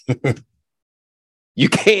You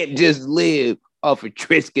can't just live off of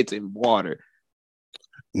Triscuits and water.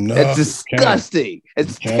 No, that's disgusting.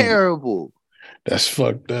 It's terrible. That's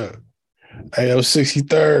fucked up. Hey, yo,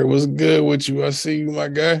 63rd, what's good with you? I see you, my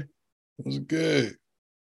guy. What's good?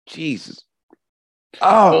 Jesus.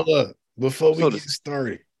 Oh, hold up. Before we get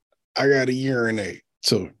started, I got to urinate.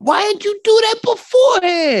 So why didn't you do that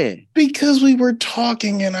beforehand? Because we were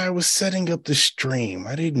talking and I was setting up the stream.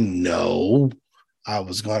 I didn't know I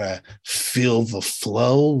was gonna feel the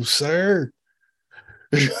flow, sir.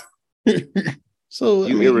 So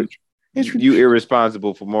you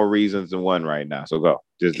irresponsible for more reasons than one right now. So go,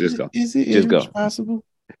 just go. Is it just irresponsible? Go.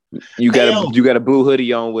 You got a blue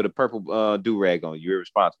hoodie on with a purple do rag on. You're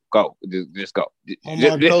irresponsible. Go, just go.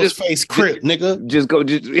 My ghost face crip, nigga. Just go.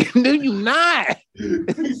 No, you not.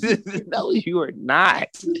 No, you are not.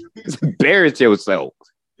 Embarrass yourself.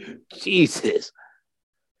 Jesus.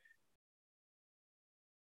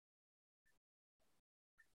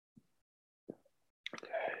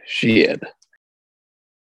 Shit.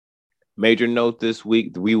 Major note this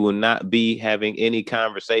week: we will not be having any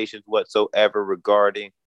conversations whatsoever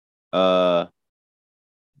regarding the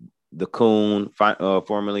coon,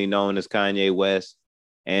 formerly known as Kanye West,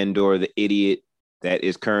 and/or the idiot that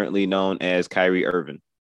is currently known as Kyrie Irving.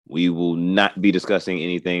 We will not be discussing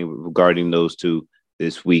anything regarding those two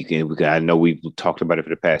this week, and I know we've talked about it for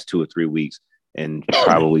the past 2 or 3 weeks, and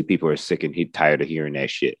probably people are sick and tired of hearing that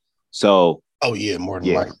shit. So, oh yeah, more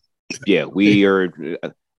than likely. Yeah, we are.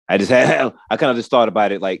 I kind of just thought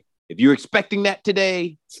about it. Like, if you're expecting that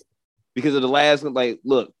today because of the last, like,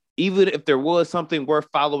 look, even if there was something worth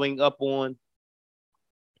following up on,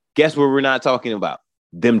 guess what we're not talking about?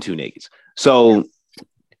 Them two niggas. So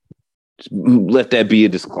let that be a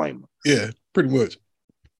disclaimer. Yeah, pretty much.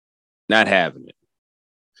 Not having it.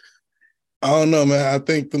 I don't know, man. I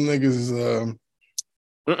think the niggas is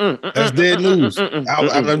that's dead news.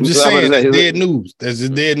 I'm just saying that's dead news. That's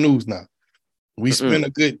just dead news now. We spent a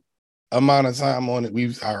good amount of time on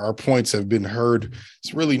it. Our points have been heard.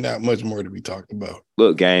 It's really not much more to be talked about.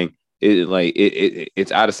 Look, gang,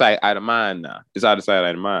 it's out of sight, out of mind now. It's out of sight,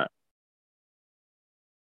 out of mind.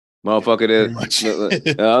 Motherfucker,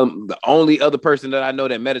 the only other person that I know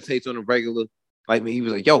that meditates on a regular, like me, he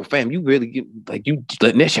was like, "Yo, fam, you really get like you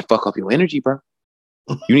letting that shit fuck up your energy, bro.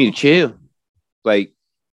 You need to chill." Like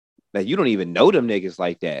you don't even know them niggas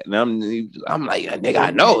like that. And I'm like, nigga,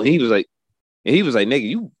 I know. And he was like,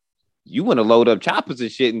 nigga, you want to load up choppers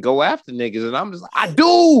and shit and go after niggas. And I'm just like, I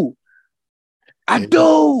do.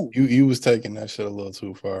 You was taking that shit a little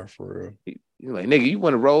too far for real. You're like, nigga, you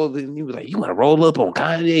want to roll? And he was like, you want to roll up on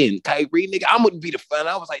Kanye and Kyrie, nigga? I'm gonna be the fun.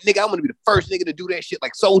 I was like, nigga, I'm gonna be the first nigga to do that shit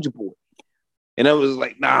like Soulja Boy. And I was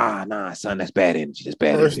like, nah, son, that's bad energy. That's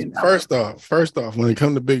bad energy. First off, when it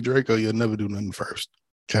comes to Big Draco, you'll never do nothing first.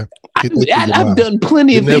 Okay, I've done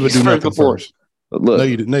plenty of things first before. But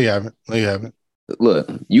look, no, you haven't. Look,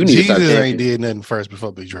 you need Jesus to start ain't did nothing first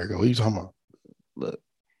before Big Draco. What are you talking about? Look,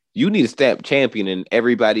 you need to stop championing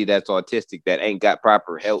everybody that's autistic that ain't got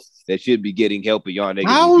proper help that should be getting help, and y'all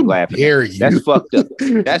niggas be laughing. Dare you? That's fucked up.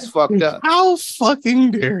 That's fucked up. How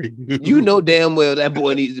fucking dare you? You know damn well that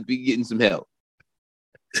boy needs to be getting some help.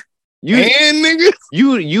 You niggas,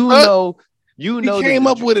 you know he came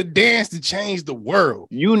up with a dance to change the world.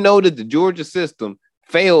 You know that the Georgia system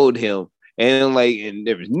failed him, and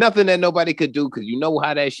there was nothing that nobody could do because you know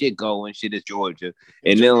how that shit go and shit is Georgia.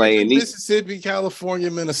 And Georgia, then Mississippi,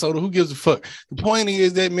 California, Minnesota, who gives a fuck? The point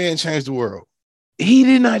is that man changed the world. He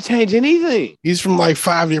did not change anything. He's from like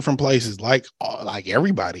 5 different places, like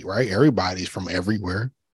everybody, right? Everybody's from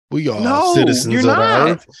everywhere. We all citizens of the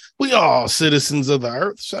earth. We all citizens of the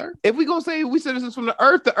earth, sir. If we gonna say we citizens from the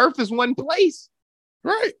earth is one place.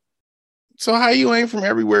 Right. So how you ain't from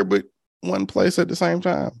everywhere but one place at the same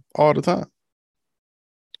time, all the time?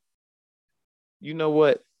 You know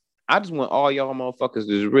what? I just want all y'all motherfuckers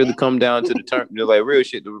to really come down to the term, like real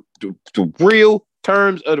shit, the real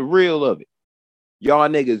terms of the real of it. Y'all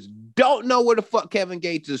niggas don't know where the fuck Kevin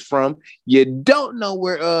Gates is from. You don't know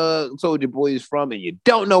where Soulja Boy is from, and you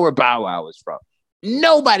don't know where Bow Wow is from.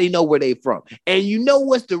 Nobody know where they from. And you know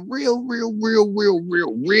what's the real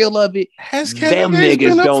of it? Has Kevin Gates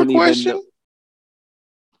been up for question?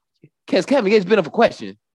 Has Kevin Gates been up for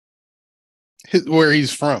question? Where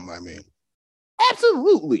he's from, I mean.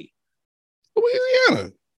 Absolutely.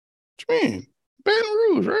 Louisiana. What you mean? Baton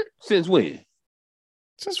Rouge, right? Since when?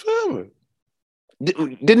 Since forever. The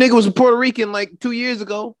nigga was a Puerto Rican like 2 years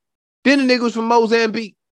ago. Then the nigga was from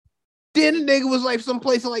Mozambique. Then the nigga was like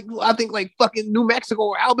someplace like I think like fucking New Mexico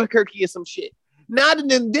or Albuquerque or some shit. Now then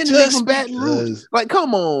the nigga from Baton Rouge. Like,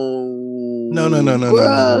 come on.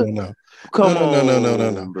 No. Come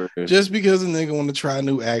No. bro. Just because a nigga want to try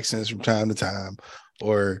new accents from time to time,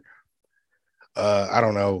 or I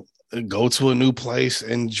don't know, go to a new place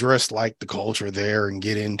and dress like the culture there and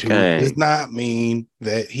get into it does not mean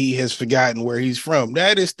that he has forgotten where he's from.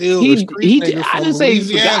 That is still a street nigga from Louisiana. Say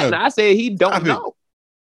he's forgotten. I said he don't know.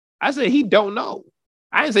 I said he don't know.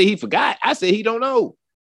 I didn't say he forgot. I said he don't know.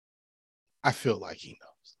 I feel like he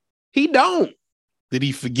knows. He don't. Did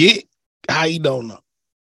he forget? How he don't know?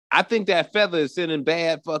 I think that feather is sending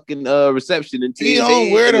bad fucking reception into he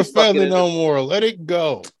don't wear the feather no more. Let it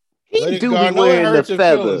go. He do be wearing the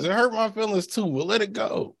feather. It hurt my feelings too, but let it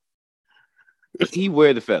go. He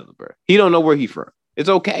wear the feather, bro. He don't know where he from. It's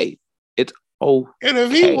okay. It's okay. And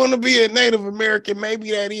if he want to be a Native American,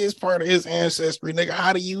 maybe that is part of his ancestry, nigga.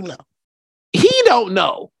 How do you know? He don't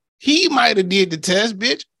know. He might have did the test,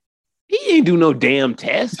 bitch. He ain't do no damn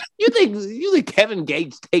test. You think Kevin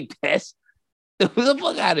Gates take tests? Get the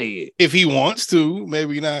fuck out of here. If he wants to,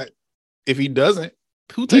 maybe not. If he doesn't,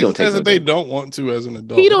 who takes a test if they don't want to as an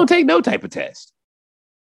adult? He don't take no type of test.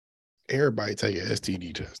 Everybody take an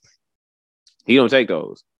STD test. He don't take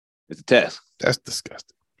those. It's a test. That's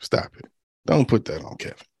disgusting. Stop it. Don't put that on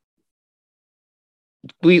Kevin.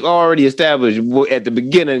 We've already established at the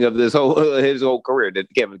beginning of his whole career that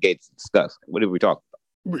Kevin Gates is disgusting. What are we talking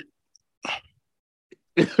about?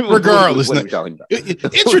 Regardless, what are we talking about?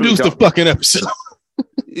 Introduce the fucking episode.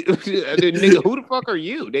 Nigga, who the fuck are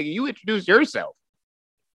you? Nigga, you introduce yourself.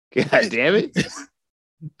 God damn it.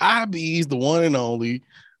 IB's the one and only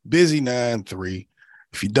Busy 9-3.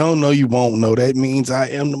 If you don't know, you won't know. That means I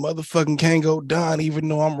am the motherfucking Kango Don, even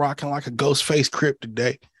though I'm rocking like a ghost face crip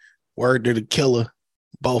today. Word to the killer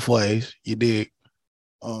both ways. You dig?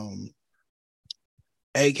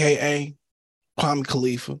 AKA Kwame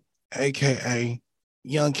Khalifa, AKA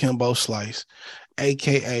Young Kimbo Slice,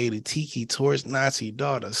 AKA the Tiki Torch Nazi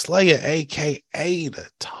daughter Slayer, AKA the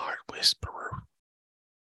Tard Whisperer.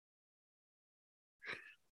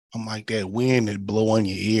 I'm like that wind that blow on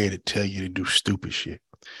your ear to tell you to do stupid shit.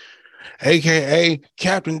 AKA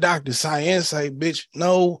Captain Dr. Science, bitch.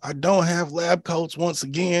 No, I don't have lab coats. Once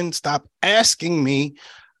again, stop asking me.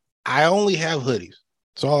 I only have hoodies.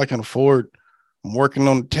 It's all I can afford. I'm working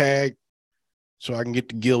on the tag so I can get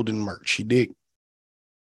the Gildan merch. You dig?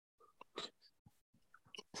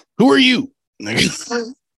 Who are you?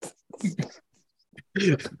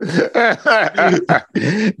 You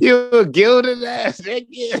a gilded ass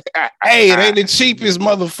nigga. Hey, it ain't the cheapest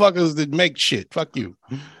motherfuckers that make shit. Fuck you.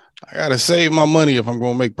 I gotta save my money if I'm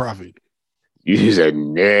gonna make profit. You said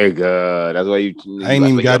nigga. That's why you. I ain't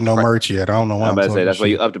even got no merch yet. I don't know why. I'm about to say that's why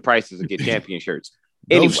you up the prices and get champion shirts.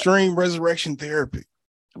 Anyway, no stream resurrection therapy.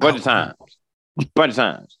 A bunch of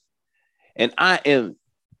times. And I am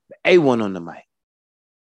A1 on the mic.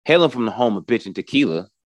 Hailing from the home of bitch and tequila,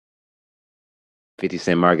 50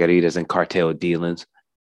 Cent margaritas and cartel dealings,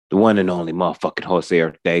 the one and only motherfucking Jose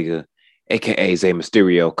Ortega, a.k.a. Zay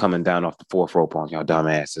Mysterio, coming down off the fourth rope on y'all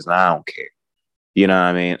dumbasses, and I don't care. You know what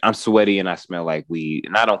I mean? I'm sweaty and I smell like weed,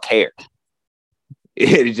 and I don't care.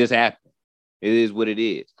 It just happened. It is what it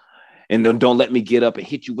is. And don't let me get up and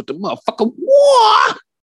hit you with the motherfucking war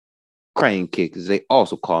crane kick, because they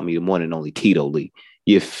also call me the one and only Tito Lee.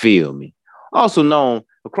 You feel me? Also known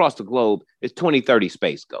across the globe as 2030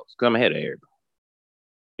 Space Ghost, because I'm ahead of everybody.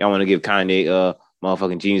 Y'all want to give Kanye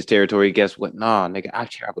motherfucking genius territory? Guess what? Nah, nigga, I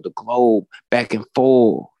traveled the globe back and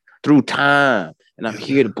forth through time, and I'm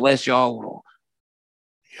here to bless y'all.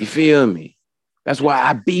 You feel me? That's why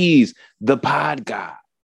I be's the pod guy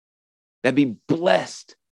that be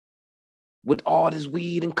blessed with all this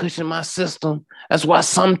weed and cushion in my system. That's why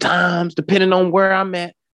sometimes, depending on where I'm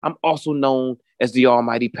at, I'm also known as the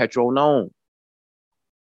almighty Petro known.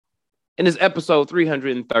 In this episode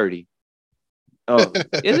 330.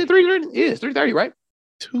 Is it 330? Yeah, it's 330, right?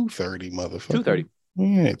 230, motherfucker. 230.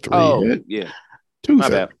 Yeah, 3. Oh, yeah. 230. My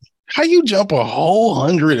bad. How you jump a whole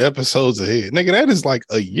 100 episodes ahead? Nigga, that is like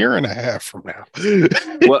a year and a half from now.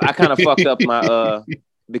 Well, I kind of fucked up my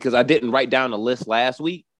because I didn't write down a list last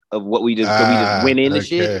week of what we just went into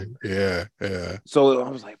shit. Yeah. So I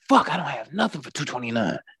was like, fuck, I don't have nothing for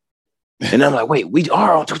 229. And I'm like, wait, we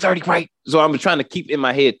are on 230, right? So I'm trying to keep in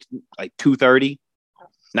my head like 230,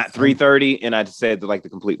 not 330, and I just said like the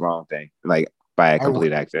complete wrong thing, like by a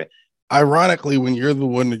complete accident. Ironically, when you're the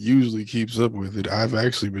one that usually keeps up with it, I've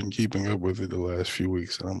actually been keeping up with it the last few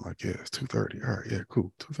weeks, and I'm like, yeah, it's 230. All right, yeah,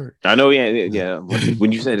 cool, 230. I know, yeah.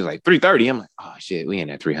 When you said it's like 330, I'm like, oh shit, we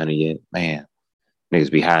ain't at 300 yet, man. Niggas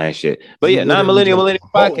be high and shit. But yeah, non-millennial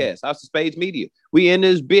podcast, House of Spades Media. We in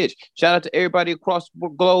this bitch. Shout out to everybody across the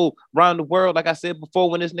globe, around the world. Like I said before,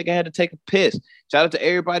 when this nigga had to take a piss. Shout out to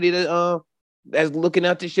everybody that that's looking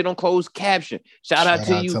at this shit on closed caption. Shout out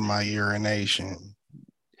to you. To my urination.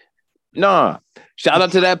 Nah, shout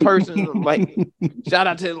out to that person. Like, shout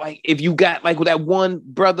out to like if you got like with that one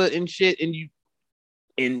brother and shit, and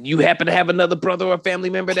you happen to have another brother or family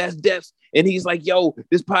member that's deaf, and he's like, yo,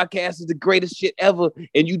 this podcast is the greatest shit ever,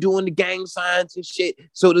 and you doing the gang signs and shit.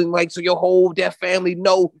 So then, like, so your whole deaf family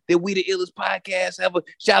know that we the illest podcast ever.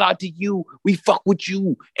 Shout out to you. We fuck with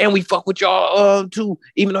you, and we fuck with y'all too,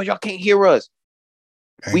 even though y'all can't hear us.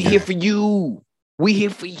 Okay. We here for you. We here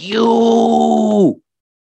for you.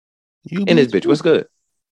 And this bitch, what's good?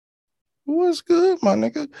 What's good, my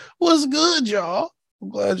nigga? What's good, y'all? I'm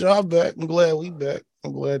glad y'all back. I'm glad we back.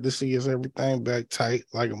 I'm glad to see us everything back tight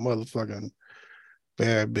like a motherfucking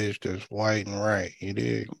bad bitch that's white and right. You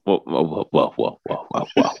dig? Whoa.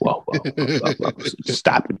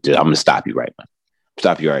 Stop it. I'm gonna stop you right now.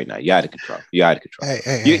 Stop you right now. You're out of control. You're out of control.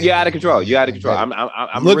 You're out of control. You're out of control.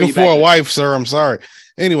 I'm looking for a wife, sir. I'm sorry.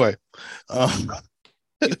 Anyway.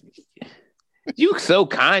 You so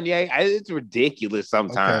Kanye. It's ridiculous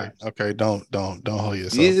sometimes. Okay. Don't hold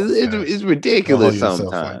yourself. It's ridiculous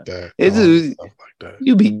sometimes.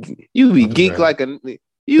 You be geek like a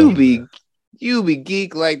you be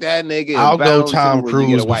geek like that nigga. I'll go Tom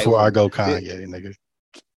Cruise before I go Kanye, nigga.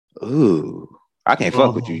 Ooh, I can't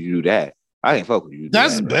fuck with you. You do that. I can't fuck with you.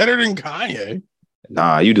 That's better than Kanye.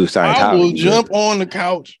 Nah, you do Scientology. I will jump on the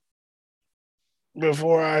couch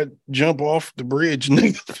before I jump off the bridge,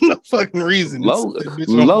 nigga, for no fucking reason.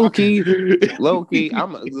 Low key.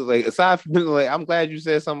 I'm like, aside from like, I'm glad you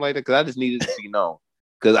said something like that because I just needed to be known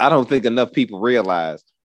because I don't think enough people realize.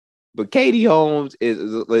 But Katie Holmes is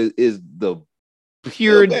the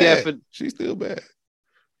pure definition. She's still bad.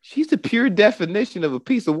 She's the pure definition of a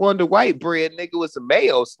piece of Wonder White bread, nigga, with some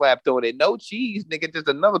mayo slapped on it. No cheese, nigga, just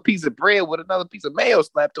another piece of bread with another piece of mayo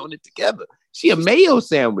slapped on it together. She a mayo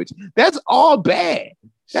sandwich. That's all bad.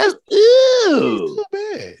 That's ew. She's still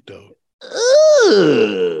bad, though.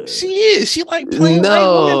 Ugh. She is. She like plain white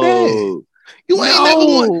woman bad. You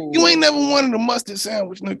ain't never wanted a mustard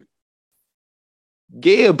sandwich, nigga.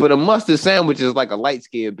 Yeah, but a mustard sandwich is like a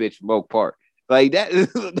light-skinned bitch from Oak Park. Like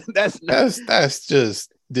that's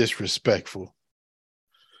just disrespectful.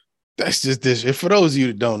 That's just this. For those of you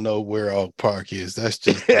that don't know where Oak Park is, that's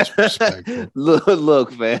just disrespectful.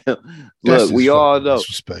 Look, fam. Look, we all know.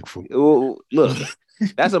 Disrespectful. Look,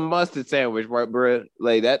 that's a mustard sandwich, right, bro?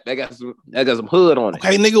 Like that got some hood on it.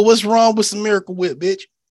 Okay, nigga, what's wrong with some Miracle Whip, bitch?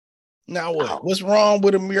 Now what? What's wrong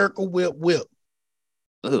with a Miracle Whip?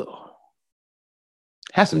 Ugh.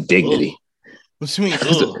 Have some dignity. What you mean?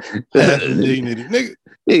 Have some dignity, nigga.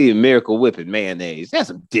 Hey, Miracle Whip and mayonnaise. That's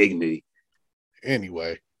some dignity.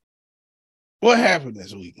 Anyway, what happened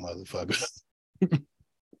this week, motherfucker?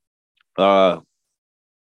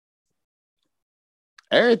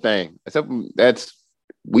 Everything. Except that's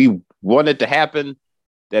we wanted to happen.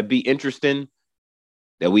 That'd be interesting.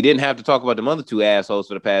 That we didn't have to talk about them other two assholes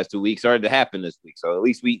for the past 2 weeks. Started to happen this week. So at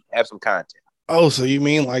least we have some content. Oh, so you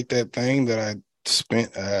mean like that thing that I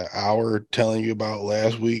spent an hour telling you about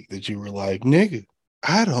last week that you were like, nigga,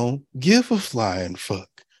 I don't give a flying fuck.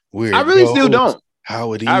 Where I really still don't.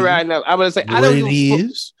 How it is. All right, now I'm gonna say I don't it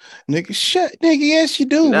is. Nigga, shut nigga, yes you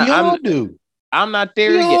do. Nah, we all do. I'm not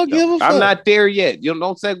there yet. I'm not there yet. You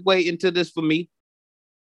don't segue into this for me.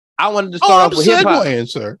 I wanted to start off with hip hop.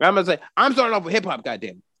 Sir. I'm gonna say I'm starting off with hip hop,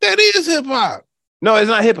 goddamn. That is hip hop. No, it's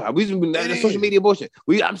not hip hop. That's social media bullshit.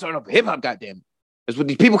 I'm starting off with hip hop, goddamn. That's what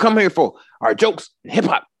these people come here for. Our jokes, hip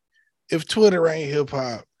hop. If Twitter ain't hip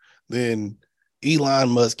hop, then Elon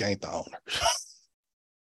Musk ain't the owner.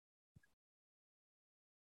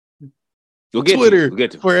 Twitter,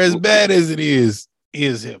 for as bad as it is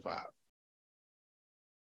hip hop.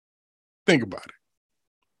 Think about it.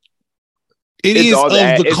 It is of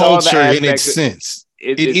the culture in its sense.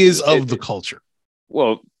 It is of the culture.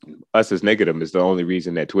 Well, us as negative is the only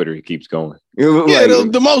reason that Twitter keeps going. Yeah,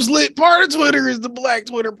 the most lit part of Twitter is the black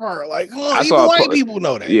Twitter part. Like, even white people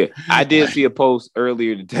know that. Yeah, I did see a post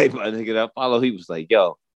earlier today by a nigga that I follow. He was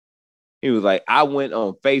like, I went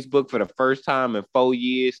on Facebook for the first time in 4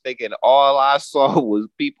 years, thinking all I saw was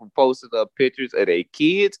people posting up pictures of their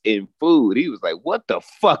kids and food. He was like, what the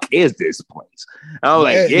fuck is this place? I was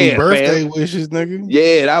like, yeah, birthday fam. wishes, nigga.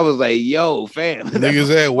 Yeah, and I was like, yo, fam.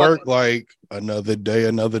 Niggas at work like another day,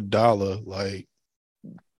 another dollar. Like,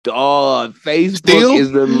 dog, Facebook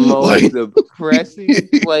is the most depressing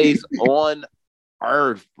place on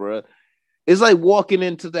earth, bro. It's like walking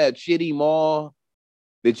into that shitty mall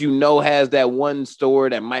that you know has that one store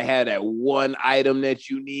that might have that one item that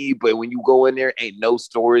you need, but when you go in there, ain't no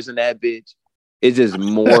stores in that bitch. It's just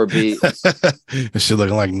morbid. This shit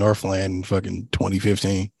looking like Northland in fucking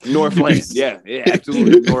 2015. Northland, yeah,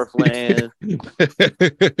 absolutely Northland.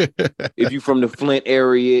 If you from the Flint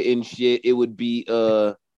area and shit, it would be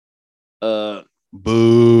Boo.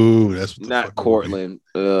 That's what the not fuck Cortland.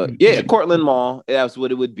 Yeah, Cortland Mall. That's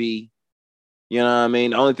what it would be. You know what I mean?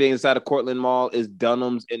 The only thing inside of Cortland Mall is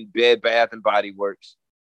Dunham's and Bed Bath and Body Works.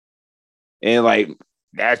 And like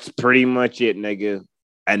that's pretty much it, nigga.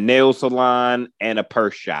 A nail salon and a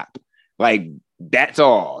purse shop. Like, that's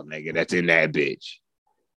all, nigga, that's in that bitch.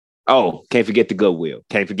 Oh, can't forget the Goodwill.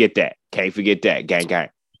 Can't forget that. Can't forget that. Gang, gang.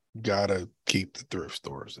 Gotta keep the thrift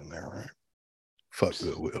stores in there, right? Fuck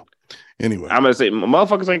Goodwill. Anyway. I'm going to say,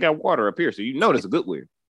 motherfuckers ain't got water up here, so you know there's a Goodwill.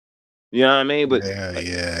 You know what I mean? But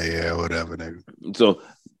yeah, whatever, nigga. So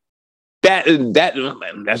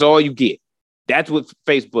that's all you get. That's what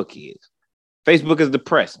Facebook is. Facebook is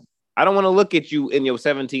depressing. I don't want to look at you and your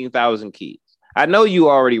 17,000 kids. I know you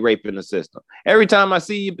already raping the system. Every time I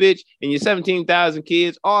see you, bitch, and your 17,000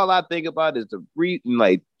 kids, all I think about is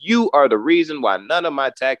you are the reason why none of my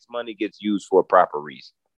tax money gets used for a proper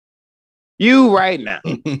reason. You right now.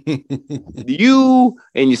 You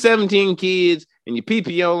and your 17 kids and your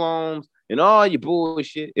PPO loans and all your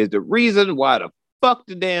bullshit is the reason why the fuck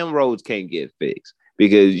the damn roads can't get fixed.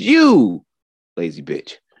 Because you, lazy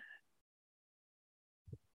bitch,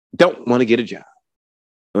 don't want to get a job.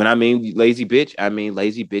 When I mean lazy bitch, I mean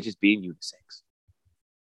lazy bitches being unisex.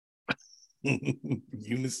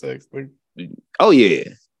 Unisex? Oh yeah,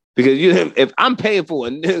 because if I'm paying for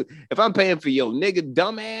your nigga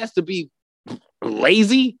dumbass to be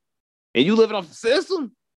lazy, and you living off the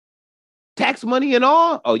system, tax money and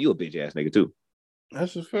all, oh, you a bitch ass nigga too.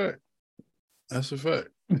 That's a fact. That's a fact.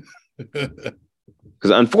 Because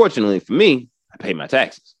unfortunately for me, I pay my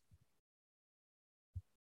taxes.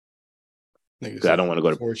 Because I don't want to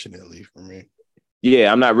go to. Fortunately for me.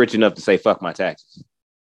 Yeah, I'm not rich enough to say fuck my taxes.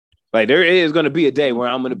 Like there is going to be a day where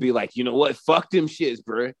I'm going to be like, you know what? Fuck them shits,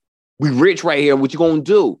 bro. We rich right here. What you going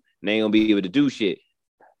to do? And they ain't going to be able to do shit.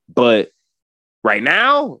 But right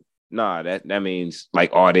now, nah, that means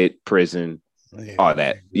like audit, prison, all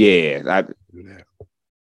that. Yeah.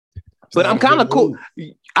 But I'm kind of cool.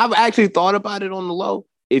 I've actually thought about it on the low.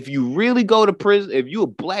 If you really go to prison, if you a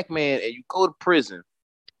black man and you go to prison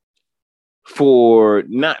for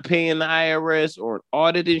not paying the IRS or an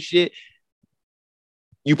audit and shit,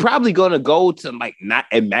 you're probably gonna go to like not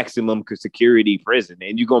a maximum security prison,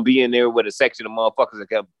 and you're gonna be in there with a section of motherfuckers that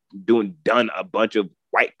have done a bunch of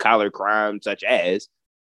white collar crimes, such as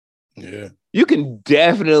you can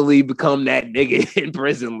definitely become that nigga in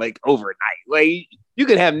prison like overnight. Like you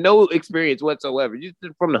could have no experience whatsoever. You're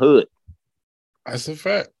just from the hood. That's a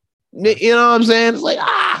fact. You know what I'm saying? It's like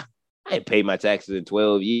I ain't paid my taxes in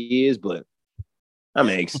 12 years, but I'm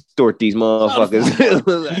gonna extort these motherfuckers.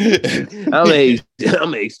 I'm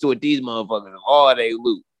gonna extort these motherfuckers of all they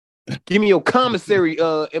loot. Give me your commissary,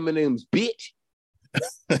 M&M's, bitch.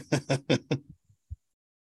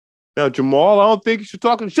 Now, Jamal, I don't think you should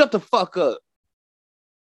talk. Shut the fuck up.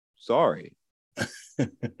 Sorry. I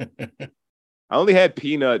only had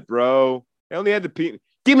peanut, bro. I only had the peanut.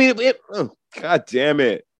 Give me it. Oh, God damn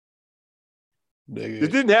it. This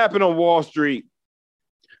didn't happen on Wall Street.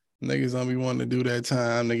 Niggas don't be wanting to do that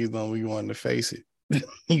time. Niggas don't be wanting to face it.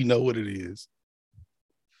 You know what it is.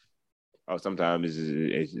 Oh, sometimes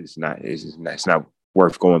it's not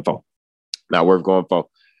worth going for. Not worth going for.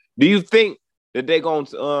 Do you think that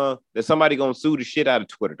that somebody gonna sue the shit out of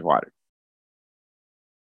Twitter?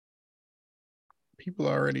 People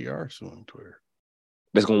already are suing Twitter.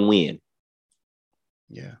 That's gonna win.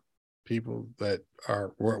 Yeah, people that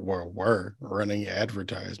were running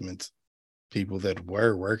advertisements. People that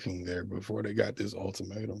were working there before they got this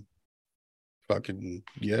ultimatum. Fucking,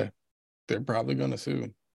 yeah. They're probably going to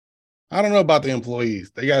sue. I don't know about the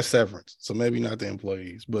employees. They got severance, so maybe not the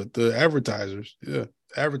employees. But the advertisers, yeah.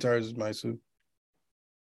 Advertisers might sue.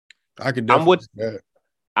 I could definitely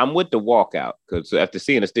I'm with the walkout, because after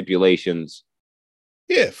seeing the stipulations.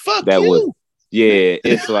 Yeah, fuck that you.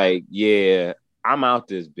 It's like, yeah, I'm out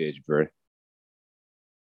this bitch, bro.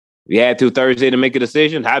 We had to Thursday to make a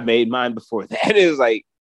decision. I made mine before that. It was like,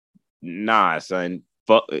 nah, son.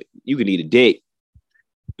 Fuck, you can eat a dick.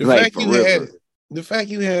 The fact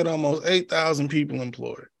you had almost 8,000 people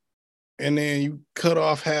employed, and then you cut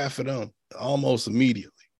off half of them almost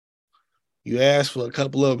immediately. You asked for a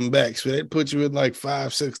couple of them back, so that put you at like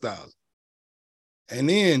 5,000-6,000. And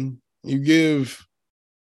then you give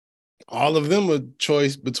all of them a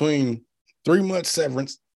choice between 3-month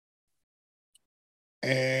severance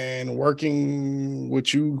and working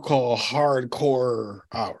what you call hardcore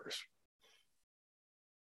hours.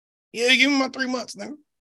 Yeah, give me my 3 months, nigga.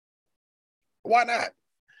 Why not?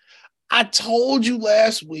 I told you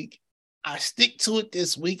last week. I stick to it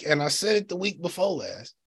this week, and I said it the week before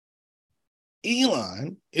last.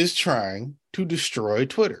 Elon is trying to destroy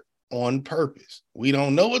Twitter on purpose. We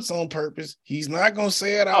don't know it's on purpose. He's not going to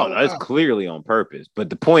say it out loud. Oh, no, it's clearly on purpose.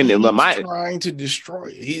 But the point is trying to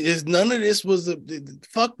destroy it. None of this was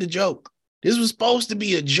fuck the joke. This was supposed to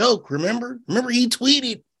be a joke, remember? Remember he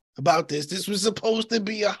tweeted about this. This was supposed to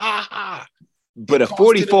be a ha-ha. But a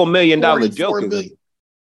 $44 million joke is an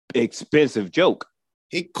expensive joke.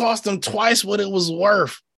 It cost him twice what it was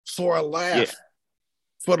worth for a laugh. Yeah.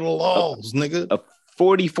 For the laws, nigga. A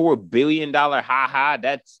 $44 billion ha-ha,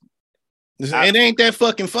 it ain't that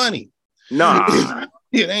fucking funny. Nah.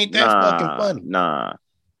 It ain't that fucking funny. Nah.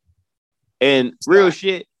 And real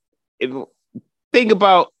shit, think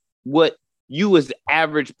about what you as the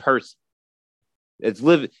average person that's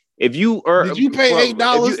living. If you are, did you pay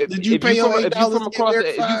 $8? Did you pay $8? If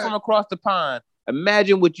you from across the pond,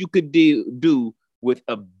 imagine what you could do with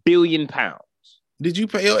 £1 billion. Did you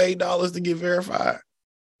pay your $8 to get verified?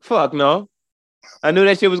 Fuck no. I knew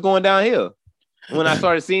that shit was going downhill when I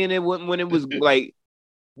started seeing it when it was like,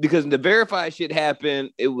 because the verified shit happened.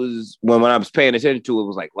 It was when I was paying attention to it,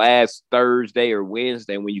 was like last Thursday or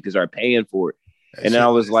Wednesday when you could start paying for it. And then I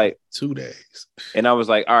was like 2 days. And I was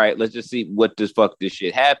like, all right, let's just see what this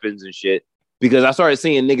shit happens and shit. Because I started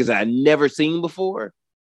seeing niggas that I never seen before,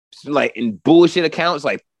 like in bullshit accounts,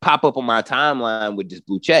 like pop up on my timeline with just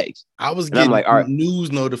blue checks. I was getting like,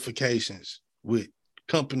 news notifications with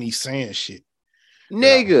companies saying shit.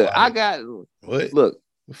 Nigga, I got what? Look,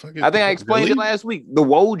 I think I explained it last week. The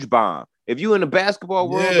Woj bomb. If you in the basketball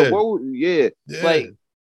world, the Woj, like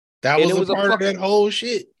that was a part of that whole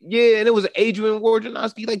shit. Yeah, and it was Adrian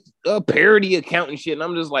Wojnarowski, like a parody account and shit. And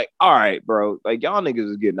I'm just like, all right, bro, like y'all niggas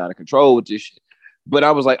is getting out of control with this shit. But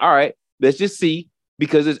I was like, all right, let's just see,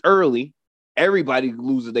 because it's early. Everybody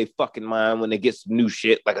loses their fucking mind when they get some new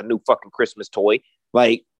shit, like a new fucking Christmas toy.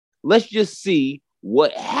 Like, let's just see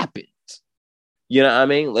what happens. You know what I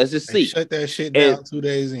mean? Let's just see. Shut that shit down 2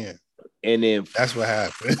 days in. And then that's what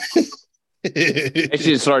happened. That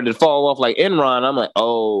shit started to fall off like Enron. I'm like,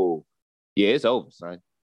 oh, yeah, it's over, son.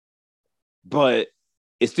 But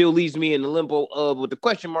it still leaves me in the limbo of with the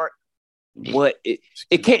question mark. But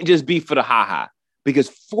it can't just be for the ha-ha. Because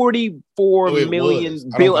 $44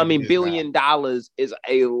 billion dollars is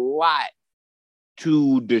a lot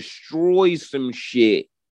to destroy some shit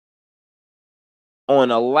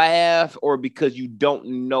on a laugh or because you don't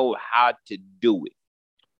know how to do it.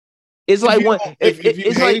 It's like if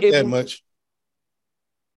you hate it that much.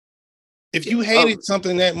 If you hated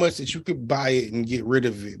something that much that you could buy it and get rid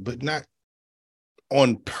of it, but not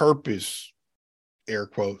on purpose, air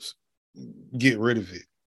quotes, get rid of it,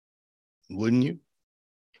 wouldn't you?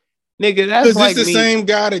 Nigga, that's like the same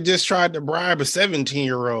guy that just tried to bribe a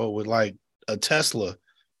 17-year-old with like a Tesla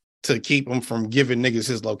to keep him from giving niggas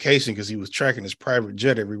his location because he was tracking his private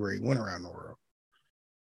jet everywhere he went around the world.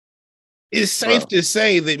 It's safe to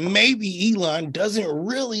say that maybe Elon doesn't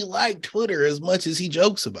really like Twitter as much as he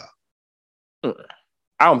jokes about.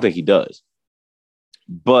 I don't think he does.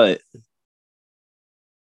 But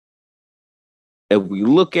if we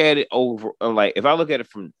look at it over, like, if I look at it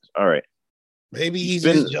from, all right. Maybe he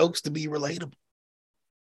just jokes to be relatable.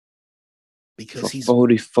 Because he's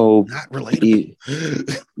 44 not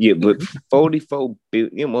relatable. Yeah, but 44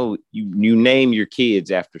 billion, well, you name your kids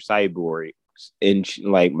after cyborgs and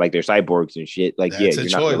like they're cyborgs and shit. Like, that's you're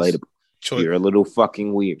not relatable. You're a little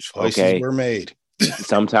fucking weird. Choices were made.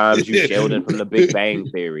 Sometimes you Sheldon from the Big Bang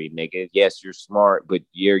Theory, nigga. Yes, you're smart, but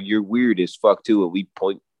you're weird as fuck too. And we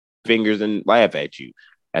point fingers and laugh at you.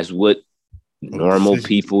 That's what normal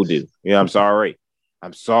people do. Yeah, I'm sorry.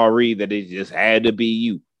 I'm sorry that it just had to be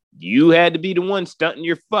you. You had to be the one stunting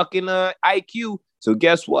your fucking IQ. So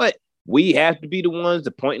guess what? We have to be the ones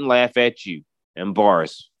to point and laugh at you. And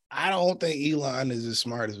bars. I don't think Elon is as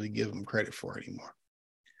smart as we give him credit for anymore.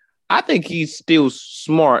 I think he's still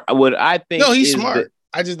smart. What I think no, he's smart.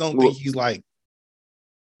 I just don't think he's like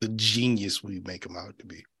the genius we make him out to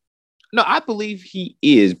be. No, I believe he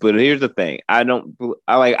is, but here's the thing.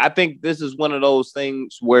 I think this is one of those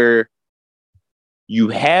things where you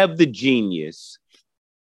have the genius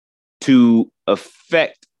to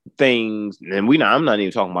affect things, and I'm not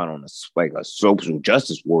even talking about on a social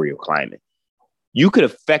justice warrior climate. You could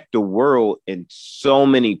affect the world in so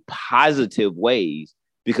many positive ways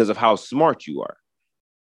because of how smart you are.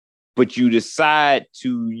 But you decide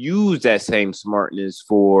to use that same smartness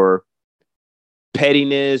for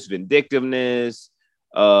pettiness, vindictiveness,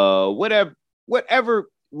 whatever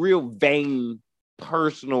real vain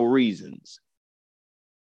personal reasons.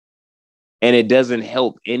 and it doesn't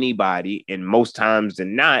help anybody. And most times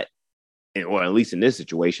than not, or at least in this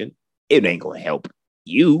situation, it ain't gonna help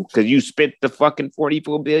you because you spent the fucking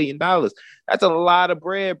 $44 billion. That's a lot of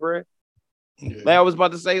bread, bro. Yeah. Like I was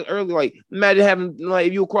about to say earlier, like imagine having, like,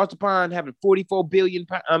 if you across the pond having 44 billion,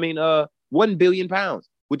 1 billion pounds,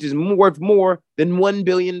 which is worth more than $1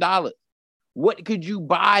 billion. What could you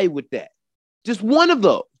buy with that? Just one of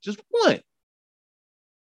those, just one.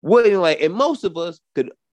 What, like, and most of us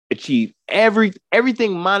could achieve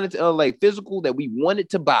everything monetary, like physical, that we wanted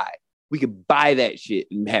to buy. We could buy that shit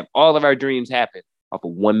and have all of our dreams happen off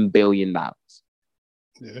of $1 billion.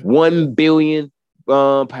 Yeah. 1 billion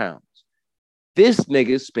pounds. This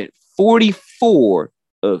nigga spent 44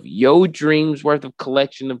 of your dreams worth of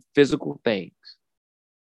collection of physical things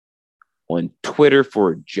on Twitter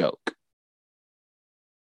for a joke.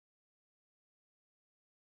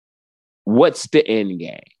 What's the end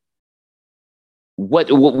game? What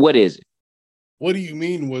is it? What do you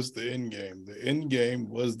mean what's the end game? The end game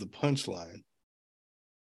was the punchline.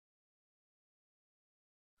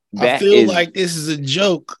 I feel like this is a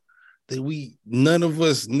joke that none of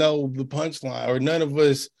us know the punchline, or none of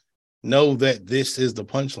us know that this is the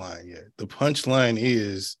punchline yet. The punchline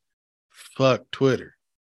is fuck Twitter.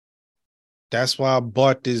 That's why I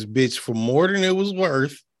bought this bitch for more than it was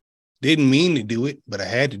worth. Didn't mean to do it, but I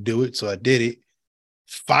had to do it, so I did it.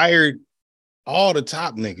 Fired all the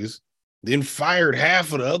top niggas, then fired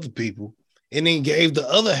half of the other people, and then gave the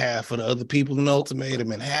other half of the other people an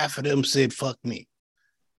ultimatum, and half of them said, fuck me.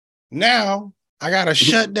 Now, I got to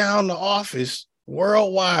shut down the office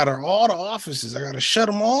worldwide, or all the offices. I got to shut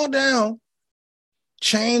them all down,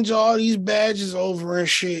 change all these badges over and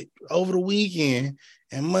shit over the weekend,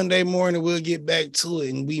 and Monday morning we'll get back to it,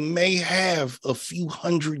 and we may have a few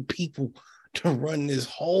hundred people to run this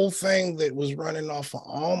whole thing that was running off of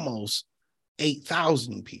almost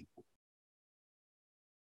 8,000 people.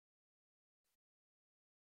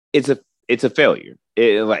 It's a failure.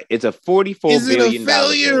 It's a $44 billion. Is it a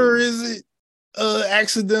failure, or is it an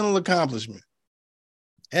accidental accomplishment?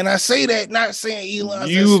 And I say that not saying Elon,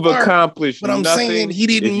 you've accomplished, but I'm saying he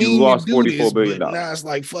didn't mean to do this. But now it's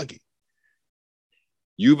like, fuck it.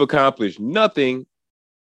 You've accomplished nothing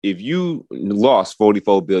if you lost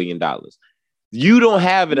 $44 billion. You don't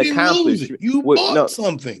have an accomplishment. You bought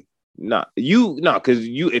something. Because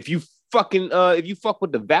if you fuck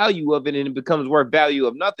with the value of it and it becomes worth value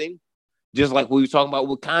of nothing, just like we were talking about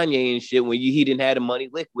with Kanye and shit, when he didn't have the money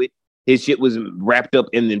liquid, his shit was wrapped up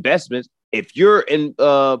in investments. If you're in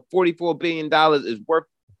 $44 billion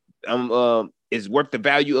is worth the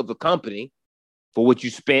value of the company for what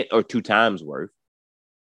you spent, or 2 times worth.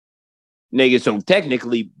 Nigga, so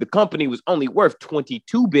technically the company was only worth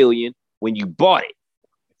 $22 billion when you bought it.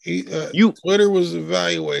 Twitter was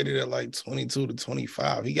evaluated at like 22 to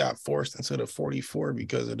 25. He got forced into the 44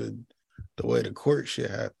 because of the way the court shit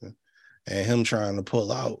happened, and him trying to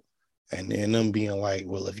pull out, and then them being like,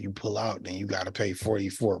 well, if you pull out, then you got to pay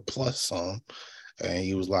 44 plus some. And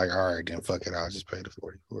he was like, all right, then fuck it, I'll just pay the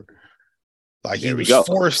 44. Like, he was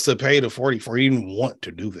forced to pay the 44. He didn't want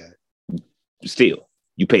to do that. Still,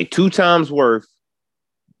 you pay 2 times worth.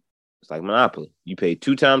 It's like Monopoly. You pay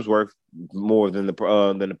 2 times worth more than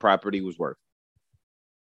the property was worth.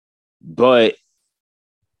 But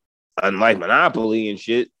unlike Monopoly and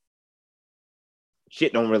shit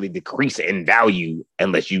don't really decrease in value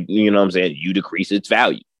unless you know what I'm saying, you decrease its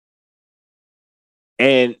value.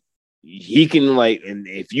 And he can, and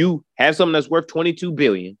if you have something that's worth 22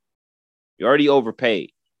 billion, you already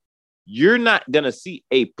overpaid. You're not gonna see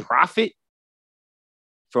a profit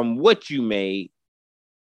from what you made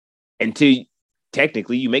until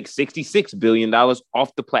technically you make $66 billion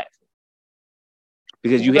off the platform.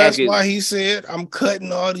 Because that's why he said, I'm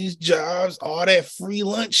cutting all these jobs, all that free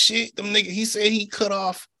lunch shit. Them niggas, he said he cut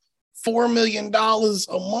off $4 million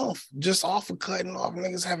a month just off of cutting off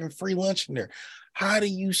niggas having free lunch in there. How do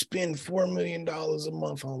you spend $4 million a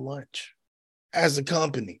month on lunch as a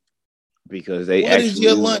company? Because what is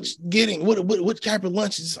your lunch getting? What type of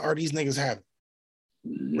lunches are these niggas having?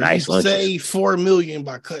 Nice lunches. Save $4 million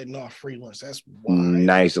by cutting off free lunch. That's wild.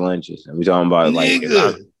 Nice lunches. And we talking about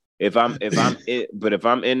if I'm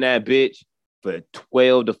in that bitch for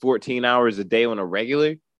 12 to 14 hours a day on a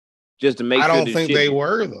regular, just to make I don't think they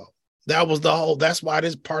were though. That was the whole. That's why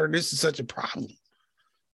this part of this is such a problem.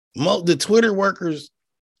 The Twitter workers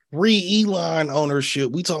re-Elon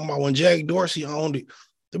ownership. We talking about when Jack Dorsey owned it.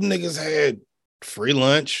 Them niggas had free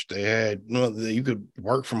lunch. They had, you could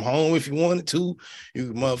work from home if you wanted to. You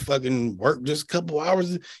could motherfucking work just a couple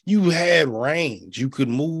hours. You had range. You could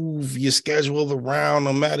move your schedule around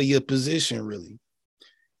no matter your position, really.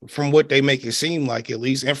 from what they make it seem like, at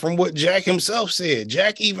least, and from what Jack himself said.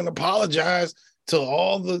 Jack even apologized to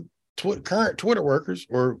all the current Twitter workers,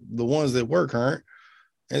 or the ones that were current,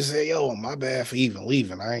 and said, yo, my bad for even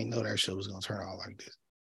leaving. I ain't know that shit was going to turn out like this.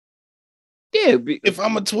 Yeah. If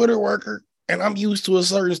I'm a Twitter worker and I'm used to a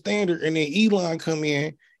certain standard, and then Elon come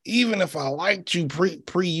in, even if I liked you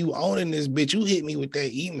pre you owning this bitch, you hit me with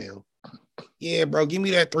that email. Yeah, bro, give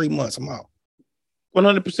me that 3 months. I'm out.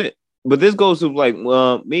 100%. But this goes to like,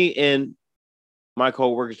 me and my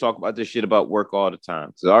co-workers talk about this shit about work all the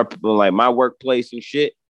time. So my workplace and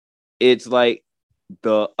shit, it's like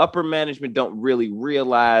the upper management don't really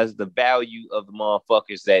realize the value of the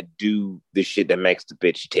motherfuckers that do the shit that makes the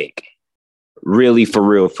bitch tick. Really, for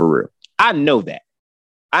real, for real. I know that.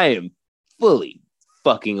 I am fully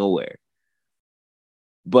fucking aware.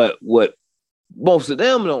 But what most of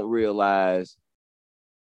them don't realize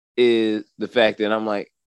is the fact that I'm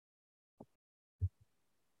like,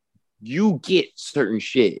 you get certain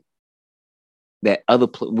shit that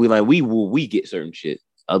we get certain shit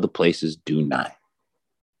other places do not.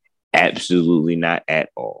 Absolutely not at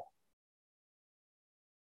all.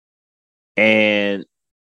 And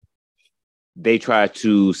they try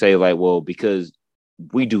to say like, well, because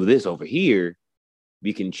we do this over here,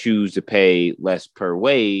 we can choose to pay less per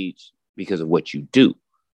wage because of what you do.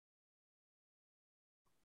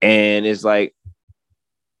 And it's like,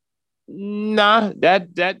 nah,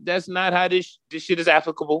 that's not how this shit is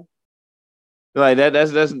applicable. Like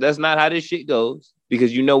that's not how this shit goes,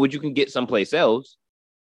 because you know what you can get someplace else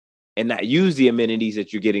and not use the amenities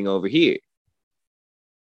that you're getting over here.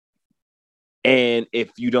 And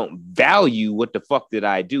if you don't value what the fuck did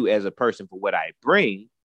I do as a person for what I bring,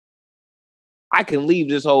 I can leave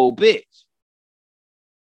this whole bitch.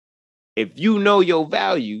 If you know your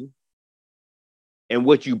value and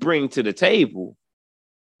what you bring to the table,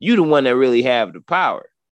 you the one that really have the power.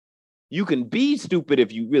 You can be stupid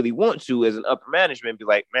if you really want to as an upper management, be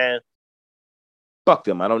like, man, fuck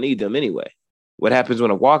them. I don't need them anyway. What happens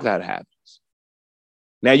when a walkout happens?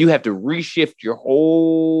 Now you have to reshift your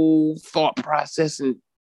whole thought process and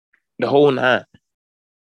the whole nine.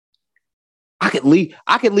 I could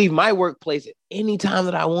leave my workplace at any time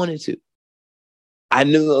that I wanted to. I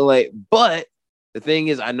knew, but the thing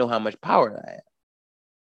is, I know how much power I have.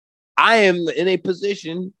 I am in a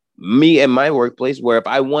position, me and my workplace, where if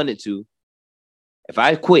I wanted to, if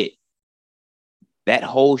I quit, that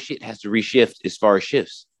whole shit has to reshift as far as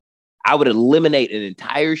shifts. I would eliminate an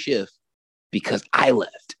entire shift because I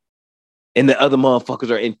left. And the other motherfuckers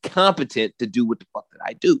are incompetent to do what the fuck that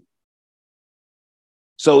I do.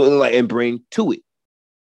 So, and bring to it.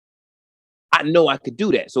 I know I could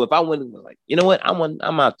do that. So if I went and was like, you know what,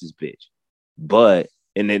 I'm out this bitch. But,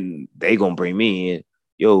 and then they gonna bring me in,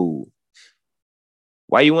 yo,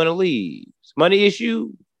 why you want to leave? It's money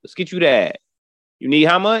issue? Let's get you that. You need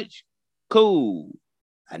how much? Cool.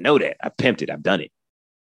 I know that. I pimped it. I've done it.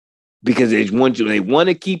 Because they want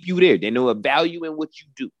to keep you there. They know a value in what you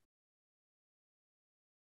do.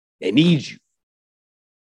 They need you.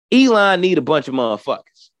 Elon need a bunch of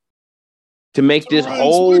motherfuckers to make this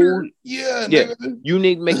whole Twitter. Yeah. You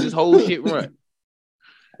need to make this whole shit run.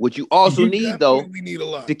 What you also need, though,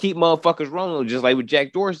 to keep motherfuckers rolling, just like with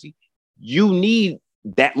Jack Dorsey, you need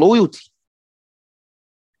that loyalty.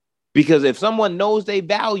 Because if someone knows they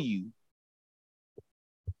value,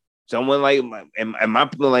 someone like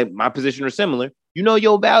my position are similar, you know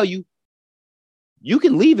your value, you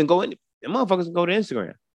can leave and go in. The motherfuckers can go to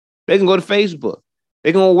Instagram. They can go to Facebook.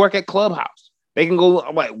 They can go work at Clubhouse. They can go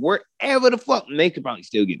wherever the fuck. And they could probably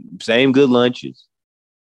still get the same good lunches,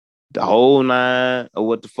 the whole nine, or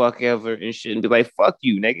what the fuck ever, and shit, and be like, fuck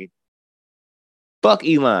you, nigga. Fuck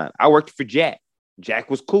Elon. I worked for Jack. Jack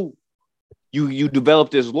was cool. You develop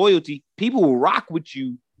this loyalty. People will rock with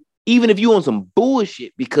you, even if you on some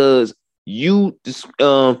bullshit, because you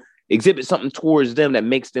exhibit something towards them that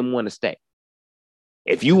makes them want to stay.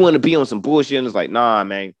 If you want to be on some bullshit and it's like, nah,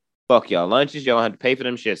 man, fuck y'all lunches, y'all have to pay for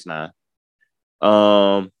them shits now.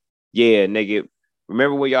 Yeah, nigga.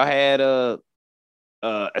 Remember when y'all had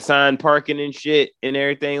assigned parking and shit and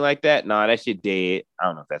everything like that? Nah, that shit dead. I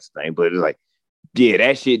don't know if that's the thing, but it's like, yeah,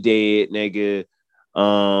 that shit dead, nigga.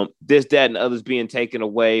 This, that, and others being taken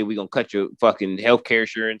away. We gonna cut your fucking healthcare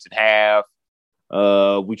insurance in half.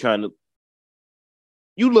 We trying to.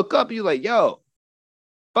 You look up, you like, yo,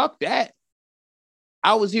 fuck that.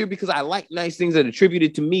 I was here because I like nice things that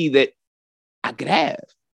attributed to me that I could have.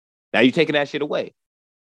 Now you taking that shit away.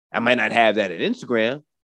 I might not have that at Instagram,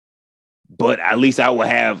 but at least I will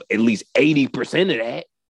have at least 80% of that,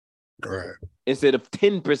 right, instead of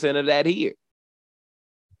 10% of that here.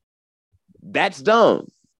 That's dumb.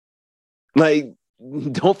 Like,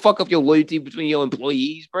 Don't fuck up your loyalty between your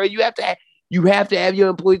employees, bro. You have to have your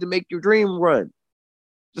employees to make your dream run.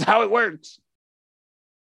 That's how it works.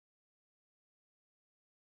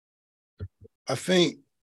 I think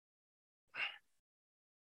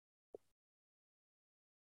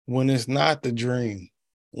when it's not the dream,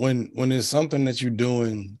 when it's something that you're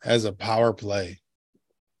doing as a power play,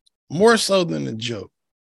 more so than a joke,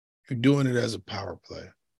 you're doing it as a power play.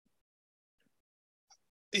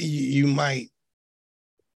 You might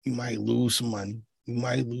lose some money. You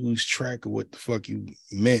might lose track of what the fuck you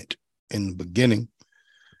meant in the beginning.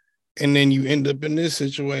 And then you end up in this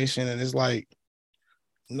situation and it's like,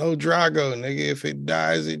 no Drago, nigga. If it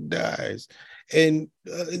dies, it dies. And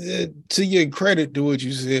to your credit to what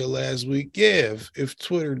you said last week, yeah, if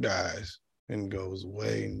Twitter dies and goes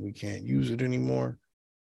away and we can't use it anymore,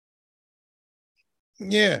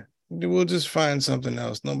 yeah, we'll just find something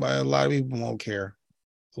else. A lot of people won't care.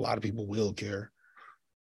 A lot of people will care.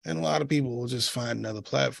 And a lot of people will just find another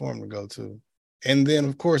platform to go to. And then,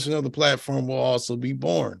 of course, another platform will also be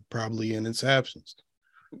born, probably in its absence,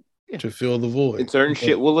 to fill the void. And certain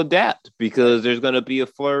shit will adapt because there's going to be a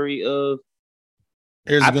flurry of...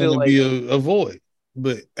 There's going to be a void.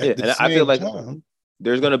 But at the same I feel like time,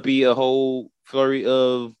 there's going to be a whole flurry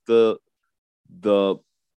of the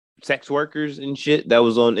sex workers and shit that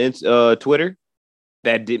was on Twitter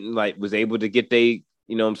that didn't was able to get they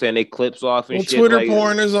clips off and shit. Twitter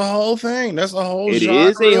porn is a whole thing. That's a whole genre. It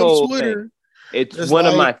is a whole Twitter thing. It's one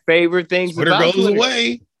of my favorite things. Twitter about goes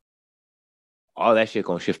away. All that shit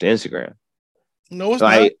gonna shift to Instagram. No, it's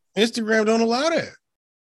not. Instagram don't allow that.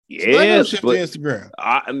 Yeah, shift to Instagram.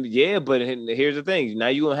 But here's the thing. Now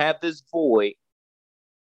you gonna have this void.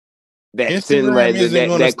 That Instagram isn't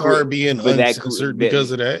going to start being uncensored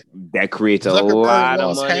because of that. That creates a lot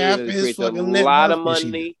of money. It creates a lot of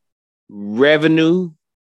money, revenue.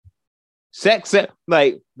 Sex, the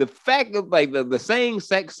fact of the saying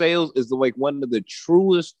sex sales is one of the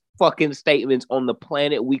truest fucking statements on the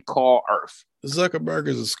planet we call Earth. Zuckerberg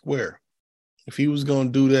is a square. If he was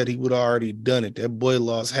going to do that, he would have already done it. That boy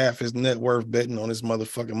lost half his net worth betting on his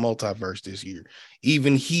motherfucking multiverse this year.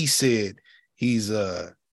 Even he said he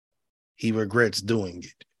regrets doing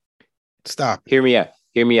it. Stop. Hear me out.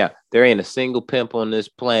 There ain't a single pimp on this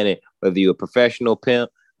planet, whether you're a professional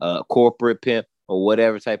pimp, a corporate pimp, or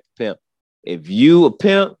whatever type of pimp. If you a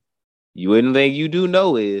pimp, one thing you do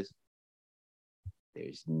know is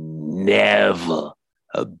there's never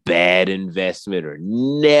a bad investment or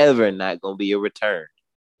never not going to be a return.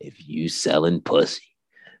 If you selling pussy,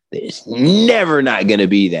 there's never not going to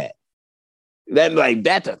be that.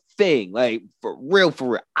 That's a thing. For real.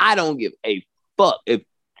 I don't give a fuck. If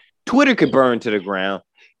Twitter could burn to the ground,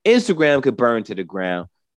 Instagram could burn to the ground,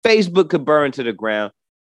 Facebook could burn to the ground.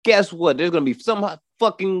 Guess what? There's going to be some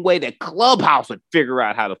fucking way that Clubhouse would figure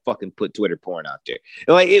out how to fucking put Twitter porn out there.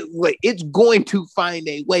 It's going to find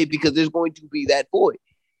a way because there's going to be that void.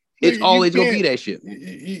 It's always going to be that shit.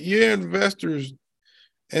 Your investors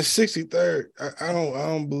at 63rd, I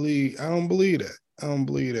don't believe that. I don't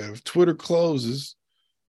believe that. If Twitter closes,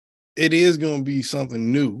 it is going to be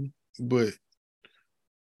something new, but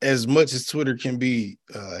as much as Twitter can be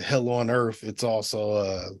hell on earth, it's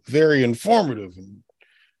also very informative and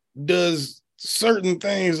does certain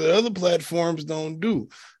things that other platforms don't do.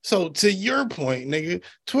 So to your point, nigga,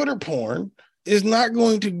 Twitter porn is not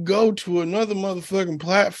going to go to another motherfucking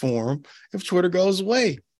platform if Twitter goes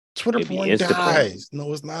away. Twitter porn dies.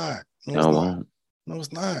 No, it's not. No,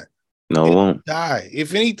 it's not. No, it won't die.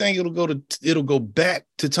 If anything, it'll go back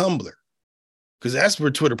to Tumblr. Because that's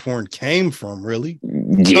where Twitter porn came from, really.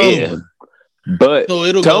 Yeah. Tumblr. But so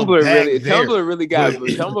it'll Tumblr really got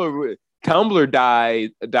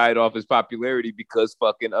Tumblr died off its popularity because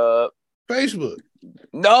fucking Facebook.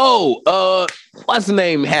 No, what's the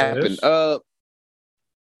name happened? Yes.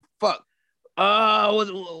 Fuck.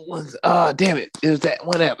 Damn it. It was that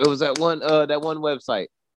one app. It was that one website.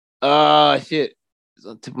 Shit. It's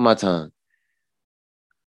on the tip of my tongue.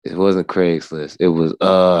 It wasn't Craigslist. It was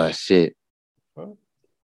shit. Huh?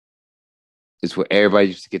 It's where everybody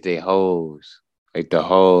used to get their hoes. The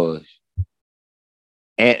hoes.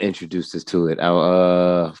 Ant introduced us to it.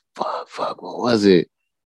 Fuck, what was it?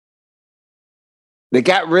 They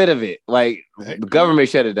got rid of it. The government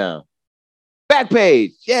shut it down.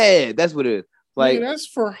 Backpage. Yeah, that's what it is. That's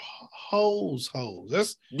for hoes.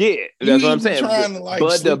 That's what I'm saying.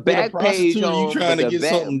 But the Backpage hoes, you trying to get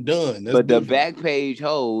something done. But the Backpage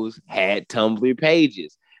hoes had Tumblr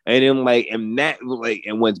pages. And then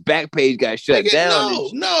and once Backpage got shut down.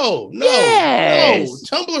 No.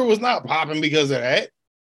 Tumblr was not popping because of that.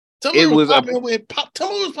 Tumblr was popping when we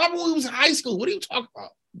was in high school. What are you talking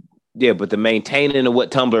about? Yeah, but the maintaining of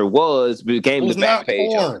what Tumblr was became the back page.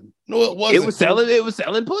 Porn. No, it wasn't. It was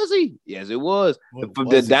selling pussy. Yes, it was.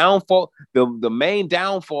 The downfall, the main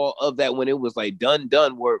downfall of that when it was like done,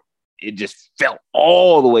 where it just fell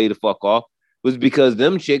all the way the fuck off, was because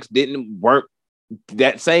them chicks weren't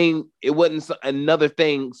that same. It wasn't another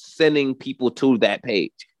thing sending people to that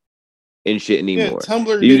page and shit anymore. Yeah,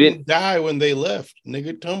 Tumblr didn't die when they left,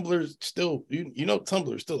 nigga. Tumblr's still,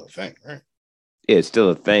 Tumblr's still a thing, right? Yeah, it's still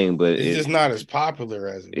a thing, but it's just not as popular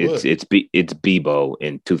as it was. It's Bebo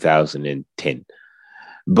in 2010,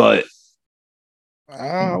 but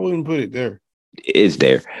I wouldn't put it there. It's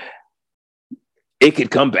there. It could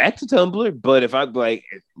come back to Tumblr, but if I'm like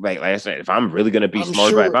I said, if I'm really gonna be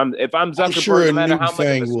smart, if I'm Zuckerberg, no matter how much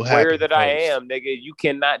of a square that I am, nigga, you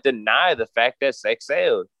cannot deny the fact that sex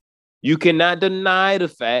sells. You cannot deny the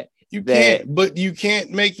fact but you can't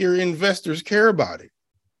make your investors care about it.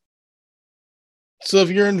 So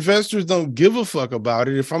if your investors don't give a fuck about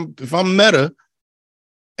it, if I'm Meta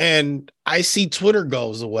and I see Twitter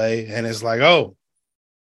goes away and it's like, oh,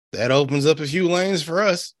 that opens up a few lanes for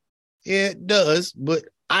us. Yeah, it does. But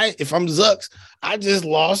if I'm Zucks, I just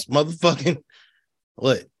lost motherfucking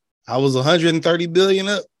what? I was 130 billion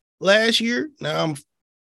up last year. Now I'm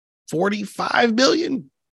 45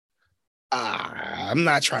 billion. I'm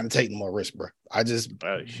not trying to take no more risk, bro. I just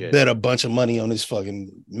bet a bunch of money on this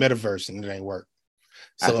fucking metaverse and it ain't work.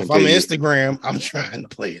 So if I'm Instagram, I'm trying to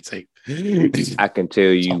play it safe. I can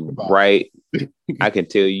tell you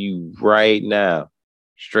right now,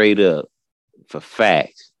 straight up, for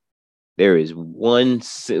facts, there's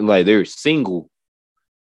single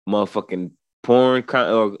motherfucking porn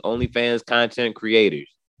or OnlyFans content creators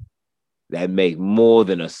that make more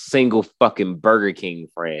than a single fucking Burger King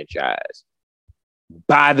franchise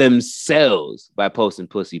by themselves by posting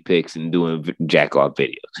pussy pics and doing jack off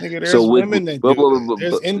videos. Nigga, there's women that do that.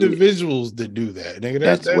 There's individuals that do that. Nigga,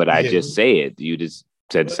 that's what I just said. You just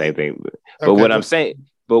said the same thing. But what I'm saying,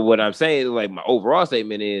 like my overall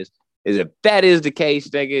statement is if that is the case,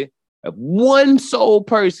 nigga, if one sole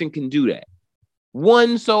person can do that,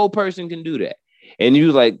 and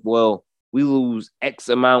you like, well, we lose X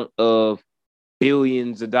amount of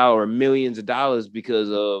billions of dollars, millions of dollars because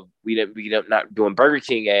of we not doing Burger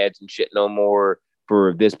King ads and shit no more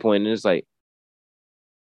for this point. And it's like,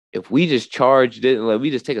 if we just charged it, like we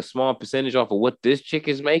just take a small percentage off of what this chick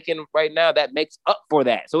is making right now, that makes up for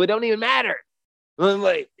that. So it don't even matter.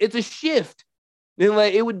 Like it's a shift. Then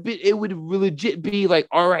like it would legit be like,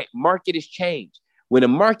 all right, market has changed. When a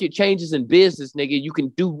market changes in business, nigga, you can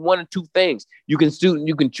do one or two things. You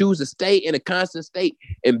can choose to stay in a constant state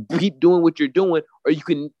and keep doing what you're doing, or you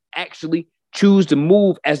can actually choose to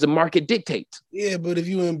move as the market dictates. Yeah, but if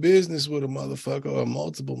you're in business with a motherfucker or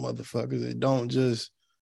multiple motherfuckers, it don't just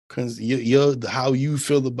because how you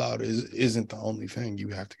feel about it isn't the only thing you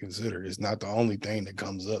have to consider. It's not the only thing that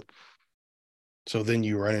comes up. So then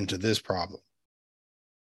you run into this problem.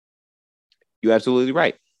 You're absolutely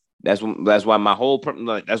right. That's why my whole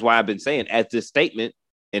that's why I've been saying at this statement,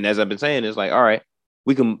 and as I've been saying, it's like, all right,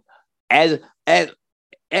 we can as at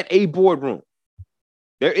a boardroom,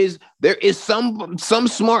 there is some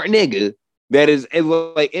smart nigga that is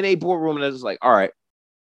like in a boardroom and it's like, all right,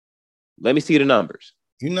 let me see the numbers.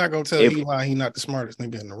 You're not gonna tell Elon he's not the smartest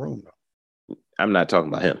nigga in the room, though. I'm not talking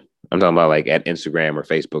about him. I'm talking about like at Instagram or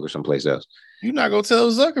Facebook or someplace else. You're not gonna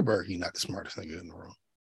tell Zuckerberg he's not the smartest nigga in the room.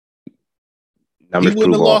 Numbers he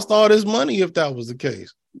wouldn't have lost all this money if that was the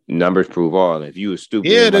case. Numbers prove all. If you were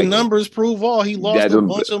stupid, yeah, the numbers prove all. He lost a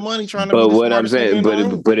bunch of money trying to. But what I'm saying,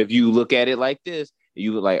 but if you look at it like this,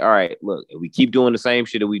 you like, all right, look, if we keep doing the same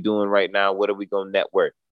shit that we doing right now, what are we gonna net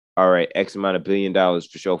worth? All right, X amount of $1 billion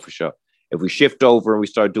for sure. If we shift over and we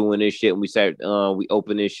start doing this shit and we start, we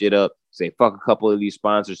open this shit up, say fuck a couple of these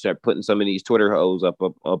sponsors, start putting some of these Twitter hoes up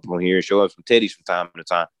on here, show us some titties from time to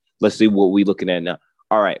time. Let's see what we looking at now.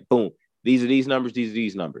 All right, boom. These are these numbers. These are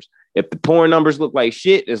these numbers. If the porn numbers look like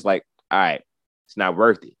shit, it's like, all right, it's not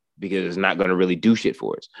worth it because it's not going to really do shit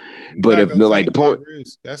for us. But if like the porn,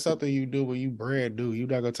 that's something you do when you brand new. You're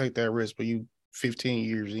not going to take that risk, but you 15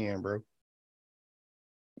 years in, bro.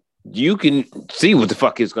 You can see what the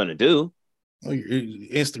fuck it's going to do. Oh,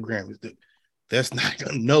 Instagram is that's not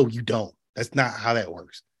going to. No, you don't. That's not how that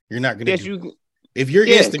works. You're not going to. If you're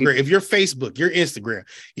Instagram, if you're Facebook, your Instagram,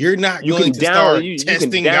 you're not going to start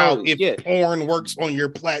testing out if porn works on your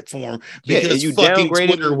platform because you fucking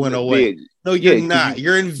Twitter went away. No, you're not.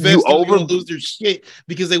 Your investors are going to lose their shit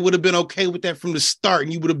because they would have been okay with that from the start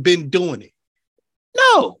and you would have been doing it.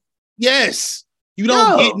 No. Yes. You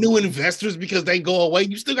don't get new investors because they go away.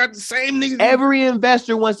 You still got the same niggas. Every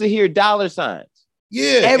investor wants to hear dollar signs.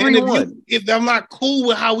 Yeah, everyone. And if I'm not cool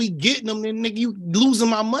with how we getting them, then nigga, you losing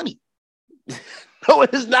my money. No,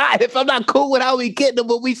 it's not. If I'm not cool with how we getting them,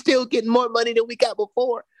 but we still getting more money than we got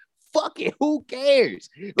before, fuck it. Who cares?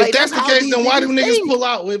 Like, if that's the case, then why do niggas pull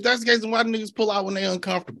out? If that's the case, then why do niggas pull out when they're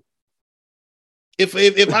uncomfortable?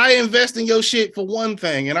 If I invest in your shit for one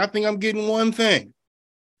thing and I think I'm getting one thing,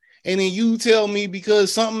 and then you tell me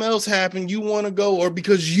because something else happened, you want to go, or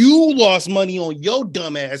because you lost money on your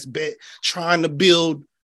dumbass bet trying to build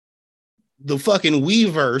the fucking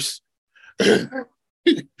Weverse, the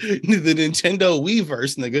Nintendo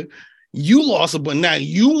Weverse, nigga, you lost it, but now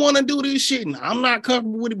you want to do this shit and I'm not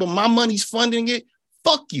comfortable with it, but my money's funding it.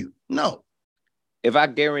 Fuck you. No. If I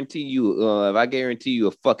guarantee you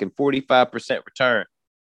a fucking 45% return,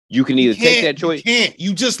 you can either take that choice. You can't.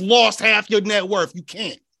 You just lost half your net worth. You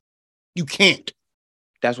can't. You can't.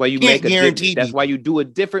 That's why you make a guarantee. That's why you do a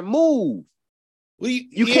different move. Well,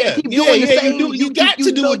 you can't keep doing the same. You got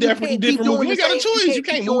to do a different move. You got a choice. You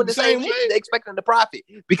can't move the same way. Expecting the profit,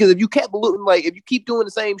 because if you kept if you keep doing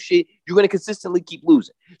the same shit, you're going to consistently keep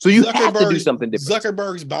losing. So you have to do something different.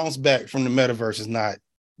 Zuckerberg's bounce back from the metaverse is not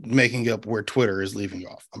making up where Twitter is leaving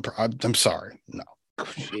off. I'm sorry. No.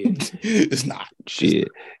 Shit. It's not. Shit.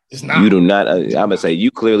 It's not. You do not. I'm gonna say you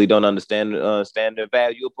clearly don't understand the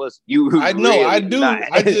value of pussy. I know. Really I do. Not.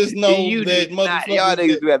 I just know that motherfuckers. Y'all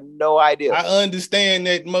niggas have no idea. I understand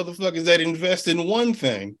that motherfuckers that invest in one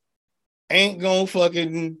thing ain't gonna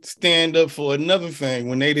fucking stand up for another thing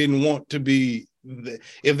when they didn't want to be.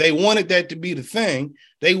 If they wanted that to be the thing,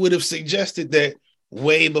 they would have suggested that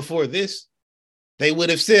way before this. They would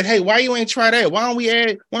have said, "Hey, why you ain't try that? Why don't we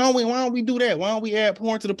do that? Why don't we add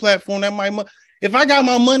porn to the platform? That might." If I got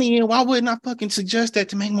my money in, why wouldn't I fucking suggest that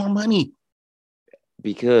to make more money?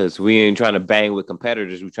 Because we ain't trying to bang with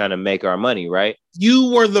competitors. We're trying to make our money, right? You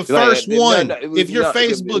were the first one. If you're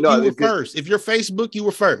Facebook, you were first. If you're Facebook, you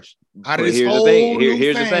were first. Out of this whole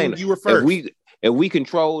here's the thing. You were first. If we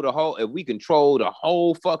control the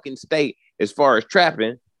whole fucking state as far as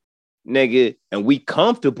trapping, nigga, and we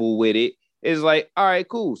comfortable with it, it's like, all right,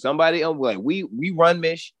 cool. Somebody else, like we run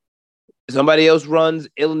Mich. Somebody else runs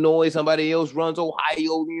Illinois. Somebody else runs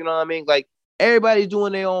Ohio. You know what I mean? Like everybody's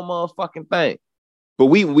doing their own motherfucking thing. But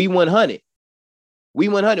we 100. We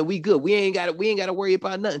 100. We good. We ain't got to worry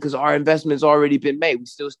about nothing because our investment's already been made. We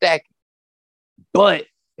still stacking. But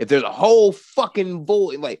if there's a whole fucking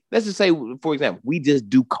void, like let's just say, for example, we just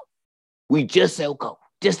do coke. We just sell coke.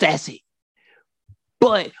 Just that's it.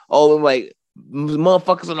 But like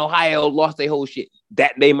motherfuckers in Ohio lost their whole shit.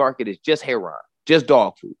 That they market is just heroin, just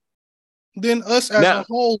dog food. Then us as a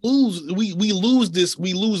whole lose. We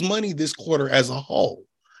lose money this quarter as a whole.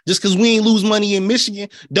 Just because we ain't lose money in Michigan,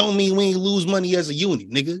 don't mean we ain't lose money as a unit,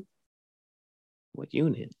 nigga. What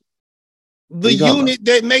unit? The unit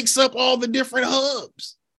that makes up all the different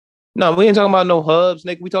hubs. No, we ain't talking about no hubs,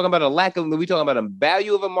 nigga. We talking about we talking about a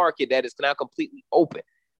value of a market that is now completely open.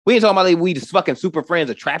 We ain't talking about like we just fucking super friends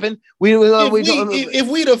are trapping. If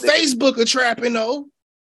we the Facebook are trapping though,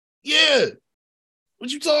 yeah. What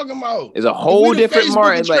you talking about? It's a whole different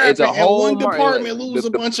market. Like, it's a whole one department lose a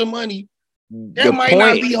bunch of money. That might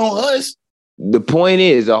not be on us. The point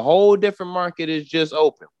is, a whole different market is just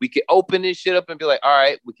open. We can open this shit up and be like, all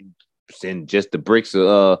right, we can send just the bricks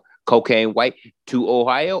of cocaine white to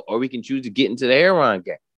Ohio, or we can choose to get into the heroin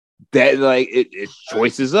game. That like it's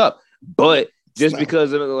choices up, but just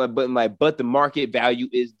because of but the market value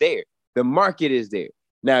is there. The market is there.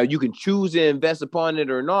 Now you can choose to invest upon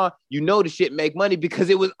it or not. You know the shit make money because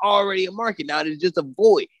it was already a market. Now it's just a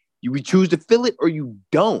void. You choose to fill it or you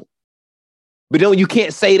don't. But you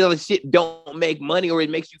can't say that the shit don't make money or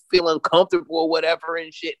it makes you feel uncomfortable or whatever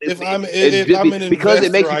and shit. Because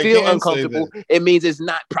it makes you feel uncomfortable, it means it's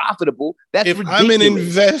not profitable. That's ridiculous. I'm an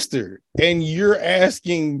investor and you're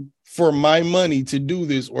asking for my money to do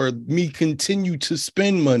this or me continue to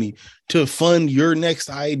spend money to fund your next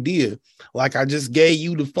idea, like I just gave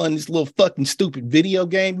you to fund this little fucking stupid video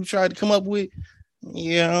game you tried to come up with.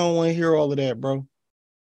 Yeah, I don't want to hear all of that, bro.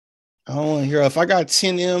 I don't want to hear. If I got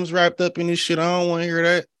 10 M's wrapped up in this shit, I don't want to hear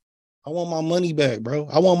that. I want my money back, bro.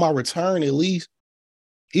 I want my return at least.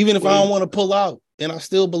 Even if I don't want to pull out and I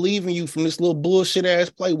still believe in you from this little bullshit ass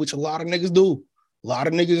play, which a lot of niggas do. A lot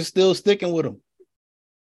of niggas are still sticking with them.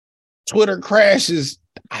 Twitter crashes.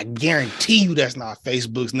 I guarantee you that's not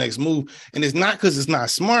Facebook's next move. And it's not because it's not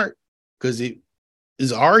smart, because it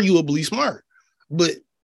is arguably smart. But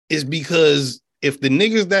it's because if the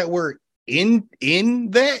niggas that were in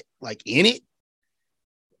that, like in it,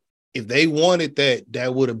 if they wanted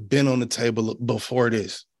that would have been on the table before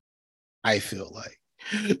this, I feel like.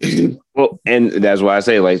 Well, and that's why I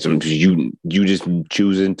say like you just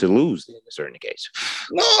choosing to lose in a certain case.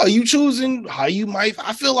 No, you choosing how you might.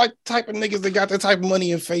 I feel like type of niggas that got that type of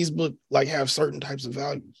money in Facebook like have certain types of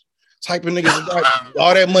values. Type of niggas that got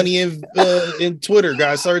all that money in Twitter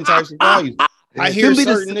got certain types of values. I hear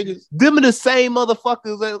certain niggas. Them are the same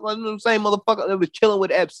motherfuckers that was chilling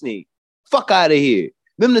with Epstein. Fuck out of here.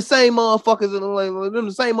 Them the same motherfuckers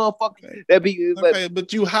that be. Okay,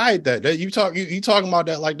 but you hide that. You talking about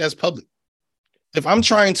that like that's public. If I'm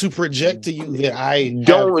trying to project to you that I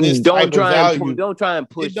don't try and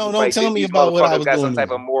push. Don't tell me about what I was got doing. Some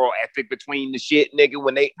type of moral ethic between the shit, nigga.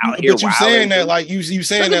 When they out here, but you saying that like you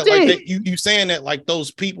saying that like you saying that like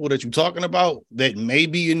those people that you talking about that may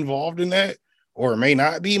be involved in that or may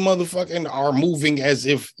not be motherfucking are moving as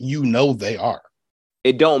if you know they are.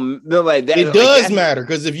 It don't like that. It does matter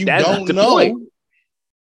because if you don't know. Point.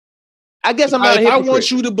 I guess I'm not a hypocrite. I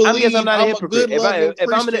want you to believe I guess I'm not a hypocrite. If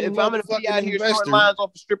I'm gonna be out here snorting lines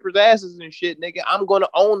off of strippers' asses and shit, nigga, I'm gonna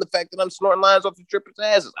own the fact that I'm snorting lines off of strippers'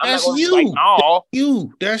 asses. I'm that's not gonna you. Be like,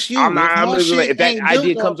 no, that's you. I'm gonna be like, if that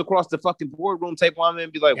idea comes across the fucking boardroom table, I'm gonna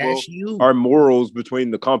be like, well, our morals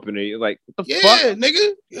between the company, like, what the fuck,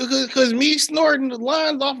 nigga? Because me snorting the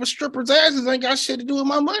lines off of strippers' asses ain't got shit to do with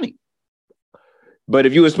my money. But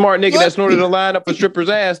if you a smart nigga that snorted a line up a stripper's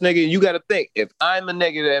ass, nigga, you got to think. If I'm a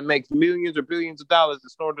nigga that makes millions or billions of dollars that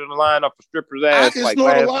snorted a line off a stripper's ass, I can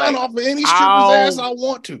snort a line off of any stripper's ass I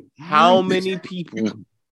want to. How many people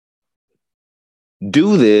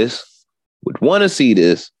do this, would want to see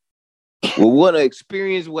this, would want to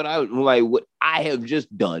experience what I have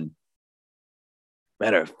just done?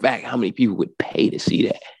 Matter of fact, how many people would pay to see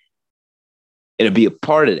that? And to be a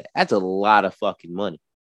part of that? That's a lot of fucking money.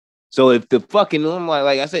 So if the fucking,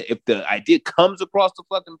 like I said, if the idea comes across the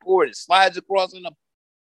fucking board, it slides across in a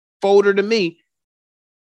folder to me,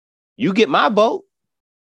 you get my vote.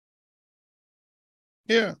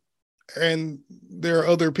 Yeah. And there are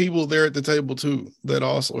other people there at the table too that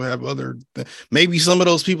also have maybe some of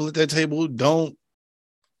those people at that table don't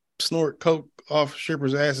snort coke off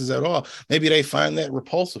strippers' asses at all. Maybe they find that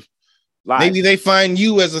repulsive. Lies. Maybe they find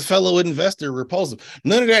you as a fellow investor repulsive.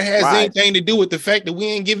 None of that has anything to do with the fact that we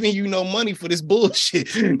ain't giving you no money for this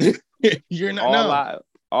bullshit. You're not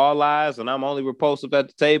all lies, and I'm only repulsive at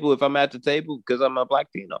the table if I'm at the table because I'm a Black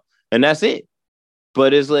Latino, and that's it.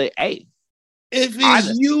 But it's like, hey, if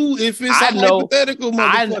it's hypothetical,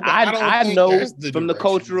 motherfucker, I know from the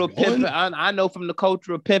cultural pimping. I know from the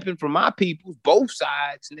culture of pimping from my people, both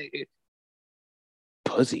sides, nigga.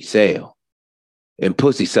 Pussy sell. And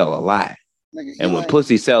pussy sell a lot. Nigga, and when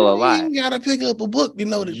pussy sell a lot, you gotta pick up a book, you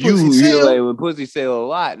know that pussy sell. Like, when pussy sell a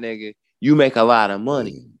lot, nigga, you make a lot of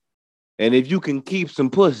money. And if you can keep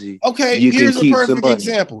some pussy, okay, here's a perfect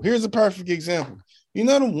example. Here's a perfect example. You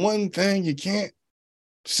know the one thing you can't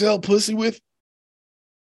sell pussy with?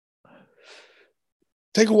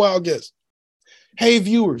 Take a wild guess. Hey,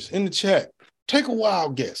 viewers in the chat. Take a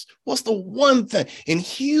wild guess. What's the one thing in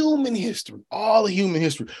human history, all of human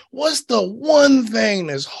history, what's the one thing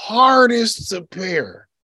that's hardest to pair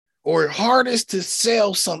or hardest to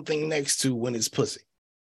sell something next to when it's pussy?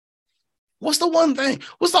 What's the one thing?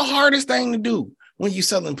 What's the hardest thing to do when you're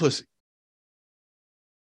selling pussy?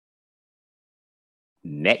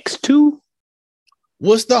 Next to?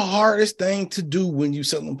 What's the hardest thing to do when you're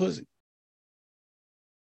selling pussy?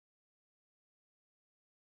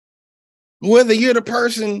 Whether you're the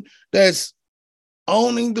person that's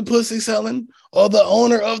owning the pussy selling or the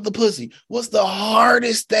owner of the pussy, what's the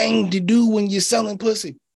hardest thing to do when you're selling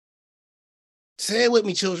pussy? Say it with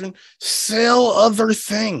me, children. Sell other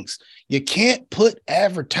things. You can't put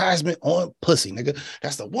advertisement on pussy, nigga.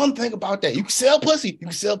 That's the one thing about that. You can sell pussy. You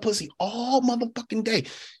can sell pussy all motherfucking day.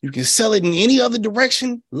 You can sell it in any other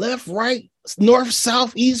direction, left, right, north,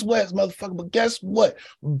 south, east, west, motherfucker. But guess what?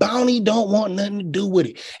 Bounty don't want nothing to do with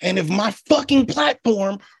it. And if my fucking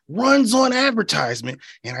platform runs on advertisement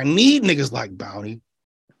and I need niggas like Bounty,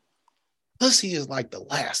 pussy is like the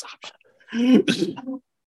last option.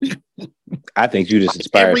 I think you just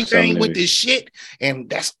inspired everything with this shit, and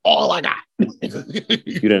that's all I got.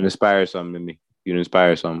 You done inspire something in me. You done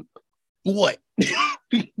inspire something. What?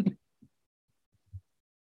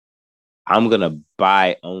 I'm gonna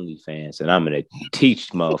buy OnlyFans, and I'm gonna teach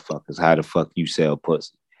motherfuckers how the fuck you sell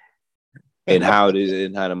pussy, and how to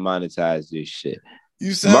monetize this shit.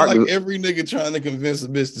 You sound like every nigga trying to convince a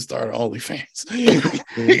bitch to start an OnlyFans.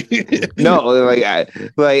 No,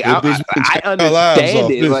 I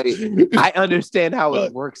understand it. Like, I understand how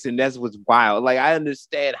it works, and that's what's wild. Like, I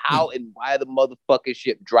understand how and why the motherfucking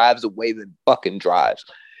ship drives the way that fucking drives.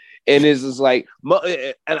 And it's just like,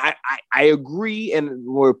 and I agree, and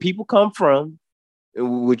where people come from,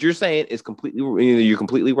 what you're saying is you're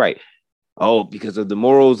completely right. Oh, because of the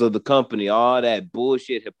morals of the company, all that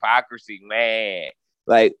bullshit, hypocrisy, man.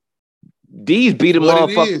 Like these be the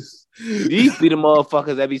motherfuckers. These be the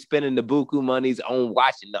motherfuckers that be spending the buku monies on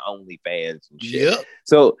watching the OnlyFans and shit.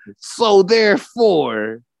 Yep. So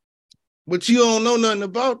therefore, but you don't know nothing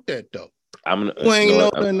about that though. You ain't know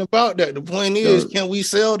nothing about that. The point is, can we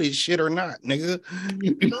sell this shit or not, nigga?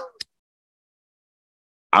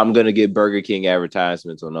 I'm gonna get Burger King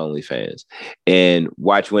advertisements on OnlyFans and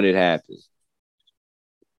watch when it happens.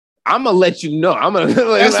 I'm gonna let you know.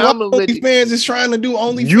 That's what OnlyFans is trying to do.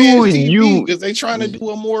 OnlyFans TV because they trying to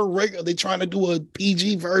do a more regular. They trying to do a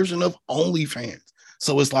PG version of OnlyFans.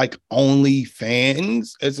 So it's like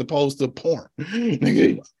OnlyFans as opposed to porn.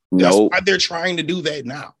 That's why they're trying to do that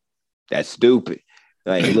now. That's stupid.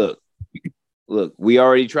 Like, look, we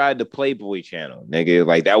already tried the Playboy channel, nigga.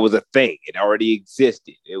 Like that was a thing. It already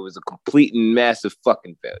existed. It was a complete and massive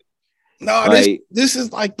fucking failure. No, this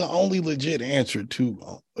is like the only legit answer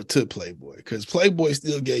to Playboy, because Playboy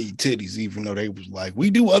still gave you titties, even though they was like,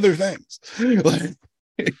 we do other things.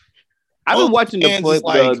 I've been watching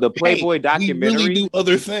the Playboy documentary. We really do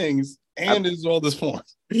other things, and it's all this porn.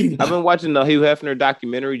 I've been watching the Hugh Hefner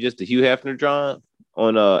documentary, just the Hugh Hefner John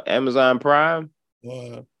on Amazon Prime.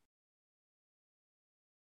 That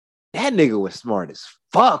nigga was smart as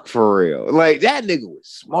fuck for real. Like that nigga was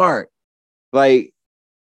smart. Like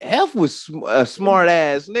Hef was a smart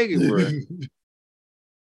ass nigga, bro.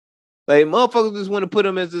 Like motherfuckers just want to put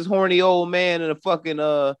him as this horny old man in a fucking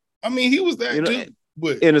I mean, he was that too,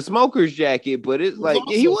 but in a smoker's jacket. But it's like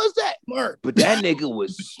he was that smart. But that nigga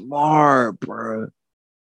was smart, bro.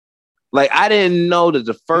 Like I didn't know that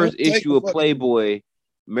the first issue of Playboy,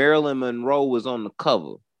 Marilyn Monroe was on the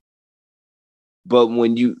cover.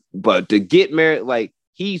 But to get married, like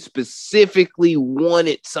he specifically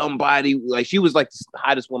wanted somebody, like she was like the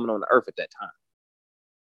hottest woman on the earth at that time.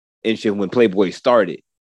 And shit when Playboy started.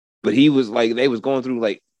 But he was like, they was going through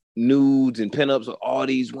like nudes and pinups of all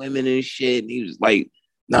these women and shit. And he was like,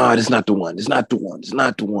 nah, that's not the one. It's not the one. It's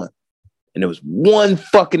not the one. And there was one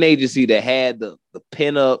fucking agency that had the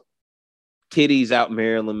pinup titties out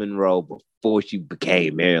Marilyn Monroe before she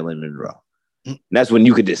became Marilyn Monroe. And that's when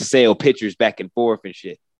you could just sell pictures back and forth and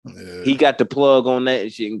shit. Yeah. He got the plug on that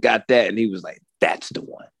and shit and got that. And he was like, that's the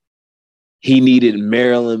one. He needed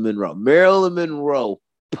Marilyn Monroe. Marilyn Monroe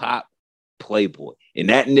pop Playboy. And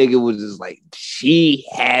that nigga was just like, she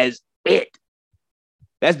has it.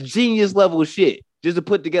 That's genius level shit. Just to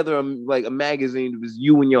put together a magazine that was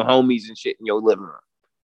you and your homies and shit in your living room.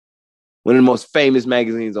 One of the most famous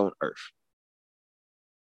magazines on earth.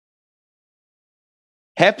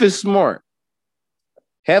 Hef is smart.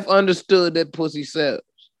 Hef understood that pussy sells.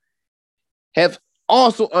 Hef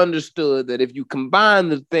also understood that if you combine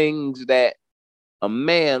the things that a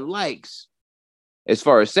man likes, as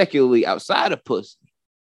far as secularly outside of pussy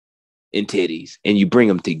and titties, and you bring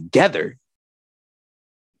them together,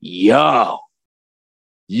 you have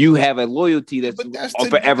a loyalty that's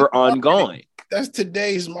forever ongoing. That's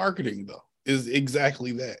today's marketing, though, is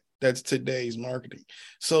exactly that. That's today's marketing.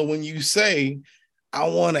 So when you say, I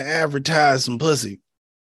want to advertise some pussy,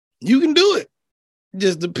 you can do it. It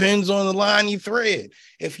just depends on the line you thread.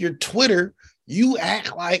 If you're Twitter, you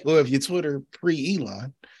act like, or if you're Twitter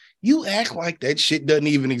pre-Elon, you act like that shit doesn't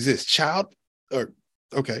even exist.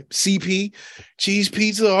 CP, cheese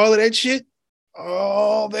pizza, all of that shit,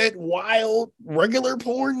 all that wild regular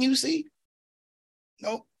porn you see.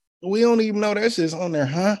 Nope. We don't even know that shit's on there,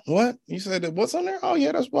 huh? What? You said that what's on there? Oh,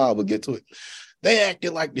 yeah, that's wild. We'll get to it. They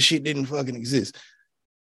acted like the shit didn't fucking exist.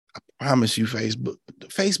 I promise you,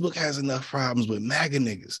 Facebook has enough problems with MAGA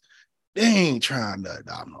niggas. They ain't trying to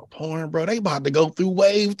adopt no porn, bro. They about to go through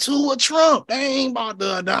wave 2 of Trump. They ain't about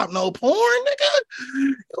to adopt no porn, nigga.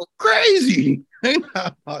 You're crazy. They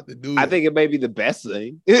not about to do I think it may be the best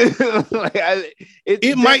thing.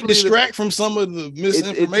 It might distract from some of the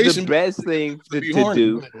misinformation. It's the best thing to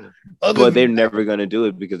do, but they're never going to do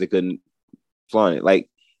it because they couldn't flaunt it. Like,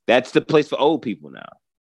 that's the place for old people now.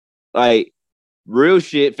 Like, real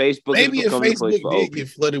shit, Facebook. Maybe if Facebook did get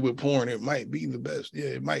flooded with porn, it might be the best. Yeah,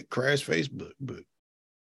 it might crash Facebook, but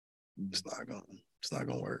it's not gonna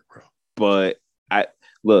work, bro. But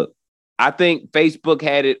I think Facebook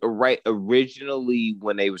had it right originally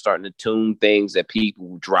when they were starting to tune things that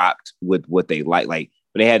people dropped with what they like. Like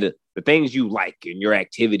when they had the things you like and your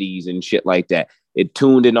activities and shit like that. It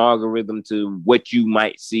tuned an algorithm to what you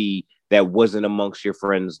might see that wasn't amongst your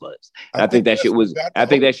friends list. I think that shit was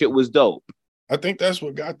dope. I think that's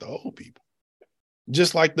what got the old people.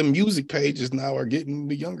 Just like the music pages now are getting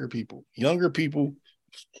the younger people. Younger people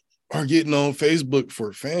are getting on Facebook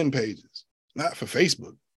for fan pages. not for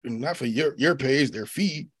Facebook, not for your page, their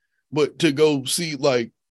feed, but to go see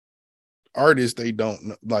like artists they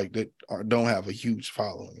don't like that don't have a huge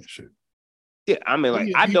following and shit. Yeah, I mean,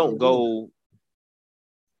 like I don't go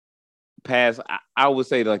past. I would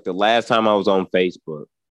say like the last time I was on Facebook,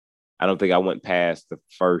 I don't think I went past the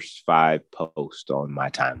first 5 posts on my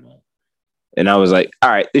timeline, and I was like, all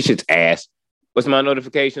right, this shit's ass. What's my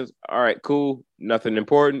notifications? All right, cool. Nothing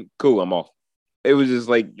important. Cool, I'm off. It was just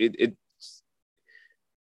like it.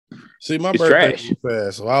 See, my birthday was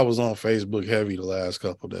fast, so I was on Facebook heavy the last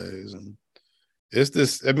couple of days, and it's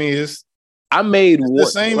this. I mean, I made it's the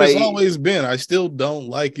same as always been. I still don't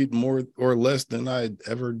like it more or less than I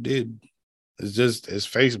ever did. It's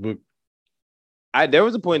Facebook. There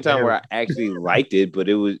was a point in time where I actually liked it, but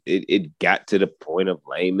it got to the point of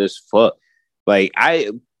lame as fuck. Like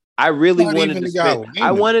I really wanted to spend.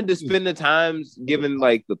 I wanted to spend the times giving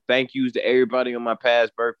like the thank yous to everybody on my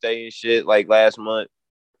past birthday and shit, like last month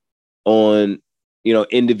on,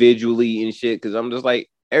 individually and shit. Cause I'm just like,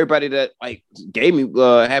 everybody that like gave me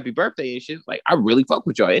happy birthday and shit, like I really fuck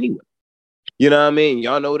with y'all anyway. You know what I mean?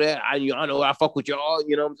 Y'all know that. Y'all know I fuck with y'all.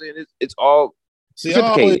 You know what I'm saying? It's all. See, I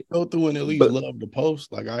always go through and at least love the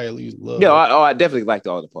post. Like I at least love. Yeah, I definitely liked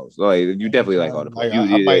all the posts. Like you definitely like all the posts.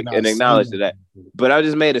 You and acknowledge that. But I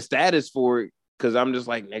just made a status for it because I'm just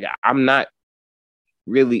like, nigga, I'm not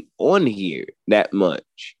really on here that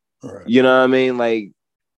much. Right. You know what I mean? Like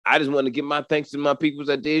I just want to give my thanks to my peoples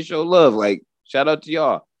that did show love. Like shout out to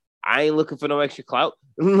y'all. I ain't looking for no extra clout.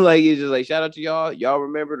 Like it's just like shout out to y'all. Y'all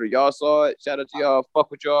remembered or y'all saw it. Shout out to y'all.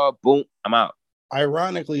 Fuck with y'all. Boom. I'm out.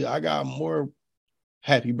 Ironically, I got more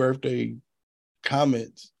happy birthday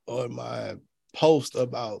comments on my post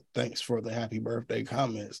about thanks for the happy birthday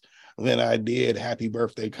comments than I did happy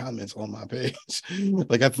birthday comments on my page.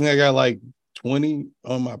 Like I think I got like 20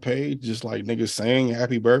 on my page, just like niggas saying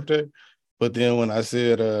happy birthday. But then when I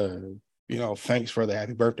said thanks for the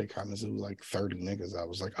happy birthday comments, it was like 30 niggas. I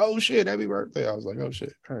was like, oh shit, happy birthday. I was like, oh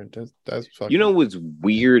shit. All right, that's fucking. You know what's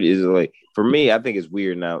weird is like for me, I think it's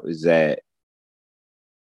weird now is that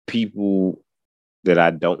people that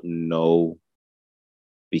I don't know,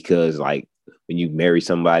 because like when you marry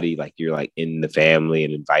somebody, like you're like in the family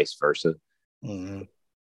and then vice versa. Mm-hmm.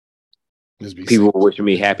 People were wishing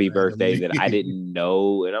me happy birthday that I didn't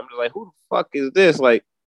know, and I'm just like, who the fuck is this? Like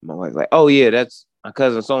my wife's like, oh yeah, that's my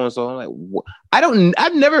cousin so and so. I'm like, what?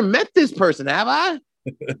 I've never met this person, have I?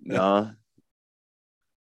 No.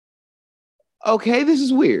 Okay, this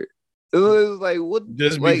is weird. It was like what?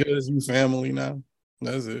 Just because you family now.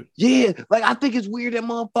 That's it. Yeah, like I think it's weird that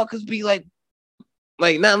motherfuckers be like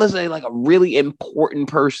not let's say like a really important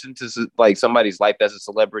person to like somebody's life that's a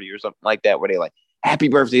celebrity or something like that, where they like happy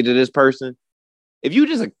birthday to this person. If you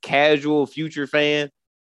just a casual Future fan,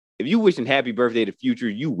 if you wishing happy birthday to Future,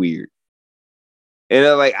 you weird.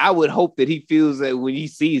 And like I would hope that he feels that when he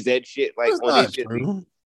sees that shit, like that's not true.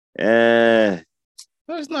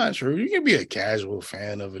 That's not true. You can be a casual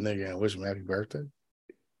fan of a nigga and wish him happy birthday.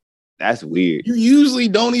 That's weird. You usually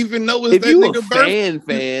don't even know it's if that you nigga a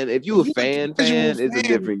fan. If you a fan, it's a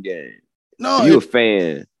different game. No, you a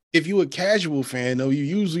fan. If you a casual fan, though, you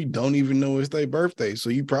usually don't even know it's their birthday. So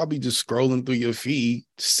you probably just scrolling through your feed,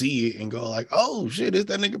 see it, and go like, "Oh shit, it's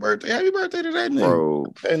that nigga birthday! Happy birthday to that nigga!" Bro.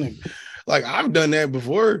 That nigga. Like I've done that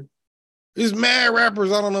before. There's mad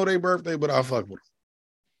rappers I don't know their birthday, but I fuck with them.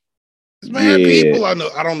 There's mad people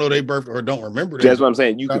I don't know their birthday or don't remember. That's what I'm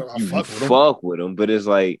saying. You fuck with them, but it's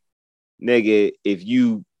like. Nigga, if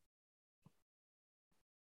you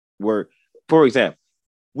were, for example,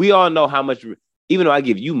 we all know how much, even though I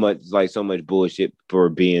give you so much bullshit for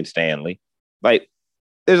being Stanley, like,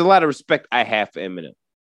 there's a lot of respect I have for Eminem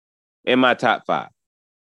in my top 5.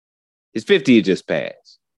 His 50 had just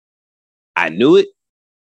passed. I knew it.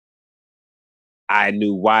 I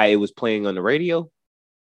knew why it was playing on the radio.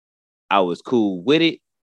 I was cool with it.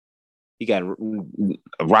 He got a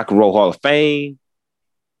Rock and Roll Hall of Fame.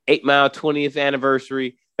 8 Mile 20th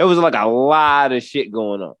anniversary. There was like a lot of shit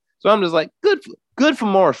going on. So I'm just like, good for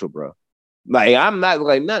Marshall, bro. Like, I'm not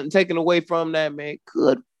like nothing taken away from that, man.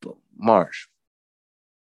 Good for Marshall.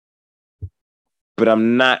 But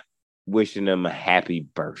I'm not wishing him a happy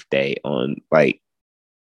birthday on like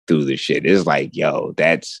through the shit. It's like, yo,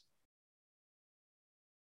 that's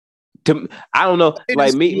I don't know.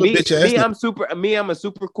 Like me, I'm a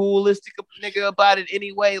super coolistic nigga about it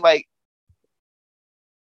anyway. Like,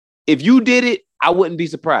 if you did it, I wouldn't be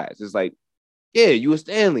surprised. It's like, yeah, you a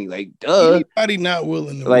Stanley. Like, duh. Anybody not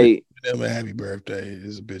willing to wish them a happy birthday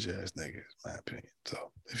is a bitch ass nigga, in my opinion.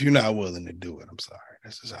 So if you're not willing to do it, I'm sorry.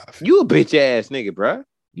 That's just how I feel. You a bitch ass nigga, bro.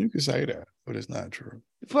 You can say that, but it's not true.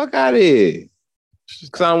 The fuck out of here.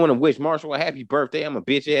 Because I don't want to wish Marshall a happy birthday. I'm a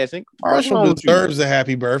bitch ass nigga. Marshall deserves a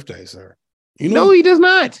happy birthday, sir. You know, no, he does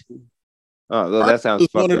not. Oh, well, that sounds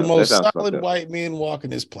fucked up. One of the most solid white men walking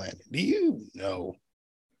this planet. Do you know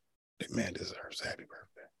that man deserves a happy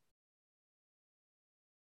birthday?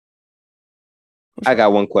 I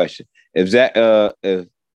got one question. If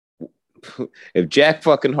Jack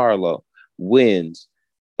fucking Harlow wins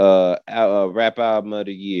rap album of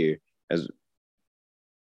the year, as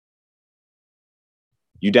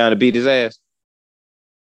you down to beat his ass?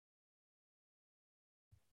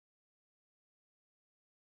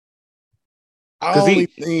 I only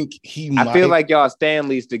think he might. I feel like y'all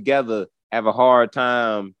Stanleys together have a hard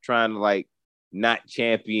time trying to like not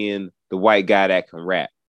champion the white guy that can rap.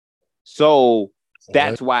 So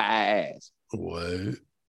that's why I asked. What?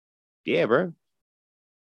 Yeah, bro.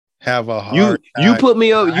 Have a hard you put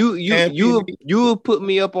me up. You put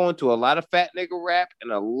me up onto a lot of fat nigga rap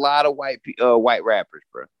and a lot of white rappers,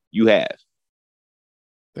 bro. You have.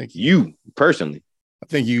 Thank you personally. I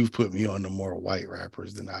think you've put me on to more white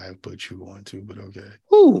rappers than I have put you on to, but okay.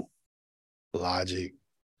 Who? Logic,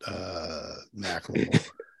 Macklemore.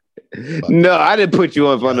 No, I didn't put you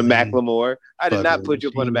up on the Macklemore. I did not put you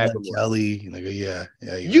up on the Macklemore. Kelly, nigga,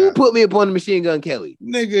 yeah. You put me up on the Machine Gun Kelly.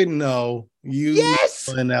 Nigga, no. Yes.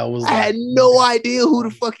 I had no idea who the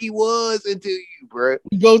fuck he was until you, bro.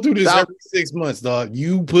 We go through this every 6 months, dog.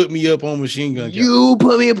 You put me up on Machine Gun Kelly. You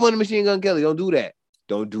put me up on the Machine Gun Kelly. Don't do that.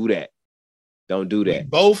 Don't do that. Don't do that. We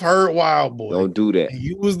both heard Wild Boy. Don't do that. And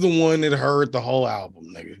you was the one that heard the whole album,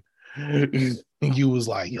 nigga. You was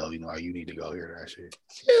like, yo, you know, you need to go hear that shit.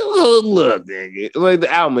 Look, nigga. Like, the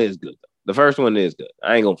album is good. The first one is good.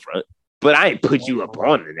 I ain't gonna front. But I ain't put you up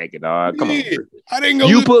on the nigga, dog. Come on. I didn't go.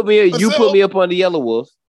 You put me up on the Yellow Wolf.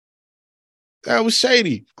 That was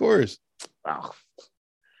shady, of course. Oh.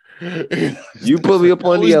 You put me up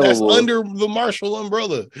on the Yellow Wolf. Under the Marshall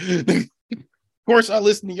umbrella. Of course, I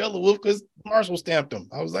listened to Yellow Wolf because Marshall stamped him.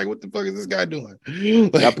 I was like, what the fuck is this guy doing?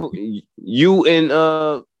 Like, you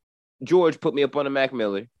and George put me up on the Mac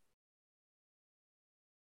Miller.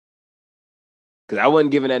 Because I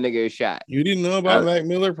wasn't giving that nigga a shot. You didn't know about Mac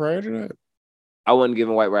Miller prior to that? I wasn't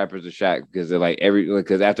giving white rappers a shot because they're like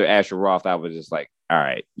because after Asher Roth, I was just like, all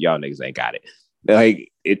right, y'all niggas ain't got it.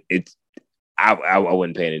 Like I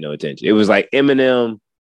wasn't paying no attention. It was like Eminem,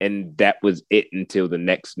 and that was it until the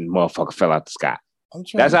next motherfucker fell out the sky.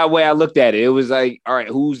 That's how way I looked at it. It was like, all right,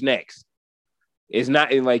 who's next? It's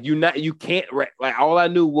not like you can't rap. Like all I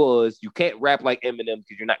knew was you can't rap like Eminem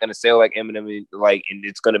because you're not gonna sell like Eminem, like, and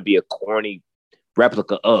it's gonna be a corny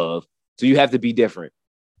replica of. So you have to be different.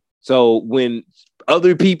 So when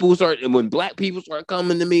other people when black people start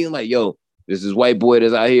coming to me and like, yo, this is white boy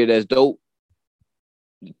that's out here that's dope,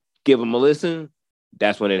 give him a listen.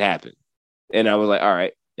 That's when it happened. And I was like, all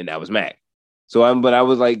right. And that was Mac. So but I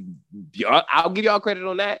was like, I'll give y'all credit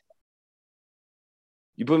on that.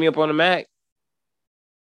 You put me up on the Mac.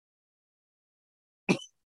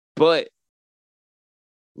 But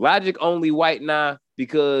Logic only white now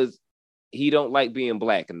because he don't like being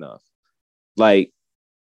black enough. Like,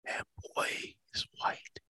 that boy is white.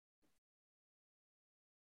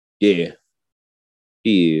 Yeah.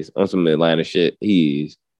 He is. On some Atlanta shit. He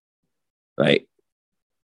is. Like,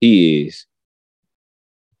 he is.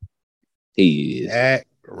 He is. Act,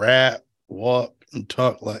 rap, walk, and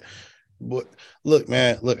talk like. But look,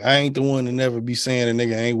 man, I ain't the one to never be saying a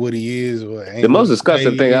nigga ain't what he is. Or ain't the most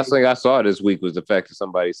disgusting thing I think I saw this week was the fact that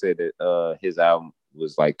somebody said that his album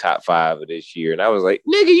was like top 5 of this year. And I was like,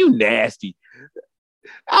 nigga, you nasty.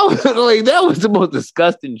 I was like, that was the most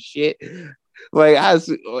disgusting shit. Like,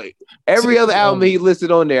 every other album he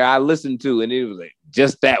listed on there, I listened to, and it was like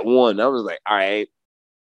just that one. I was like, all right.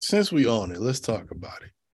 Since we own it, let's talk about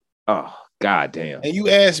it. Oh, goddamn. And you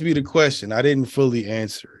asked me the question. I didn't fully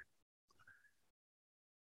answer it.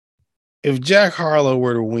 If Jack Harlow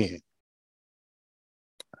were to win,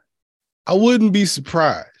 I wouldn't be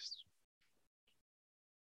surprised.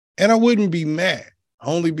 And I wouldn't be mad,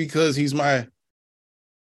 only because he's my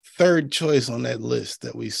third choice on that list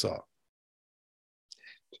that we saw.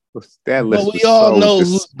 That list, but we all know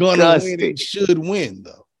who's gonna win and should win,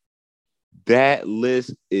 though. That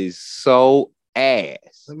list is so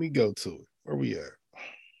ass. Let me go to it. Where we at?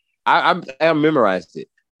 I memorized it.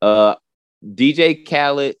 DJ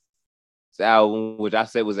Khaled's album, which I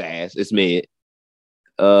said was ass. It's mid.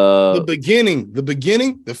 The beginning,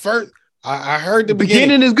 the first. I heard the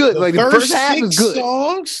beginning is good. Like the first half is good.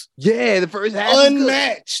 Songs, yeah, the first half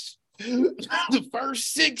unmatched. The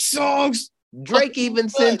first 6 songs. Drake even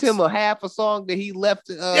sent him a half a song that he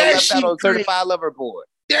left out on Certified Lover Boy.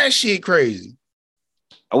 That shit crazy.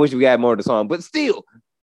 I wish we had more of the song, but still,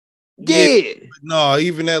 Yeah. No,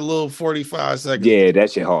 even that little 45 seconds. Yeah,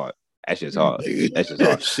 that shit hard. That shit's hard. That shit's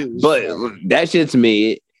hard. But that shit's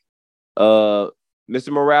mid. Mr.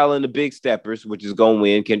 Morale and the Big Steppers, which is gonna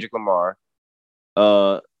win, Kendrick Lamar.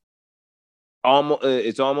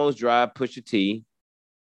 It's almost dry, Pusha T.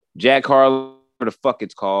 Jack Harlow, whatever the fuck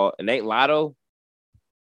it's called. And ain't Lotto?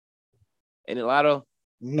 Ain't it Lotto?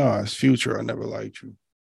 No, it's Future. I never liked you.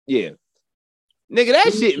 Yeah. Nigga,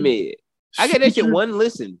 that shit mid. I got that shit one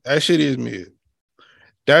listen. That shit is mid.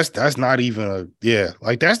 That's not even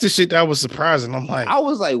like that's the shit that was surprising. I'm like, I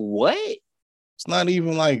was like, what? It's not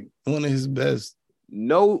even like one of his best.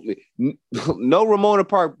 No Ramona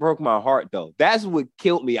Park broke my heart though. That's what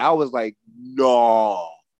killed me. I was like, no.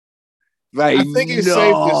 Like, I think it's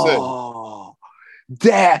safe to say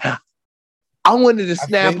that I wanted to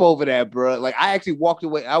snap over that, bro. Like, I actually walked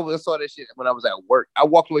away. I saw that shit when I was at work. I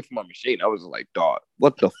walked away from my machine. I was like, dog,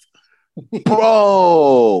 what the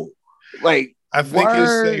bro? Like, I think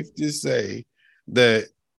it's safe to say that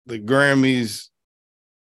the Grammys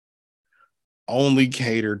only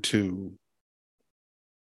cater to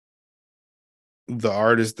the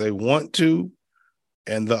artists they want to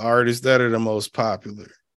and the artists that are the most popular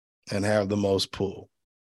and have the most pull.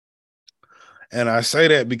 And I say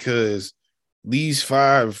that because these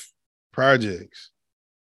 5 projects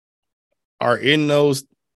are in those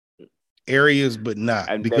areas, but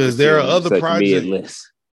not because there are other projects.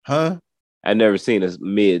 Lists. Huh? I've never seen a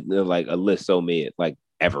mid, like a list so mid, like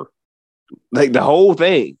ever. Like the whole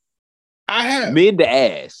thing. I have. Mid to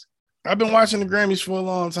ass. I've been watching the Grammys for a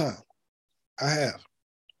long time. I have.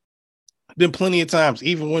 Been plenty of times,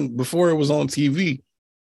 even before it was on TV.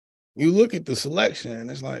 You look at the selection and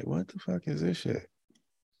it's like, what the fuck is this shit?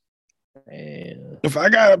 Man. If I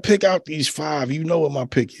gotta pick out these 5, you know what my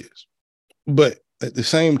pick is. But at the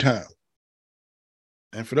same time,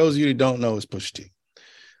 and for those of you that don't know, it's Pusha T.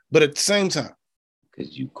 But at the same time,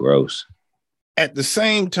 because you gross. At the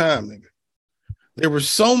same time, nigga, there were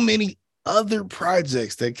so many other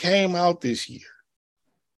projects that came out this year.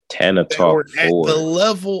 Tana Talk at the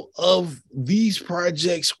level of these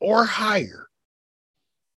projects or higher,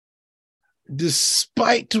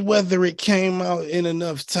 despite whether it came out in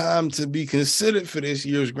enough time to be considered for this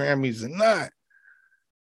year's Grammys or not,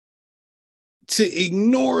 to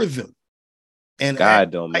ignore them and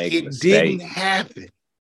God don't make it mistakes. Didn't happen.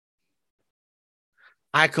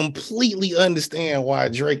 I completely understand why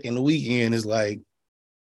Drake and The Weeknd is like,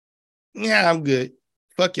 yeah, I'm good.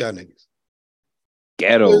 Fuck y'all niggas.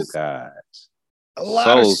 Ghetto guys. A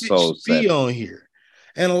lot of shit should be on here.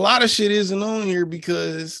 And a lot of shit isn't on here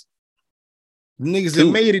because niggas that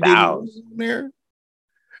made it didn't on there.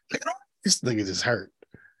 This nigga just hurt.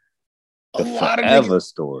 A lot of niggas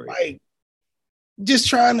story. Like just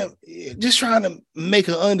trying to make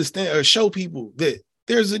her understand or show people that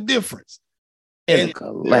there's a difference. And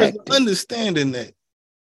there's an understanding that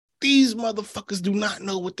these motherfuckers do not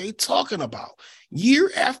know what they talking about.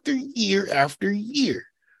 Year after year after year.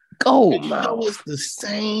 It's the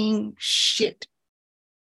same shit.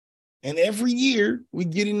 And every year we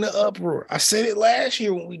get in the uproar. I said it last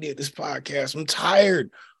year when we did this podcast. I'm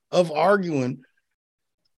tired of arguing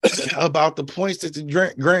about the points that the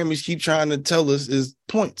Grammys keep trying to tell us is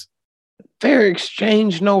points. Fair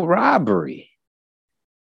exchange, no robbery.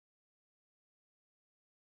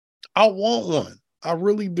 I want one. I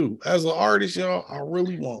really do. As an artist, y'all, I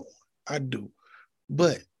really want one. I do.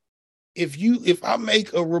 But if I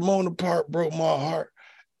make a Ramona Park Broke My Heart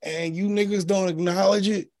and you niggas don't acknowledge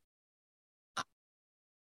it,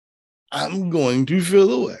 I'm going to feel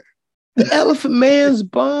away. The Elephant Man's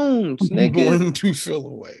bones, nigga. I'm going to feel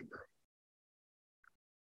away, bro.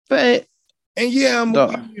 But and yeah,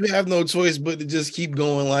 you have no choice but to just keep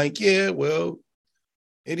going like, yeah, well,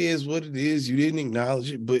 it is what it is. You didn't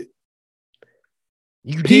acknowledge it, but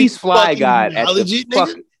you Peace Fly God at the it,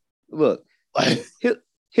 fucking look.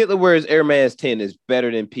 Hitler Wears Air Max 10 is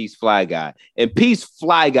better than Peace Fly God, and Peace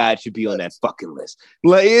Fly God should be on that fucking list.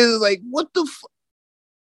 Like it's like what the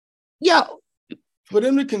yo. For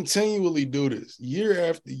them to continually do this year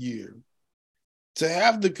after year, to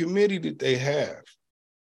have the committee that they have,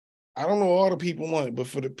 I don't know all the people on it, but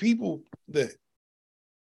for the people that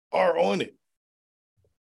are on it,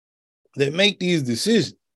 that make these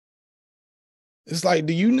decisions, it's like,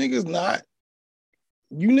 do you niggas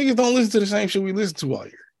don't listen to the same shit we listen to all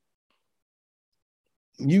year.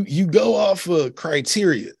 You go off of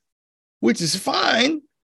criteria, which is fine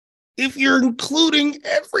if you're including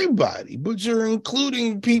everybody, but you're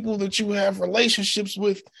including people that you have relationships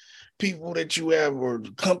with, people that you have, or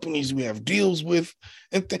companies you have deals with.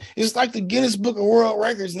 And it's like the Guinness Book of World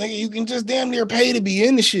Records, nigga. You can just damn near pay to be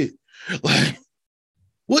in the shit. Like,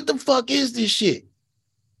 What the fuck is this shit?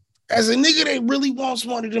 As a nigga that really wants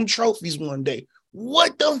one of them trophies one day,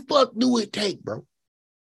 what the fuck do it take, bro?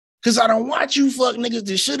 Because I don't watch you fuck niggas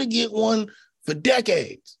that should have get one for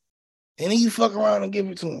decades. And then you fuck around and give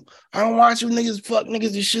it to them. I don't watch you niggas fuck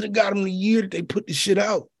niggas that should have got them the year that they put the shit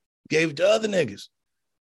out. Gave it to other niggas.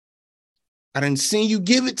 I done seen you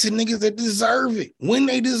give it to niggas that deserve it when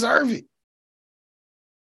they deserve it.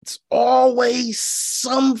 It's always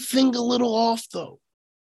something a little off, though.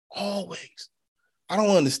 Always. I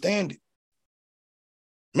don't understand it.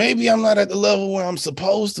 Maybe I'm not at the level where I'm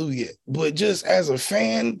supposed to yet, but just as a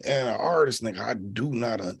fan and an artist, nigga, I do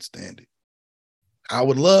not understand it. I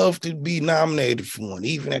would love to be nominated for one,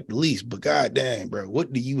 even at the least, but goddamn, bro,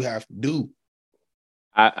 what do you have to do?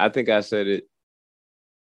 I think I said it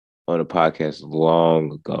on a podcast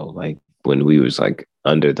long ago, like when we was like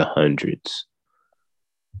under the hundreds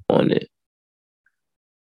on it.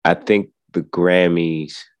 I think the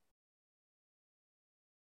Grammys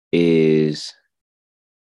is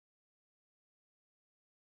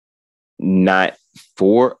not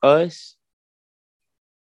for us.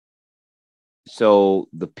 So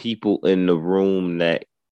the people in the room that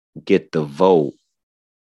get the vote,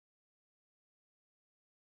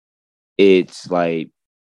 it's like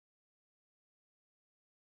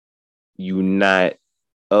you're not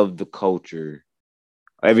of the culture.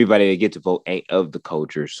 Everybody that gets to vote ain't of the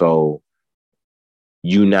culture. So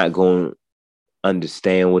you're not going to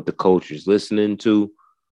understand what the culture is listening to.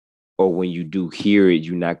 Or when you do hear it,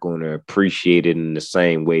 you're not going to appreciate it in the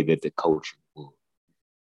same way that the culture will.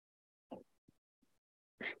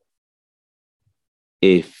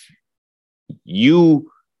 If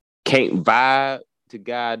you can't vibe to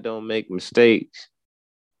God Don't Make Mistakes,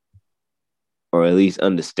 or at least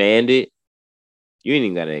understand it, you ain't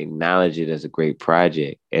even got to acknowledge it as a great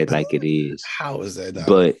project, like it is. How is that not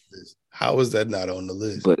but, on the list? How is that not on the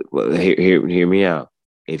list? But hear me out.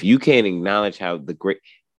 If you can't acknowledge how the great,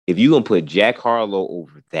 if you're going to put Jack Harlow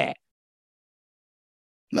over that.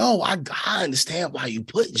 No, I understand why you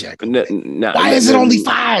put Jack. Why is it only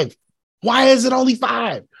 5? Why is it only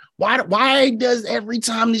 5? Why does every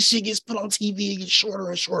time this shit gets put on TV, it gets shorter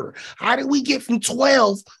and shorter? How did we get from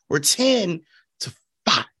 12 or 10 to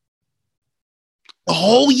 5? The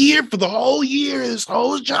whole year, for the whole year, this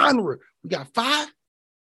whole genre, we got 5?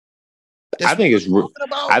 I think it's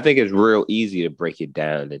real easy to break it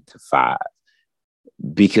down into 5.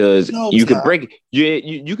 Because you can break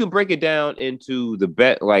it down into the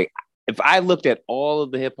bet. Like if I looked at all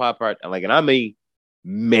of the hip hop art, like, and I'm a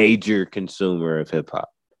major consumer of hip hop.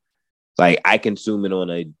 Like I consume it on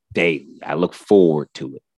a daily. I look forward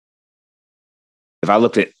to it. If I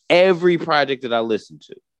looked at every project that I listen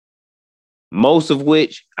to, most of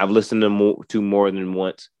which I've listened to more than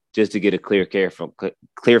once, just to get a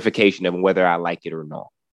clarification of whether I like it or not.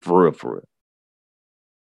 For real.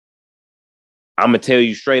 I'm going to tell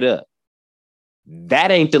you straight up, that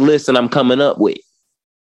ain't the list that I'm coming up with.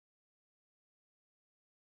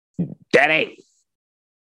 That ain't.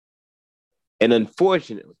 And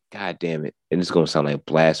unfortunately, God damn it, and it's going to sound like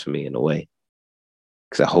blasphemy in a way,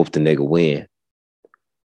 because I hope the nigga win.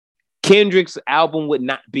 Kendrick's album would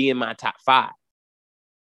not be in my top 5.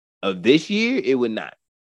 Of this year, it would not.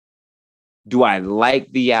 Do I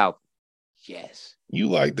like the album? Yes. You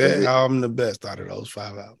like that album the best out of those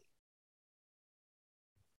 5 albums?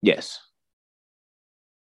 Yes.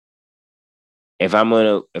 If I'm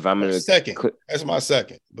gonna second, that's my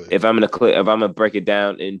second. But if I'm gonna break it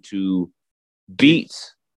down into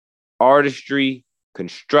beats, artistry,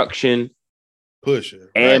 construction, Pusher,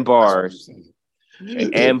 and bars,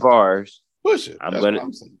 Pusher. I'm gonna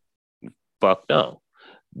fuck no.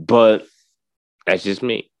 But that's just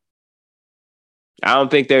me. I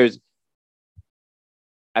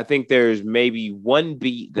think there's maybe one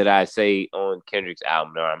beat that I say on Kendrick's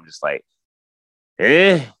album where I'm just like,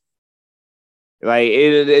 like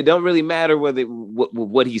it don't really matter what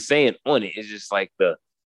he's saying on it. It's just like all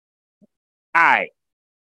right,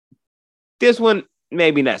 this one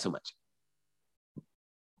maybe not so much.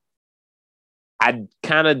 I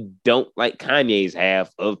kind of don't like Kanye's half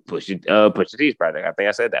of Pusha T's project. I think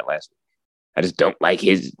I said that last week. I just don't like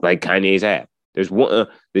Kanye's half. There's one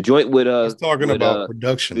the joint with He's talking about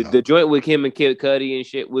production. The joint with him and Kid Cudi and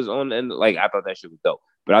shit was on, and like I thought that shit was dope.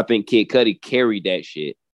 But I think Kid Cudi carried that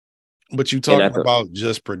shit. But you talking about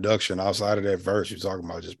just production outside of that verse? You're talking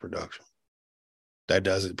about just production.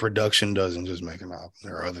 Production doesn't just make an album.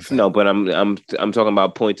 There are other things. No, but I'm talking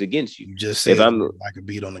about points against you. You just said if I'm like a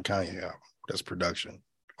beat on the Kanye album, that's production,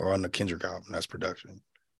 or on the Kendrick album, that's production.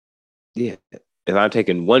 Yeah, if I'm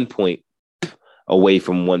taking 1 point away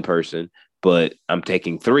from one person, but I'm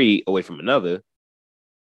taking 3 away from another,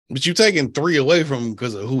 But you taking 3 away from him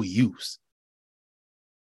because of who he used.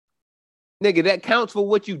 Nigga, that counts for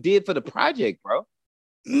what you did for the project, bro.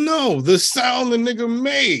 No, the sound the nigga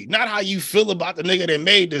made, not how you feel about the nigga that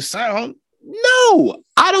made the sound. No,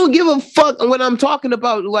 I don't give a fuck when I'm talking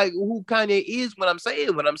about like who Kanye is when I'm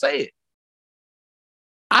saying what I'm saying.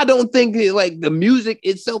 I don't think that, like, the music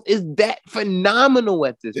itself is that phenomenal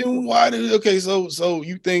at this point. Why did so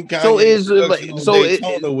you think Kanye's production on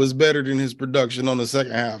Daytona was better than his production on the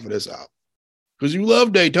second half of this album? Because you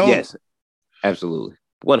love Daytona. Yes, absolutely.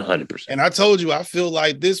 100%. And I told you, I feel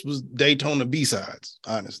like this was Daytona B-sides,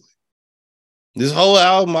 honestly. This whole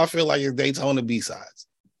album, I feel like it's Daytona B-sides.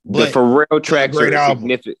 The Pharrell tracks are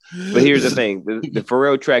significant. But here's the thing. The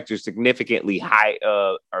Pharrell tracks are significantly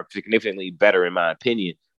are significantly better, in my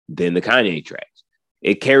opinion, than the Kanye tracks.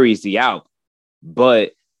 It carries the album.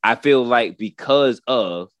 But I feel like because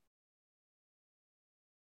of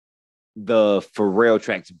the Pharrell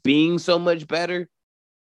tracks being so much better,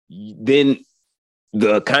 then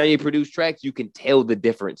the Kanye produced tracks, you can tell the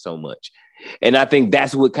difference so much. And I think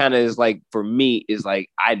that's what kind of is like, for me, is like,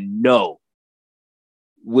 I know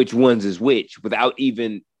which ones is which without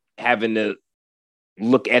even having to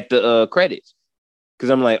look at the credits.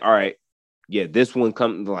 Because I'm like, all right, yeah, this one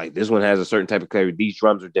has a certain type of clarity. These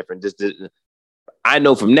drums are different. This. I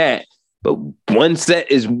know from that, but one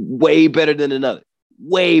set is way better than another.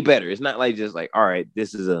 Way better. It's not like just like, all right,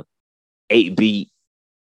 this is a 8 beat.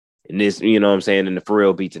 And this, you know what I'm saying? And the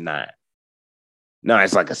Pharrell beat's a 9. No,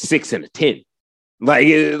 it's like a 6 and a 10.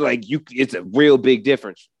 It's a real big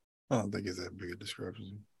difference. I don't think it's that big a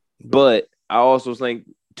discrepancy. But I also think,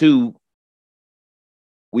 too,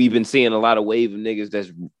 we've been seeing a lot of wave of niggas that's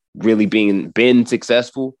really been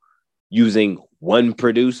successful using one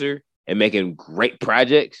producer and making great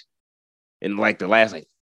projects in like the last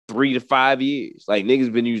 3 to 5 years. Like,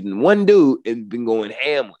 niggas been using one dude and been going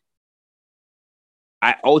ham with.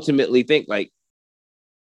 I ultimately think like,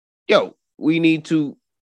 yo, we need to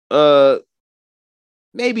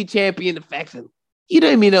maybe champion the fact that you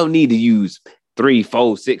don't need to use 3,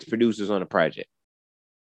 4, 6 producers on a project.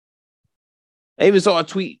 I even saw a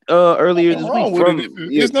tweet earlier this week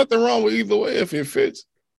there's nothing wrong with either way if it fits.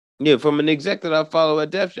 Yeah, from an exec that I follow at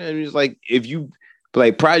Def Jam. He's like, if you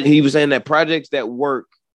like he was saying that projects that work,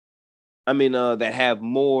 that have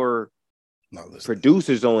more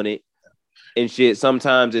producers on it and shit,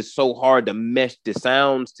 sometimes it's so hard to mesh the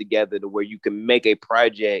sounds together to where you can make a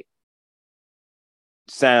project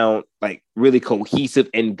sound like really cohesive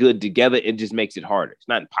and good together. It just makes it harder. It's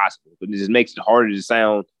not impossible, but it just makes it harder to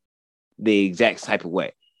sound the exact type of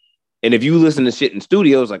way. And if you listen to shit in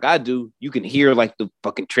studios like I do, you can hear like the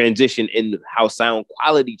fucking transition in how sound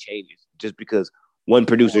quality changes just because one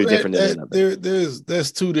producer is different than another.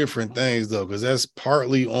 That's 2 different things though, because that's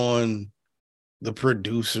partly on the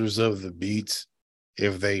producers of the beats,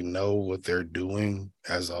 if they know what they're doing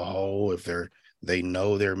as a whole, if they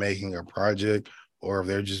know they're making a project, or if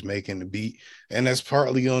they're just making the beat. And that's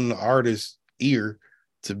partly on the artist's ear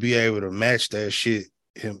to be able to match that shit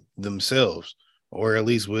themselves, or at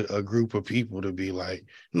least with a group of people to be like,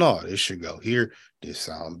 no, this should go here. This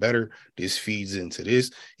sound better. This feeds into this.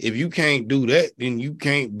 If you can't do that, then you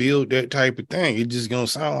can't build that type of thing. It's just going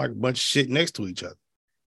to sound like a bunch of shit next to each other.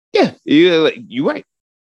 Yeah, you're right.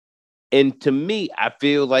 And to me, I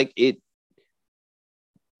feel like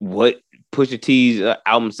what Pusha T's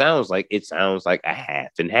album sounds like, it sounds like a half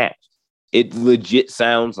and half. It legit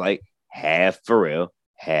sounds like half Pharrell,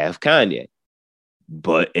 half Kanye.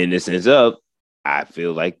 But in the sense of, I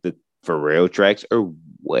feel like the Pharrell tracks are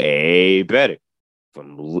way better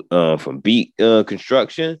from beat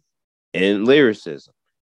construction and lyricism.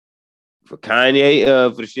 For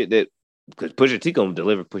Kanye, for the shit that, because Pusha T gonna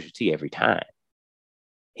deliver Pusha T every time.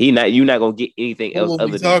 You're not gonna get anything else. We'll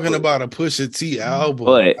be talking about a Pusha T album,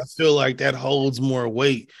 but I feel like that holds more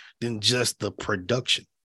weight than just the production.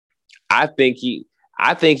 I think he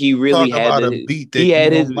really had his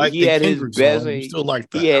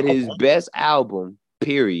best album,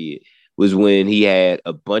 period, was when he had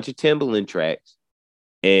a bunch of Timbaland tracks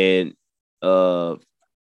and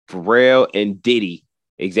Pharrell and Diddy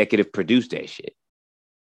executive produced that shit.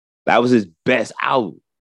 That was his best album.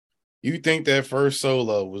 You think that first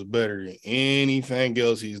solo was better than anything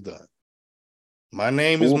else he's done? My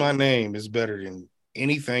Name Is My Name is better than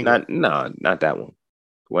anything else. Not that one.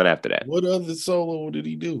 One after that. What other solo did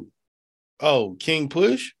he do? Oh, King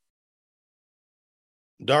Push?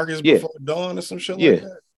 Darkest Before Dawn or some shit like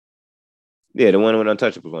that? Yeah, the one with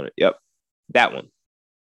Untouchables on it. Yep. That one.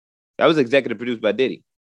 That was executive produced by Diddy.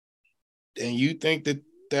 And you think that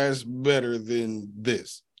that's better than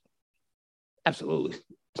this? Absolutely.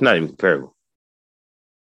 It's not even comparable.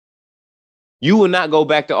 You will not go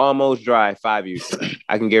back to Almost Dry 5 years from now.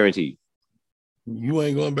 I can guarantee you. You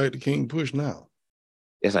ain't going back to King Push now.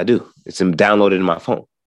 Yes, I do. It's downloaded in my phone.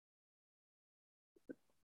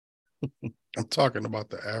 I'm talking about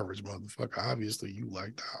the average motherfucker. Obviously, you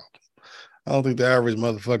like the album. I don't think the average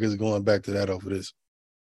motherfucker is going back to that over this.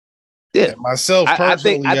 Yeah, and myself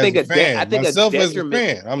personally, I think as a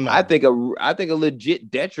fan, I'm not. I think a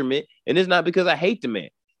legit detriment, and it's not because I hate the man.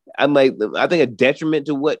 I think a detriment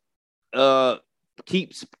to what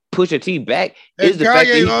keeps Pusha T back is the fact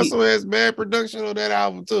that he also has bad production on that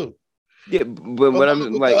album too. Yeah, but what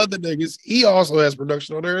I'm like, the other niggas, he also has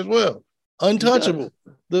production on there as well. Untouchable.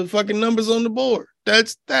 The fucking numbers on the board.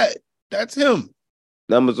 That's him.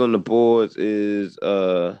 Numbers on the boards is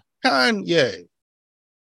Kanye.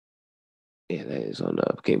 Yeah, that is on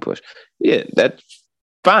the King Push. Yeah, that's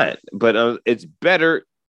fine, but it's better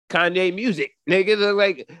Kanye music,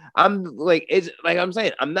 nigga. I'm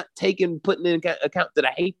saying, I'm not putting in account that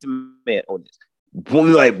I hate the man on this.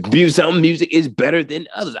 When some music is better than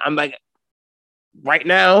others. I'm like, right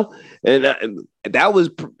now, and that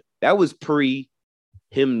was pre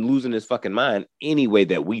him losing his fucking mind anyway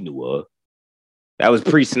that we knew of. That was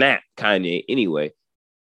pre-snap Kanye anyway.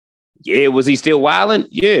 Yeah, was he still wilding?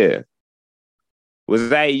 Yeah. Was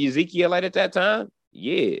that Ezekiel at that time?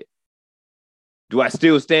 Yeah. Do I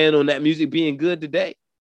still stand on that music being good today?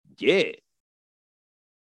 Yeah.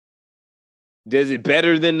 Does it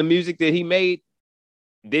better than the music that he made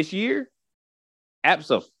this year?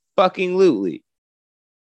 Absolutely.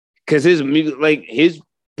 Because his music, his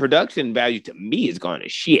production value to me is gone to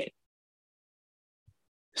shit.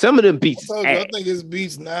 Some of them beats. I think his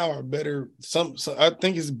beats now are better. I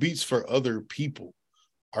think his beats for other people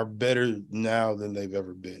are better now than they've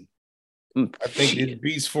ever been. I think his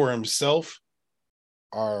beats for himself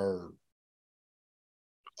are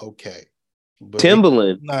okay. But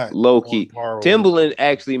Timbaland, low key. Timbaland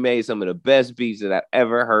actually made some of the best beats that I've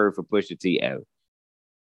ever heard for Pusha T ever.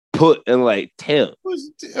 Put in Tim.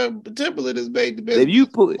 Timbaland has made the best.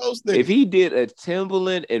 If he did a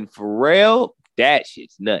Timbaland and Pharrell, that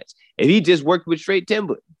shit's nuts. If he just worked with straight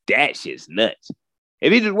Timbaland, that shit's nuts.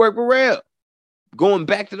 If he just worked with Pharrell, going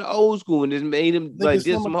back to the old school and just made him did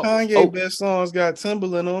some of Kanye best songs got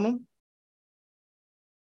Timbaland on them.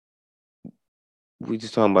 We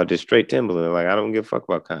just talking about this straight Timbaland. I don't give a fuck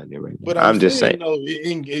about Kanye right now. But I'm just saying,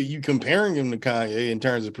 you comparing him to Kanye in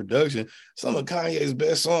terms of production, some of Kanye's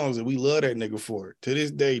best songs that we love that nigga for to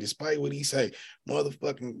this day, despite what he say,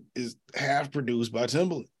 motherfucking is half produced by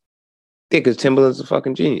Timbaland. Yeah, because Timbaland's a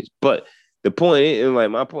fucking genius. But the point is,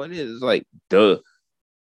 my point is, the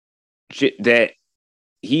shit that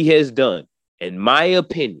he has done, in my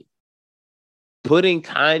opinion, putting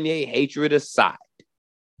Kanye hatred aside,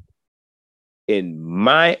 in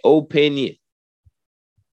my opinion,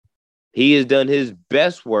 he has done his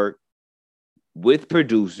best work with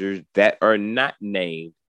producers that are not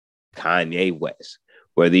named Kanye West.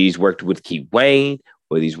 Whether he's worked with Key Wayne,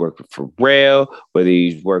 whether he's worked with Pharrell, whether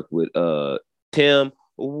he's worked with Tim,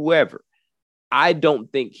 or whoever. I don't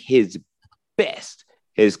think his best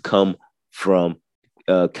has come from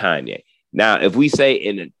Kanye. Now, if we say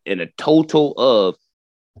in a total of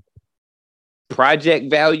project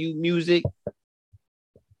value music,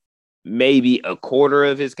 maybe a quarter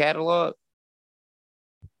of his catalog.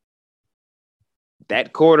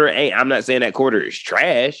 That quarter ain't. I'm not saying that quarter is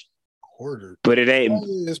trash. But it ain't.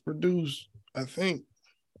 It's produced, I think,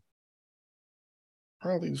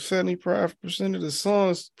 probably 75% of the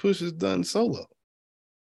songs Push has done solo.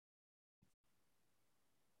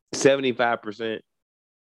 75%.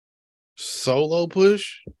 Solo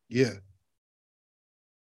Push? Yeah.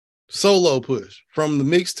 Solo Push. From the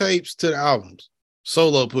mixtapes to the albums.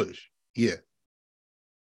 Solo Push. Yeah.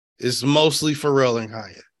 It's mostly Pharrell and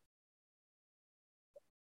Kanye.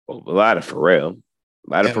 Well, a lot of Pharrell.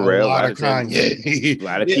 A lot of Kanye. A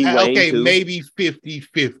lot of Key Wayne, okay, too. Maybe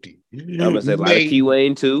 50-50. I'm going to say a lot of Key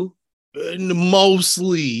Wayne, too.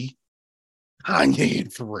 Mostly Kanye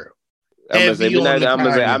and Pharrell.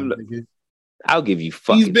 I'll give you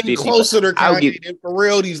fucking 50. He's been closer to Kanye than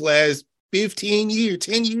Pharrell these last 15 years,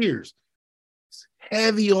 10 years. It's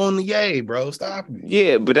heavy on the Ye, bro. Stop it.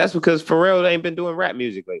 Yeah, but that's because Pharrell ain't been doing rap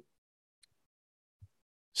music lately.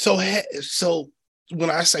 So when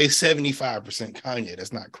I say 75% Kanye,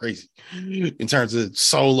 that's not crazy in terms of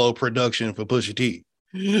solo production for Pusha T.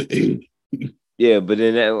 Yeah, but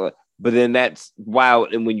then that's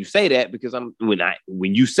wild. And when you say that, because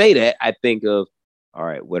when you say that, I think of, all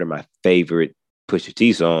right, what are my favorite Pusha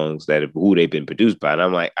T songs who they've been produced by? And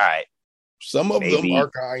I'm like, all right, some of them are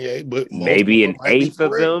Kanye, but maybe an eighth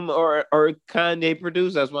of them are Kanye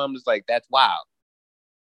produced. That's why I'm just like, that's wild.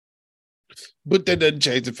 But that doesn't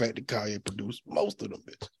change the fact that Kanye produced most of them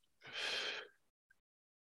bitches.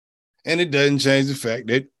 And it doesn't change the fact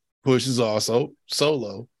that Push is also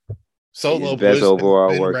solo. Solo Push has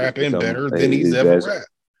been rapping better than he's ever rapped.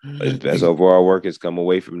 His best overall work has come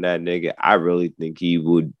away from that nigga. I really think he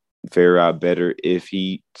would fare out better if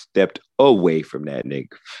he stepped away from that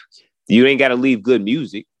nigga. You ain't got to leave good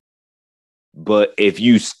music, but if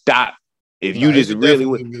you stop, if you just really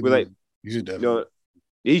would, like, you should definitely.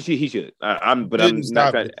 He should. I'm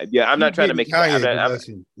not trying. I'm not trying to make it.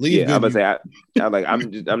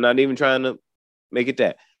 I'm not even trying to make it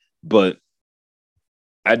that. But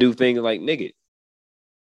I do think, like, nigga,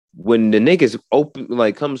 when the niggas open,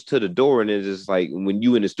 like, comes to the door and it's just like when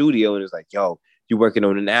you in the studio and it's like, yo, you working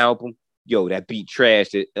on an album, yo, that beat trash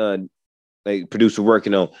that like producer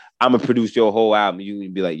working on, I'm gonna produce your whole album. You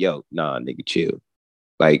can be like, yo, nah, nigga, chill.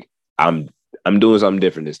 Like, I'm doing something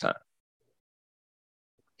different this time.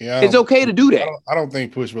 Yeah, it's okay to do that. I don't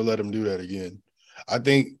think Push will let him do that again. I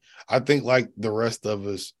think like the rest of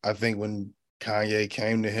us, I think when Kanye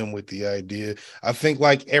came to him with the idea, I think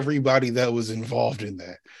like everybody that was involved in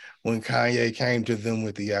that, when Kanye came to them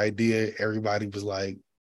with the idea, everybody was like,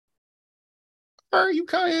 all right, you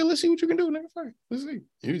Kanye, let's see what you can do, nigga. Let's see.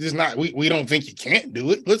 You just not, we don't think you can't do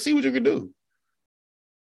it. Let's see what you can do.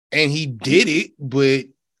 And he did it, but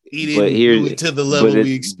he didn't do it to the level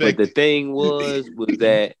we expected. But the thing was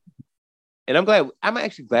that, and I'm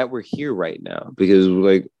actually glad we're here right now, because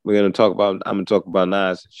like I'm gonna talk about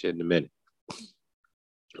Nas and shit in a minute.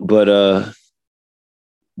 But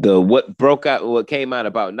what came out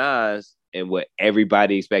about Nas and what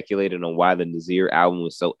everybody speculated on why the Nasir album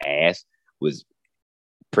was so ass was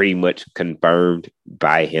pretty much confirmed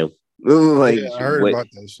by him. Like, I heard about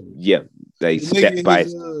that shit. Yeah, they step by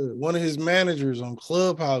one of his managers on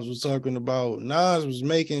Clubhouse was talking about Nas was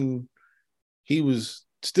he was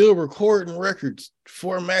still recording records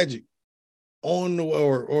for Magic on the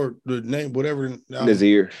or the name, whatever.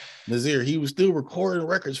 Nasir. He was still recording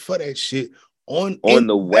records for that shit on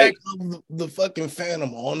the way of the fucking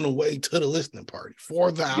Phantom on the way to the listening party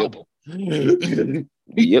for the album.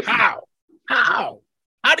 Yep. How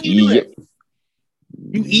do you do that?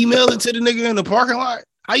 You email it to the nigga in the parking lot?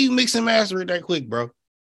 How you mix and master it that quick, bro?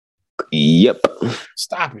 Yep.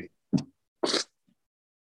 Stop it.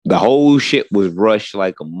 The whole shit was rushed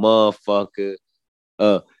like a motherfucker.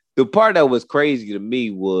 The part that was crazy to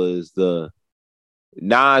me was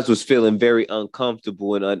Nas was feeling very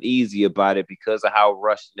uncomfortable and uneasy about it because of how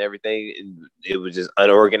rushed and everything, and it was just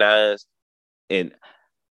unorganized. And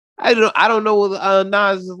I don't know whether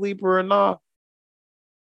Nas is a sleeper or not,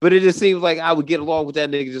 but it just seems like I would get along with that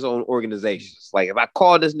nigga just on organizations. Like, if I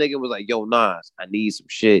called this nigga and was like, yo, Nas, I need some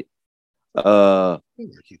shit. Can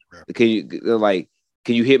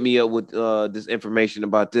you hit me up with this information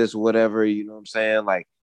about this or whatever? You know what I'm saying? Like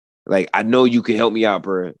I know you can help me out,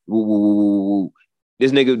 bro. Woo.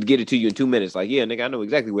 This nigga would get it to you in 2 minutes. Like, yeah, nigga, I know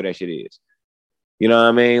exactly where that shit is. You know what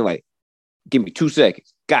I mean? Like, give me 2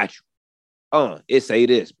 seconds. Got you. It say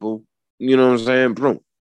this, boo. You know what I'm saying? Boom.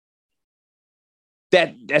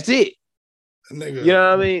 That's it. Nigga, you know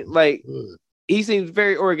what I mean? Like, he seems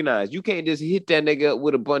very organized. You can't just hit that nigga up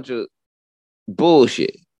with a bunch of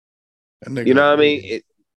bullshit. You know what I mean?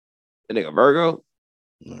 A nigga Virgo.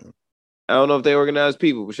 No. I don't know if they organize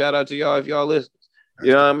people, but shout out to y'all if y'all listen.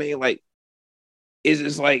 You know what I mean? Like, it's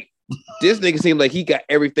just like this nigga seems like he got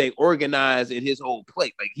everything organized in his whole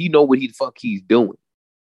plate. Like, he know what the fuck he's doing.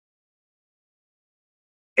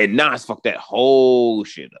 And Nas fucked that whole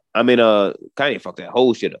shit up. I mean, Kanye fucked that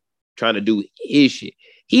whole shit up trying to do his shit.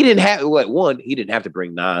 He didn't have he didn't have to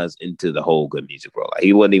bring Nas into the whole Good Music world. Like,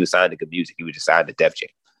 he wasn't even signed to Good Music. He was just signed to Def Jam.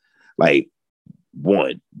 Like,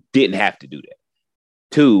 1, didn't have to do that.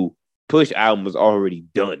 2, Push album was already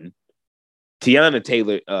done. Tiana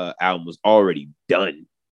Taylor album was already done.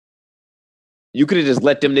 You could have just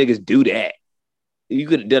let them niggas do that. You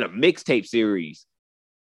could have done a mixtape series.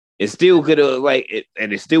 It still could have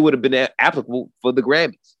and it still would have been applicable for the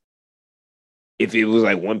Grammys. If it was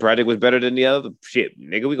like one project was better than the other, shit,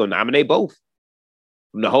 nigga, we gonna nominate both.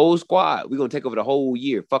 From the whole squad, we gonna take over the whole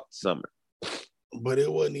year. Fuck the summer. But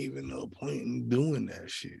it wasn't even no point in doing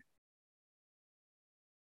that shit.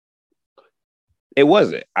 It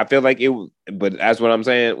wasn't. I feel like it was, but that's what I'm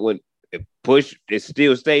saying. When it Push, it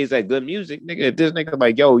still stays at Good Music, nigga. If this nigga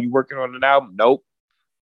like, yo, you working on an album? Nope.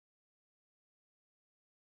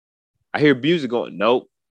 I hear music going, nope.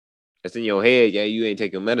 That's in your head. Yeah, you ain't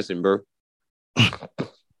taking medicine, bro.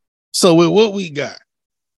 So with what we got,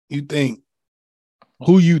 who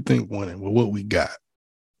you think winning with what we got?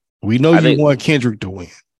 We know you want Kendrick to win.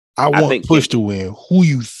 I want Push to win. Who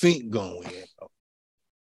you think gonna win?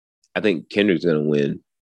 I think Kendrick's gonna win.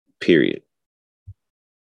 Period.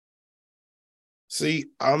 See,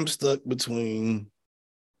 I'm stuck between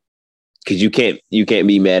because you can't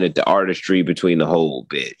be mad at the artistry between the whole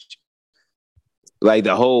bitch. Like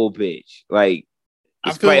the whole bitch. Like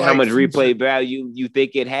despite how much replay value you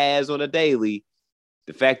think it has on a daily,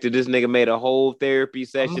 the fact that this nigga made a whole therapy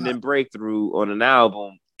session and breakthrough on an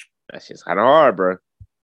album, that's just kind of hard, bro.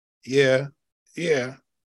 Yeah.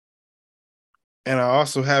 And I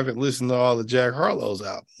also haven't listened to all of Jack Harlow's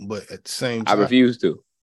album, but at the same time, I refuse to.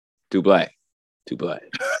 Too black.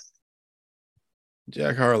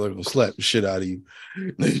 Jack Harlow will slap the shit out of you.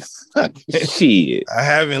 Shit. I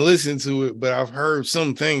haven't listened to it, but I've heard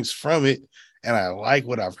some things from it, and I like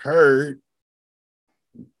what I've heard.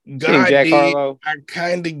 Jack Harlow. I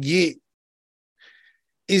kind of get.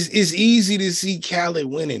 It's easy to see Khaled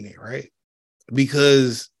winning it, right?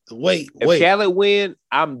 Because wait. If Khaled win,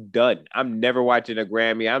 I'm done. I'm never watching a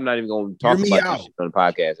Grammy. I'm not even going to talk about this shit on the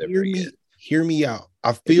podcast ever again. Hear me out.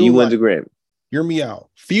 I feel if he wins a Grammy. Hear me out.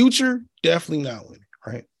 Future, definitely not winning,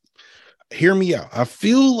 right? Hear me out. I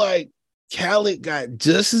feel like Khaled got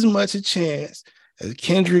just as much a chance as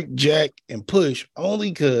Kendrick, Jack, and Push,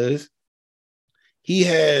 only because he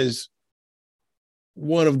has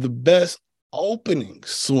one of the best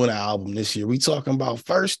openings to an album this year. We talking about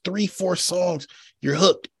first 3-4 songs, you're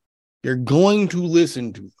hooked. You're going to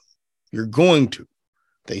listen to them. You're going to.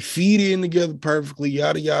 They feed in together perfectly,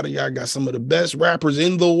 yada, yada, yada. Got some of the best rappers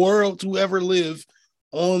in the world to ever live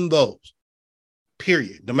on those.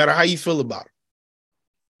 Period. No matter how you feel about it.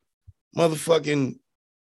 Motherfucking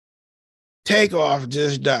Takeoff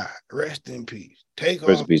just died. Rest in peace.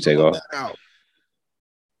 Takeoff. Takeoff.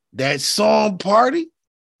 That song Party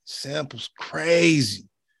samples crazy.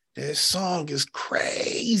 That song is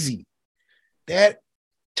crazy. That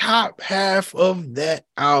top half of that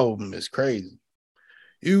album is crazy.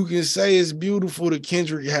 You can say it's beautiful that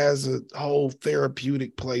Kendrick has a whole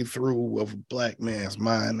therapeutic playthrough of a black man's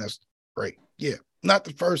mind. That's great. Yeah. Not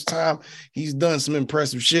the first time he's done some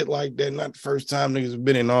impressive shit like that. Not the first time niggas have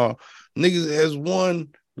been in all. Niggas has won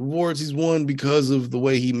the awards he's won because of the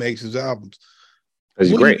way he makes his albums.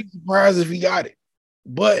 That's great. Wouldn't be surprised if he got it.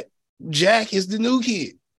 But Jack is the new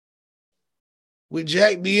kid. With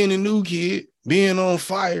Jack being the new kid, being on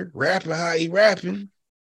fire, rapping how he rapping,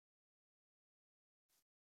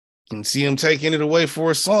 can see him taking it away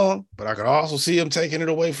for a song, but I could also see him taking it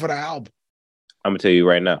away for the album. I'm gonna tell you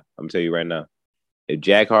right now. If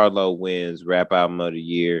Jack Harlow wins Rap Album of the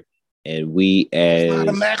Year, and we as it's not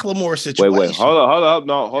a Macklemore situation. Wait, hold on.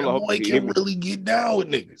 No, hold on. Boy can really get down with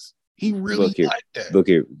niggas. He really like that. Look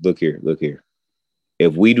here.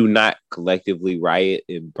 If we do not collectively riot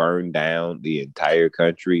and burn down the entire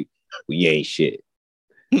country, we ain't shit.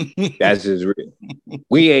 That's just real.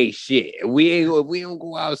 We ain't shit. We don't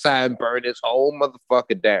go outside and burn this whole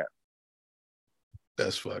motherfucker down.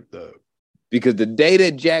 That's fucked up. Because the day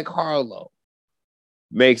that Jack Harlow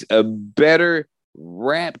makes a better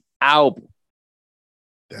rap album,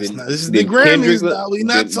 this is the Grammys. We're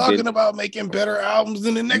not talking about making better albums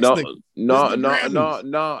than the next thing. No.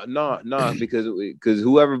 Because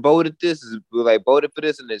whoever voted this is like voted for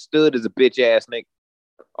this and it stood as a bitch ass nigga.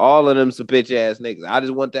 All of them some bitch ass niggas. I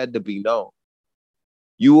just want that to be known.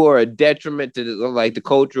 You are a detriment to the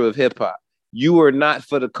culture of hip hop. You are not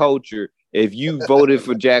for the culture if you voted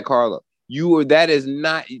for Jack Harlow. This is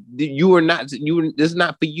not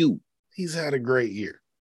for you. He's had a great year.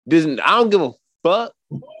 I don't give a fuck.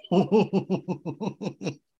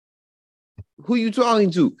 Who you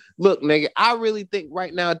talking to? Look, nigga, I really think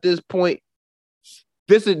right now at this point,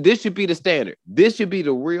 this should be the standard. This should be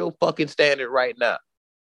the real fucking standard right now.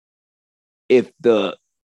 If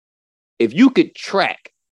you could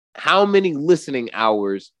track how many listening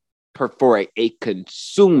hours for a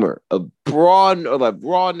consumer of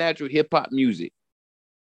raw natural hip hop music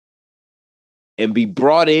and be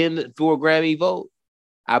brought in through a Grammy vote,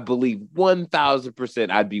 I believe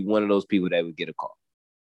 1,000% I'd be one of those people that would get a call.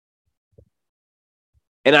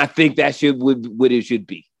 And I think that what it should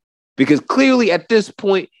be. Because clearly at this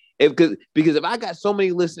point, because if I got so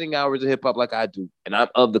many listening hours of hip hop like I do, and I'm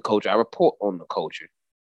of the culture, I report on the culture.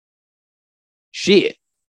 Shit.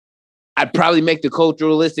 I'd probably make the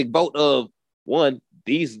culturalistic vote of one,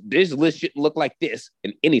 this list shouldn't look like this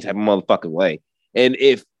in any type of motherfucking way. And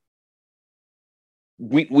if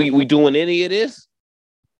we doing any of this,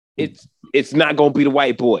 it's not gonna be the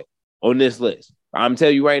white boy on this list. I'm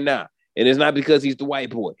telling you right now. And it's not because he's the white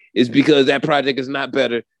boy. It's because that project is not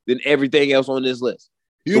better than everything else on this list.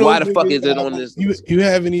 So why the fuck is it on this list? You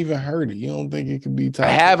haven't even heard it. You don't think it could be top? I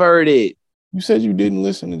have heard it. You said you didn't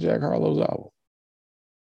listen to Jack Harlow's album.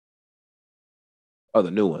 Oh,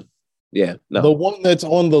 the new one. Yeah, no. The one that's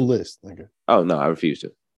on the list, nigga. Oh no, I refuse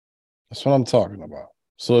to. That's what I'm talking about.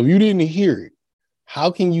 So if you didn't hear it,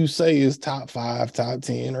 how can you say it's top 5, top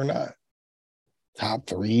 10 or not? Top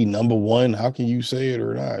 3, number 1. How can you say it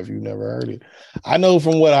or not if you never heard it? I know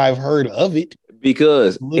from what I've heard of it.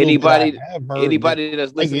 Because anybody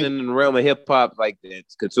that's like listening in the realm of hip hop, like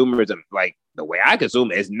that's consumerism, like the way I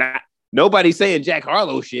consume it, is not nobody saying Jack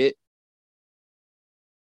Harlow shit.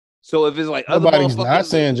 So if it's like nobody's not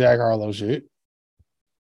saying Jack Harlow shit.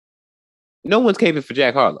 No one's caping for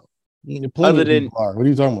Jack Harlow. Plenty of people are. What are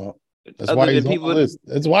you talking about? That's why he's on the list.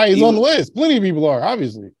 That's why he's on the list. Plenty of people are,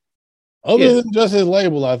 obviously. Other than just his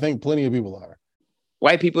label, I think plenty of people are.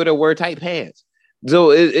 White people that wear tight pants. So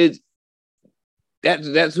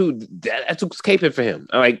that's who's caping for him.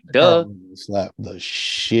 I'm like, duh. Slap the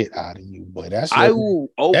shit out of you, boy. That's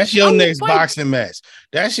your next boxing match.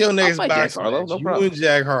 That's your next boxing Harlow, match. No you problem. And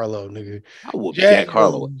Jack Harlow, nigga. I will Jack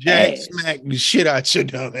Harlow. Jack smack the shit out your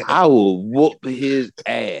dumb ass. I will whoop his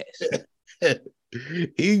ass.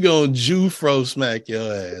 He gonna Jufro smack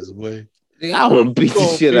your ass, boy. I want to beat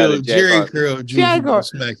the shit out of Jack Harlow.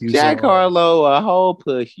 Jack Harlow, a whole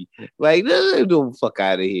pushy. Like, this the fuck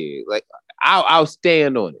out of here. Like, I'll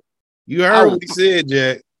stand on it. You heard what he said,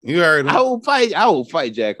 Jack. You heard him. I will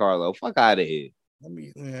fight Jack Harlow. Fuck out of here. Let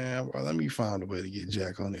me find a way to get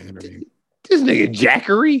Jack on the interview. This nigga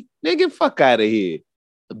Jackery? Nigga, fuck out of here.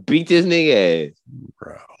 Beat this nigga ass.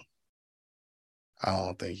 Bro. I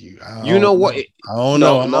don't think you. You know what? I don't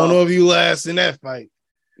know. I don't know if you last in that fight.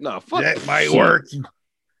 No, fuck that might work.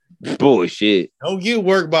 Bullshit. Don't get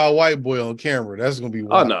worked by a white boy on camera. That's gonna be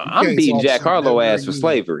wild. Oh no, I'm beating Jack Harlow ass for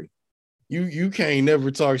slavery. You can't never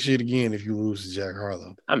talk shit again if you lose to Jack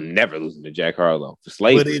Harlow. I'm never losing to Jack Harlow for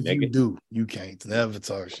slavery. But if nigga. you do, you can't never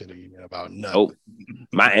talk shit again about nothing. Nope.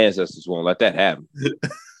 My ancestors won't let that happen.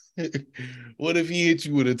 What if he hit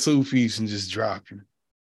you with a 2-piece and just drop you?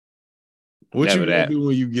 What never you gonna do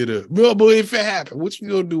when you get up? Well, but if it happened, what you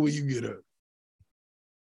gonna do when you get up?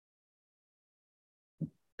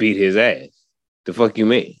 Beat his ass. The fuck you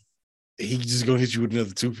mean? He just gonna hit you with another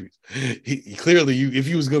 2-piece. He clearly, if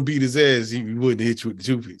you was gonna beat his ass, he wouldn't hit you with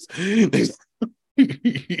the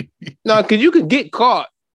 2-piece. No, because you could get caught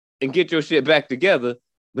and get your shit back together,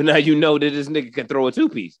 but now you know that this nigga can throw a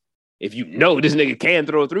 2-piece. If you know this nigga can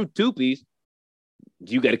throw through 2-piece,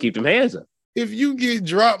 you got to keep them hands up. If you get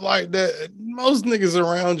dropped like that, most niggas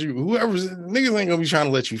around you, niggas ain't gonna be trying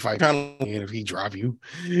to let you fight. And if he drop you,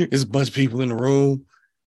 there's a bunch of people in the room.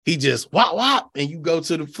 He just wop, and you go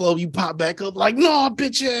to the floor, you pop back up like, no,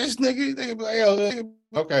 bitch ass nigga. They be like, yo,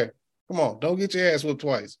 okay, come on, don't get your ass whipped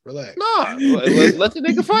twice. Relax. No, let the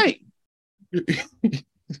nigga fight.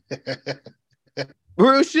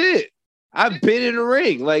 Real shit. I've been in the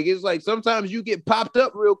ring. Like, it's like sometimes you get popped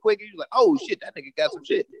up real quick and you're like, oh shit, that nigga got some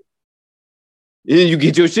shit. And then you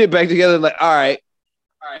get your shit back together, like, all right,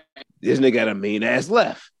 this nigga got a mean ass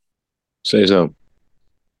left. Say something.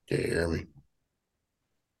 Can you hear me?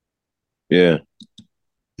 Yeah.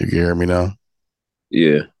 You can hear me now?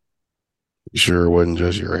 Yeah. You sure it wasn't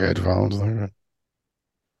just your headphones?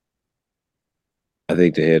 I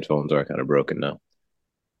think the headphones are kind of broken now.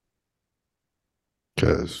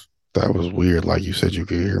 Because that was weird. Like you said you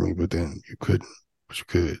could hear me, but then you couldn't. But you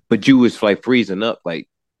could. But you was like freezing up like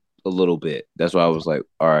a little bit. That's why I was like,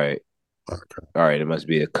 all right. Okay. All right, it must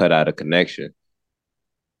be a cut out of connection.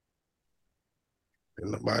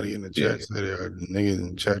 And nobody in the chat said it. The niggas in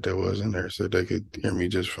the chat that was in there said they could hear me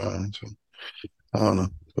just fine. So I don't know,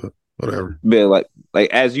 but whatever. But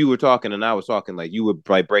like as you were talking and I was talking, like you were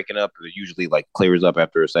like breaking up. It usually like clears up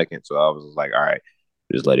after a second. So I was like, all right,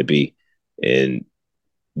 just let it be. And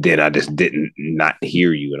then I just didn't not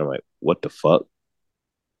hear you, and I'm like, what the fuck?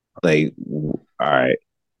 Like, all right,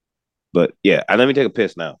 but yeah, let me take a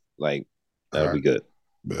piss now. Like that'll be good.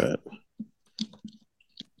 Right.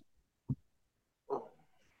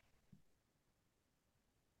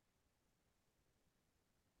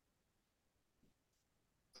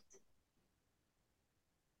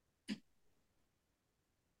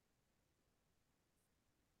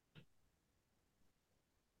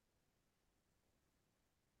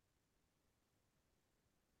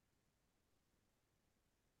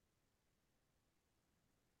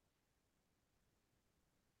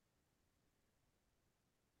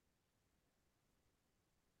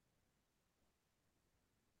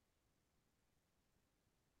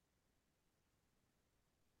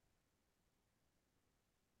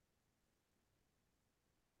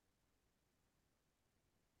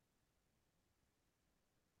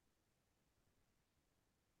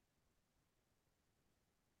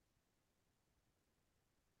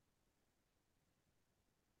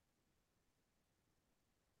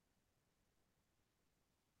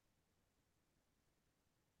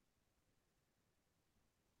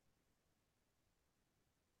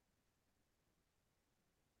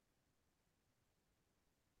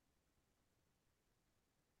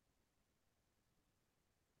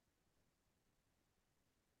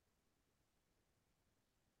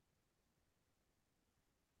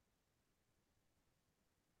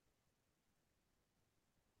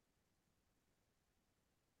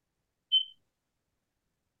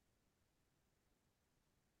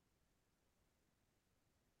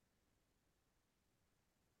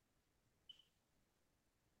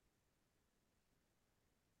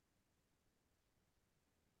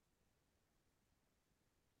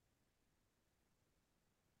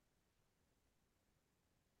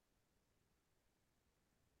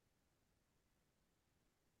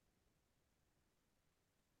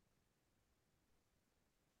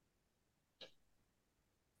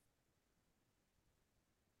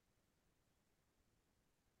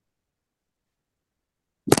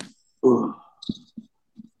 Ugh.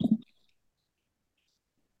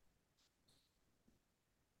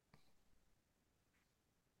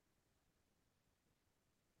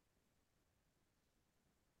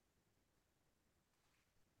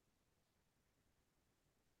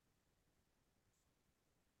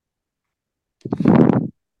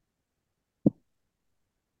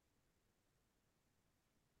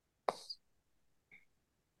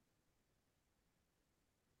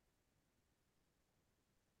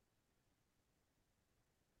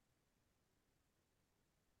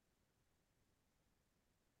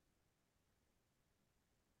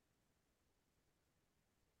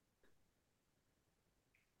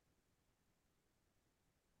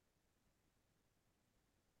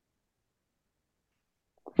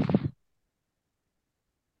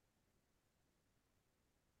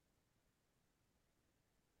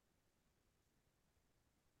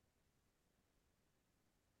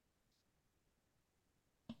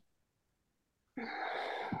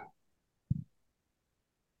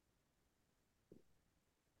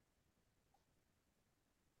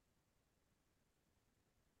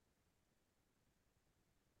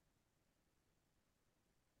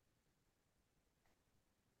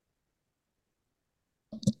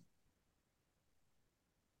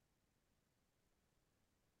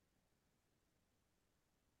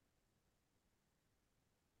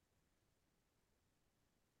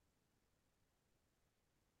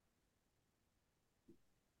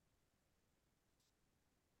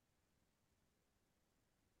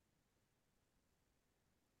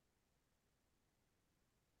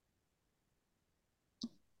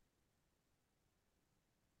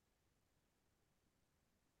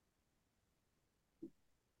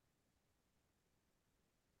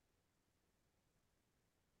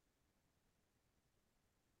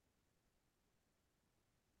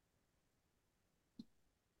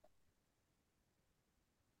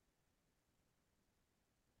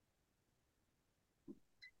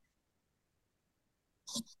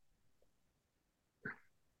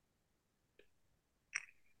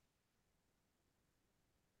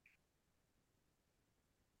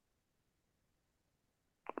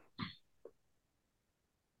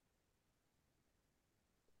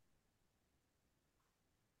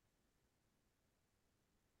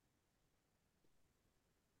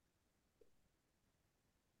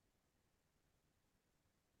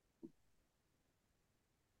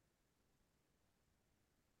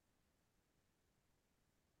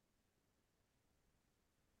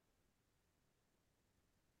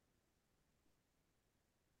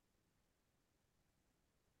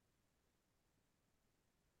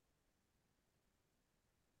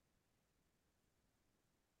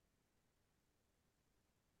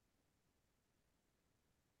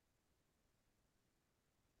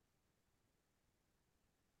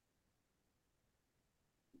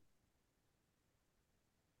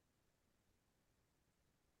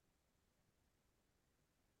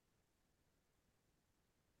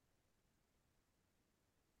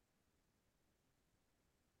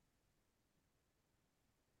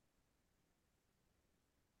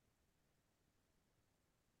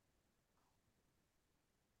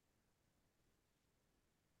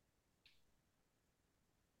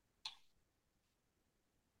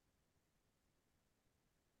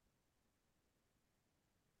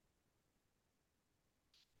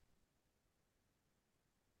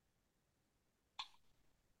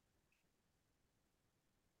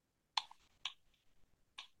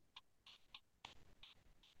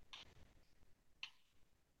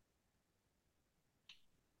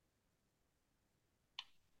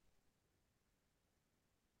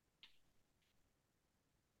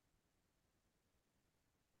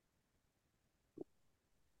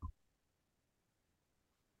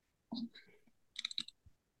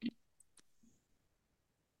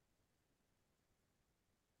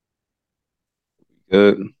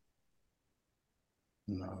 Good.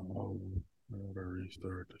 No, I gotta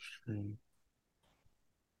restart the stream.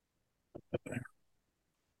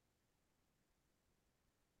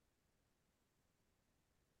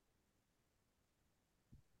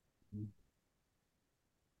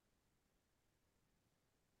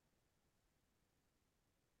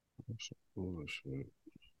 That's some bullshit.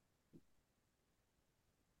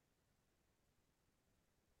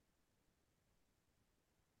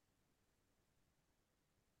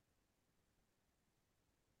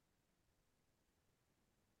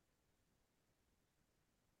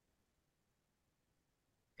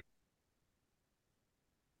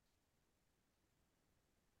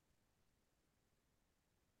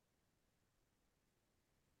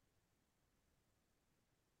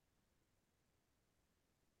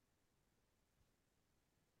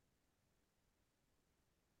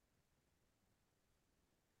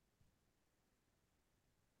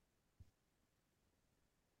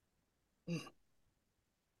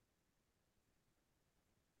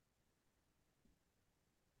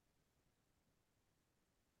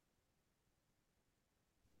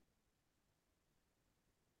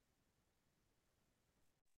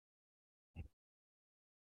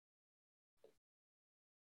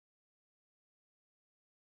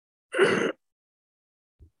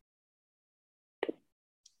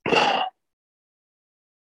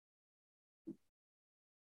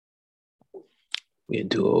 Getting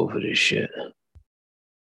too old for this shit.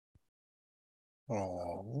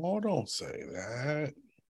 Oh, don't say that.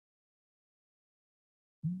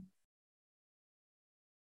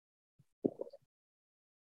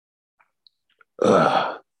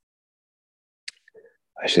 I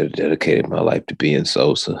should have dedicated my life to being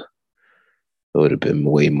Sosa. It would have been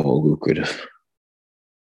way more lucrative.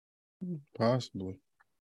 Possibly.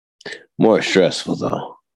 More stressful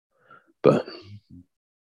though. But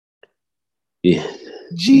yeah.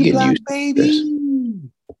 G Black baby.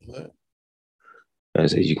 What? I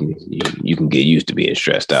said you can get used to being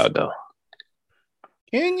stressed out though.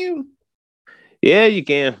 Can you? Yeah, you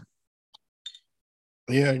can.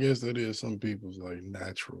 Yeah, I guess that is some people's like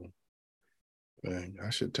natural thing. I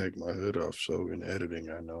should take my hood off so in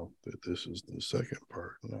editing I know that this is the second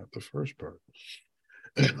part, not the first part.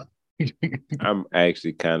 I'm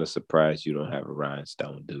actually kind of surprised you don't have a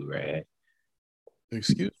rhinestone do-rag.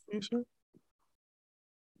 Excuse me, sir?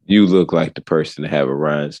 You look like the person to have a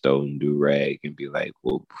rhinestone do-rag and be like,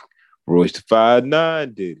 well, Royce the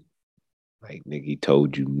 5'9" did it. Like, nigga, he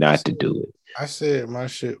told you not to do it. I said my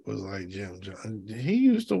shit was like Jim Jones. He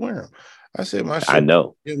used to wear them. I said my shit I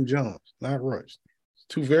know. was Jim Jones, not Royce.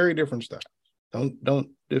 Two very different styles. Don't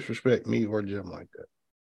disrespect me or Jim like that.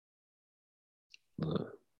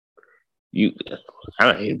 I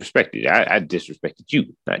don't even respect it. I disrespected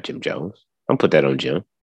you, not Jim Jones. Don't put that on Jim.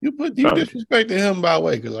 You disrespected him by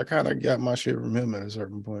way because I kind of got my shit from him at a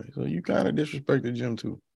certain point. So you kind of disrespected Jim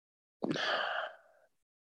too.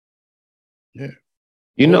 Yeah.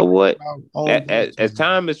 You know what? As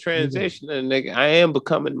time is transitioning, nigga, I am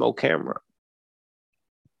becoming more camera.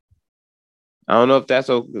 I don't know if that's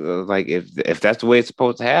like if that's the way it's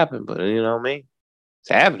supposed to happen, but you know what I mean? It's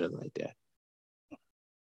happening like that.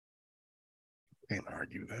 Can't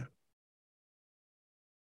argue that.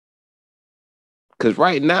 Cause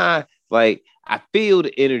right now, like I feel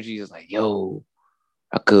the energy is like, yo,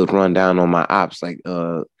 I could run down on my ops like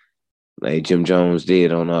Jim Jones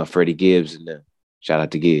did on Freddie Gibbs and them. Shout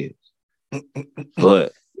out to Gibbs.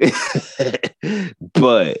 but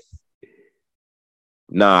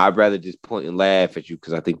nah, I'd rather just point and laugh at you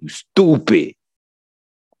because I think you stupid.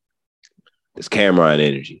 This camera and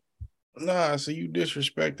energy. Nah, so you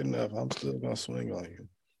disrespect enough. I'm still gonna swing on you.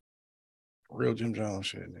 Real Jim Jones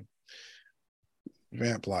shit, nigga.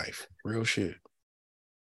 Vamp life, real shit.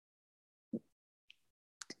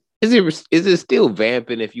 Is it still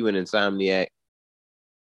vamping if you an insomniac?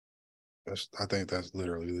 I think that's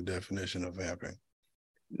literally the definition of vamping.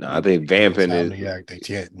 No, I think vamping is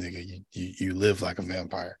nigga. You live like a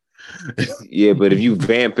vampire. Yeah, but if you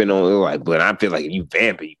vamping on like, but I feel like if you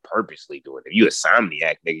vamping, you purposely doing it. If you a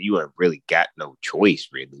insomniac, nigga, you ain't really got no choice,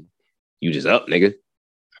 really. You just up, nigga.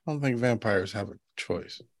 I don't think vampires have a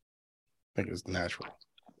choice. I think it's natural.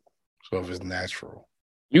 So if it's natural,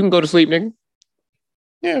 you can go to sleep, nigga.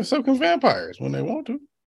 Yeah, so can vampires when they want to.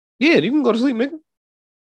 Yeah, you can go to sleep, nigga.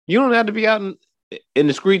 You don't have to be out in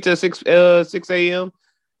the streets at 6 a.m.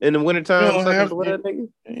 in the wintertime. You don't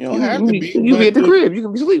have to be. You be at the crib. You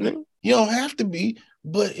can be sleeping, nigga. You don't have to be.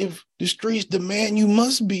 But if the streets demand you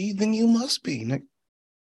must be, then you must be, nigga.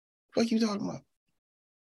 What you talking about?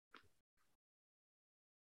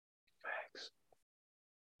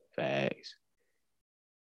 Facts.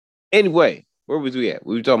 Anyway, where was we at?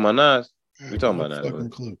 We were talking about Nas. We were talking about Nas. Fucking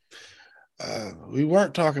clue. We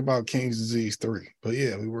weren't talking about King's Disease 3, but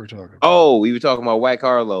yeah, we were talking about we were talking about Wack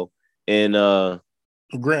Harlow and Grammy.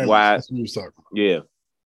 That's what we were talking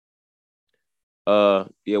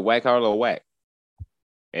about. Yeah. Wack Harlow Wack.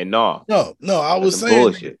 And no, I was saying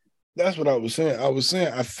bullshit. That's what I was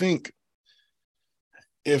saying. I think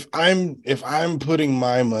if I'm putting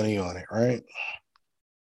my money on it, right?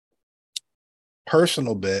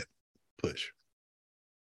 Personal bet, push.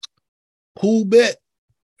 Pool bet.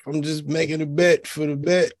 I'm just making a bet for the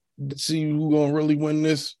bet to see who's gonna really win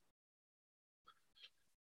this.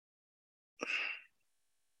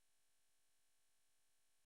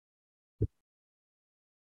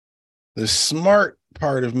 The smart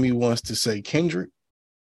part of me wants to say Kendrick.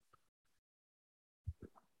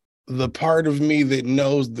 The part of me that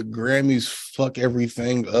knows the Grammys fuck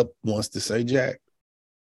everything up wants to say Jack.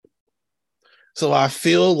 So I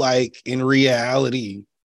feel like in reality,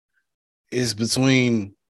 is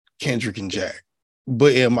between Kendrick and Jack.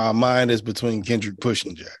 But in my mind, it's between Kendrick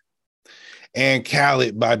pushing Jack. And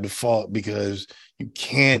Khaled by default, because you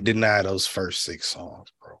can't deny those first 6 songs,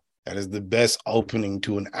 bro. That is the best opening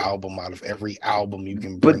to an album out of every album you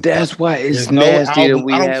can bring. But that's why it's There's nasty no that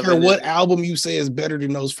we I don't have care what album you say is better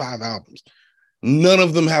than those 5 albums. None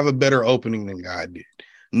of them have a better opening than God did.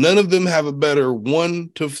 None of them have a better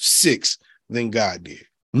 1 to 6 than God did.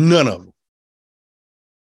 None of them.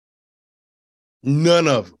 None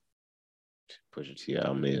of them. Pusha T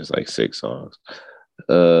album is like 6 songs.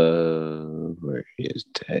 Where is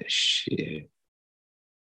that shit?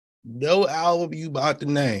 No album you about to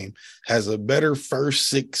name has a better first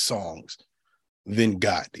 6 songs than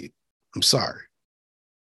God did. I'm sorry.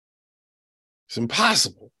 It's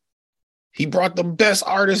impossible. He brought the best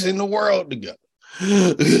artists in the world together.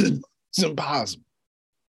 It's impossible.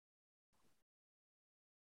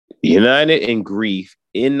 United in Grief,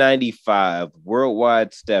 in 95,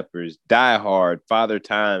 Worldwide Steppers, Die Hard, Father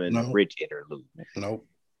Time, and Rich Interlude.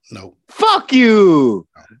 Nope. Fuck you.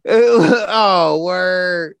 No. Oh,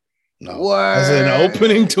 word. No. Word. As an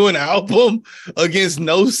opening to an album against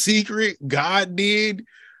No Secret, God did.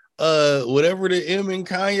 Whatever the M and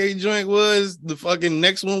Kanye joint was, the fucking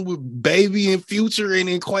next one with Baby and Future and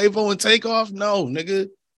then Quavo and Takeoff. No, nigga.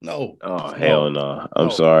 No. Oh, hell no. I'm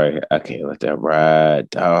sorry. I can't let that ride.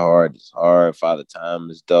 Die Hard is hard. Father Time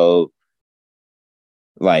is dope.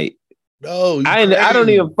 Like, no, I don't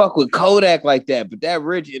even fuck with Kodak like that, but that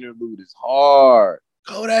Rich Interlude is hard.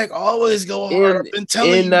 Kodak always go hard. I've been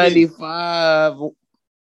telling you. In 95,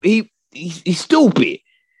 he's stupid.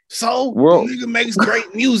 So, the nigga makes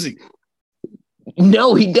great music.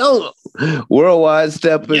 No, he don't. Worldwide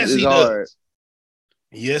Steppers is hard.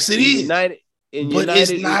 Yes, it is.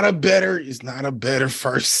 It's not a better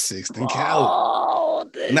first 6 than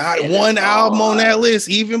Khaled. Not one album on that list,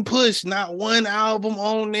 even Push, not one album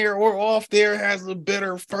on there or off there has a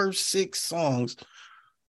better first 6 songs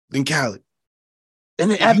than Khaled.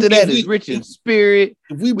 And then after that is Rich in Spirit.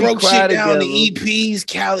 If we broke shit down to EPs,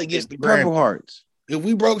 Khaled gets the Purple Grammy. Hearts. If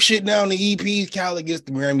we broke shit down to EPs, Khaled gets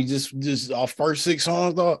the Grammy. Just our first 6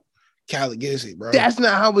 songs, dog. Khaled gets it, bro. That's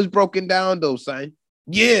not how it's broken down, though, son.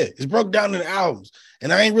 Yeah, it's broke down in the albums.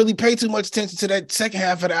 And I ain't really paid too much attention to that second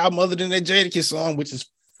half of the album other than that Jadakiss song, which is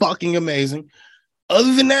fucking amazing.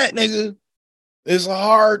 Other than that, nigga, it's a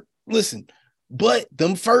hard listen. But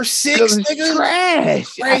them first 6, nigga,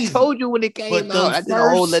 trash. Crazy. I told you when it came out. I said,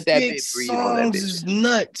 let that bitch breathe on that bitch. Is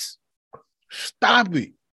nuts. Stop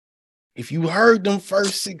it. If you heard them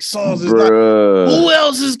first 6 songs, it's not, who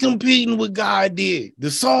else is competing with God did?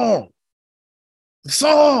 The song.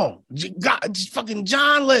 God, fucking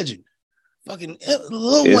John Legend. Fucking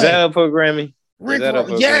Lil Wayne. Is that up for a Grammy? Rick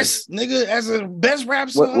Ross. Yes, nigga, as a best rap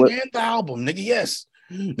song and the album, nigga, yes.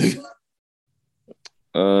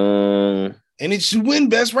 And it should win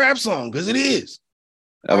best rap song because it is.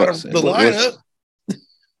 Out of the lineup.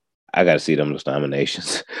 I gotta see them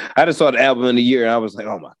nominations. I just saw the album of the year and I was like,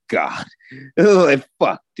 oh my God. Like,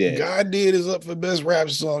 fuck that. God Did is up for best rap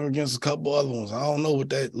song against a couple other ones. I don't know what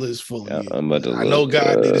that list fully is. I know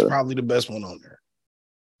God Did is probably the best one on there.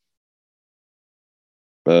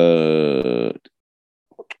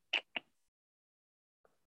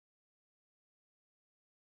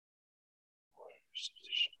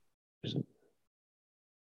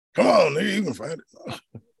 Come on, nigga, you can find it.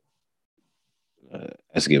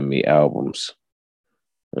 That's giving me albums.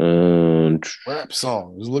 Rap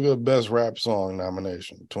song. Just look at best rap song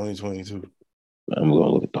nomination 2022. I'm gonna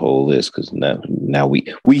look at the whole list because now we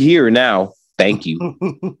here now. Thank you.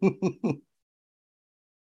 If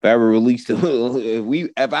I ever released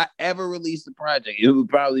if I ever released a project, it would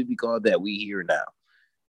probably be called that. We here now.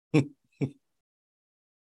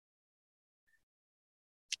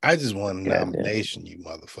 I just want a nomination, you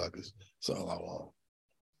motherfuckers. That's all I want.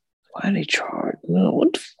 Why they charge? No,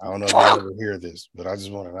 what I don't know if you ever hear this, but I just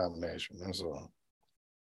want a nomination. That's all.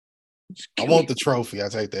 I want the trophy. I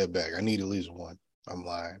take that back. I need at least one. I'm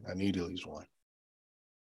lying. I need at least one.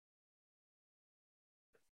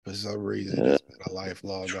 For some reason, it's been a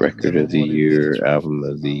lifelong record of the year, album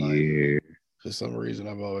of the year. For some reason,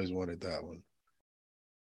 I've always wanted that one.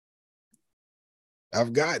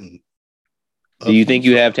 I've gotten. Do you think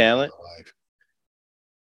you have talent?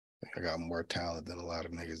 I got more talent than a lot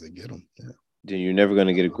of niggas that get them. Yeah. Then you're never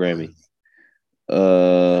gonna get a Grammy.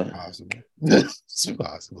 Possibly. It's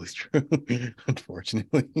possibly true.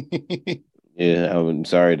 Unfortunately. Yeah, I'm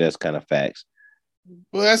sorry. That's kind of facts.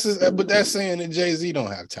 Well, but that's saying that Jay-Z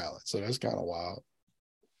don't have talent, so that's kind of wild.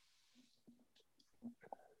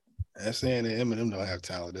 That's saying that Eminem don't have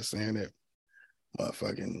talent. That's saying that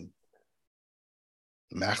motherfucking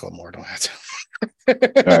Macklemore don't have to.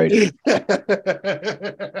 All right.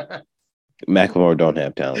 Macklemore don't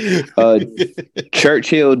have talent.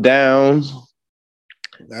 Churchill Downs.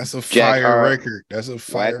 That's a fire record. That's a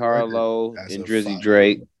fire Black Harlow and Drizzy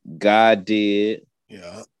Drake. God Did.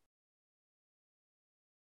 Yeah.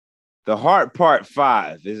 The Heart Part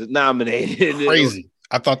 5 is nominated. Crazy.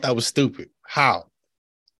 I thought that was stupid. How?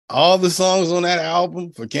 All the songs on that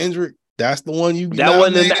album for Kendrick, that's the one you that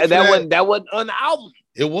wasn't on the album.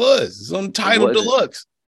 It was. It's on Tidal Deluxe.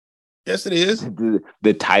 Yes, it is.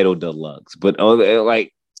 The Tidal Deluxe. But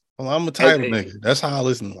like, well, I'm a Tidal nigga. That's how I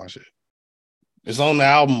listen to my shit. It's on the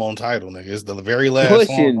album on Tidal, nigga. It's the very last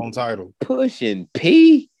song on Tidal. Pushing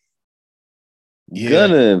P. Yeah.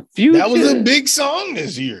 Gonna Future. That was a big song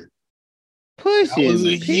this year. Pushing That was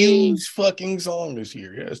a P. huge fucking song this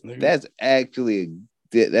year. Yes, nigga. That's actually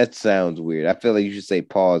that sounds weird. I feel like you should say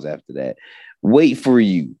pause after that. Wait for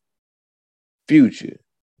You. Future.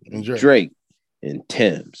 And Drake and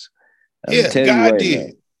Tim's. Yeah, God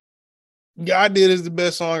Did. God Did is the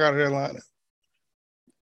best song out of that lineup.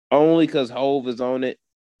 Only because Hove is on it,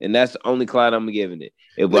 and that's the only clout I'm giving it.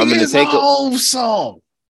 If I'm going to take a Hove song,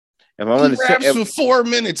 if I'm going to raps for 4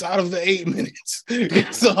 minutes out of the 8 minutes,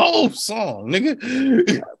 it's a Hove song, nigga.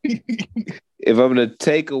 If I'm going to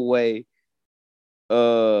take away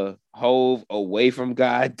Hove away from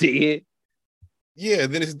God Did, yeah,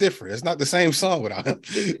 then it's different. It's not the same song without him.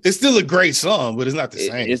 It's still a great song, but it's not the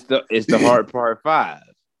same. It's the Heart Part 5.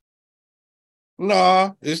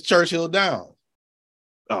 Nah, it's Churchill Down.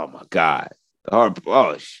 Oh my God. The Heart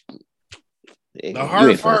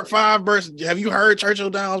Part 5 versus. Have you heard Churchill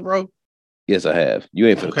Downs, bro? Yes, I have. You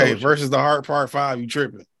ain't for the culture. Versus the Heart Part 5, you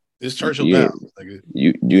tripping. It's Churchill Downs.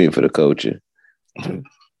 You ain't for the culture.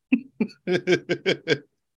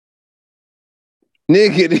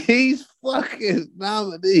 Nigga, these fucking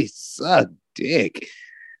nominees suck dick.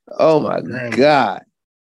 Oh my God.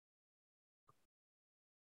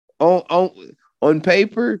 On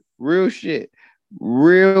paper, real shit.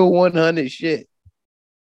 Real 100 shit.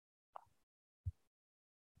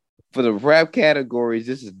 For the rap categories,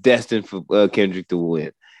 this is destined for Kendrick to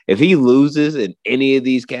win. If he loses in any of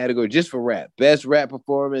these categories, just for rap, best rap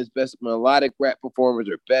performance, best melodic rap performance,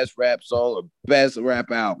 or best rap song, or best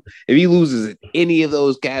rap album, if he loses in any of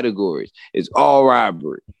those categories, it's all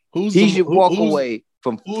robbery. He should walk away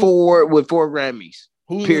from four Grammys.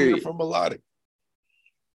 Who's period. For melodic?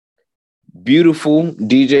 Beautiful,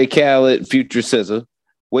 DJ Khaled, Future SZA.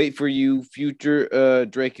 Wait for You, Future,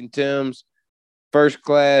 Drake and Tim's. First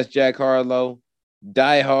Class, Jack Harlow.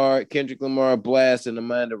 Die Hard, Kendrick Lamar, Blast, and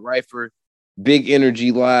Amanda Reifer. Big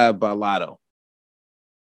Energy Live by Lotto.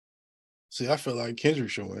 See, I feel like Kendrick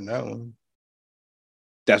should win that one.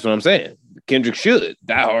 That's what I'm saying. Kendrick should.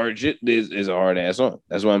 Die Hard is a hard ass song.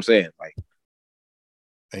 That's what I'm saying. Like,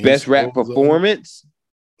 best rap performance.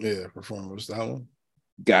 Yeah, performance. That one.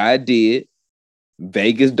 God Did.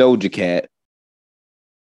 Vegas Doja Cat.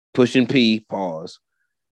 Pushing P. Pause.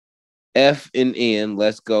 F and N,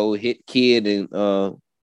 Let's Go, Hit Kid, and I'm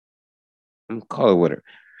calling with her.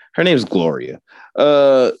 Her name's Gloria.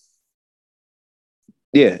 Yeah,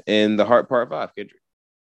 and the Heart Part 5, Kendrick.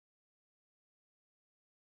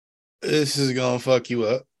 This is gonna fuck you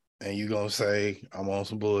up, and you gonna say I'm on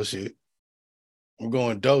some bullshit. I'm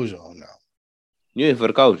going Doja on now. You in for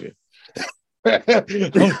the culture.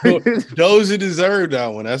 Doja deserved that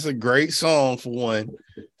one. That's a great song for one.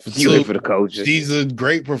 You in for the culture. She's a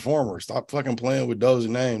great performer. Stop fucking playing with Doja's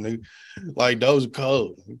name, nigga. Like Doja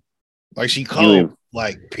cold. Like she cold,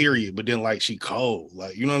 like period. But then like she cold.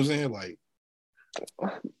 Like, you know what I'm saying? Like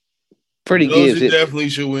Freddie Gibbs Gibbs definitely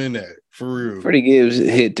should win that for real. Freddie Gibbs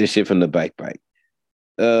hit the shit from the bike.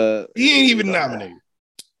 He ain't even nominated.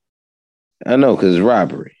 I know, because it's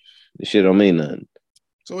robbery. The shit don't mean nothing.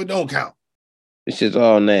 So it don't count. This shit's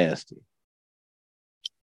all nasty.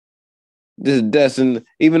 This is destined,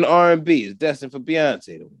 even R&B is destined for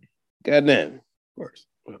Beyonce to win. Goddamn. Of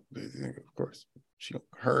course.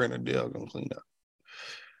 Her and Adele gonna clean up.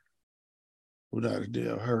 Without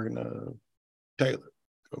Adele, her and Taylor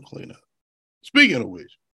gonna clean up. Speaking of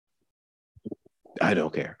which, I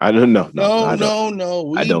don't care. I don't know. No. I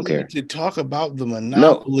don't care to talk about the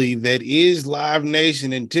monopoly that is Live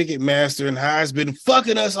Nation and Ticketmaster and how it's been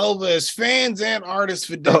fucking us over as fans and artists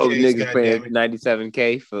for decades. Oh, niggas paying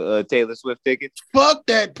 $97K for Taylor Swift tickets. Fuck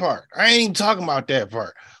that part. I ain't even talking about that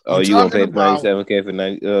part. You gonna pay $97K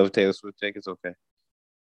for Taylor Swift tickets? Okay.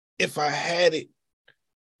 If I had it,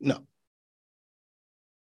 no.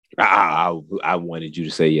 I wanted you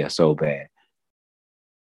to say yes so bad.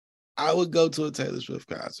 I would go to a Taylor Swift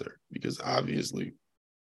concert because obviously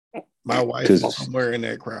my wife is somewhere in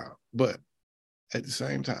that crowd. But at the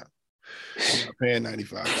same time. I'm not paying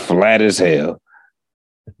 $95. Flat as hell.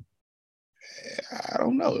 I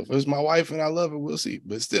don't know. If it's my wife and I love it, we'll see.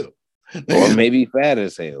 But still. Or maybe fat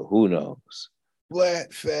as hell. Who knows?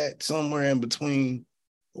 Flat, fat, somewhere in between.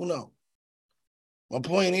 Who knows? My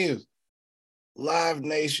point is, Live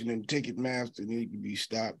Nation and Ticketmaster need to be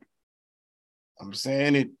stopped. I'm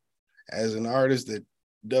saying it as an artist that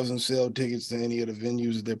doesn't sell tickets to any of the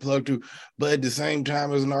venues that they're plugged to, but at the same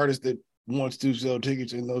time as an artist that wants to sell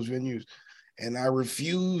tickets in those venues. And I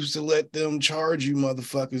refuse to let them charge you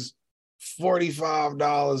motherfuckers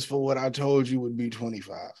 $45 for what I told you would be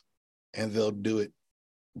 $25. And they'll do it.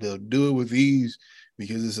 They'll do it with ease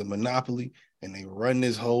because it's a monopoly and they run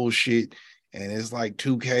this whole shit. And it's like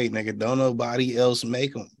 2K, nigga. Don't nobody else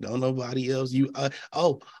make them. Don't nobody else. You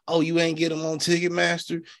you ain't get them on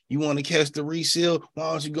Ticketmaster. You want to catch the resale?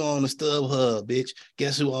 Why don't you go on the StubHub, bitch?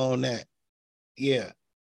 Guess who own that? Yeah,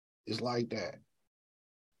 it's like that.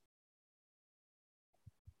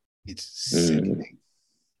 It's sickening.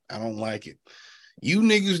 I don't like it. You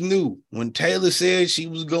niggas knew when Taylor said she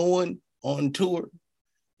was going on tour,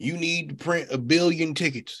 you need to print 1 billion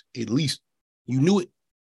tickets at least. You knew it.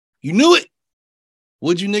 You knew it.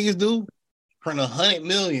 What'd you niggas do? Print 100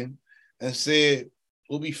 million and said,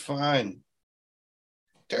 we'll be fine.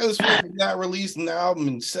 Taylor Swift has not released an album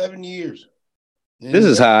in 7 years. And this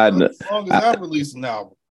is how I know. As long as I've released an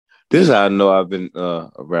album. This is how I know I've been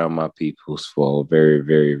around my peoples for a very,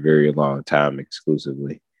 very, very long time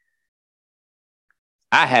exclusively.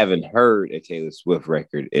 I haven't heard a Taylor Swift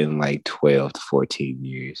record in like 12 to 14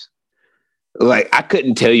 years. Like, I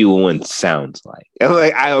couldn't tell you what one sounds like.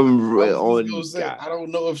 Like, I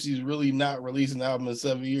don't know if she's really not releasing an album in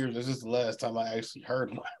 7 years. That's just the last time I actually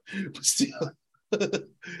heard one. But still,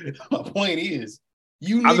 my point is,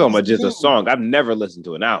 I'm talking about just a song. I've never listened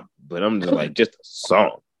to an album, but I'm just like, just a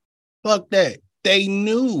song. Fuck that. They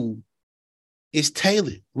knew it's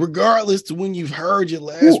Taylor, regardless to when you've heard your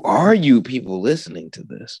last. Who are you people listening to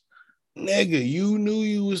this? Nigga, you knew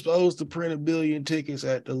you were supposed to print 1 billion tickets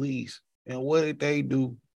at the least. And what did they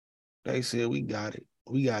do? They said, we got it.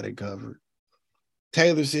 We got it covered.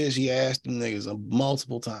 Taylor said she asked them niggas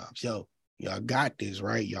multiple times, yo, y'all got this,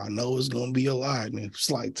 right? Y'all know it's going to be a lie. And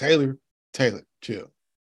it's like, Taylor, chill.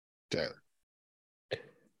 Taylor.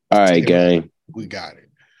 All right, gang. We got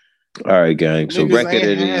it. All right, gang. So record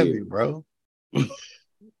of the year, bro.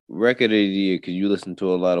 Record of the year, because you listen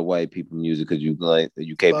to a lot of white people music because you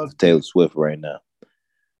came to Taylor Swift right now.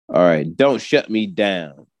 All right. Don't Shut Me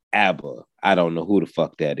Down. ABBA, I don't know who the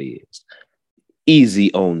fuck that is.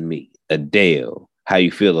 Easy on Me, Adele. How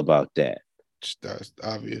you feel about that? That's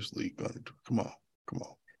obviously gonna do. Come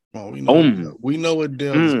on. We know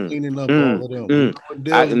Adele's cleaning up all of them.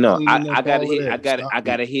 I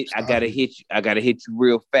gotta hit you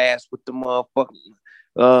real fast with the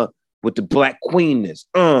motherfucking with the Black Queenness.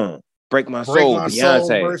 Break My Soul,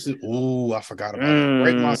 Beyonce. I forgot about it.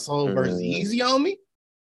 Break My Soul versus Easy on Me.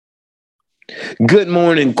 Good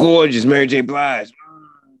Morning Gorgeous, Mary J. Blige.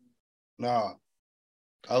 Nah,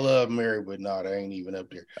 I love Mary, but nah, they ain't even up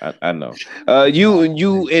there. I know.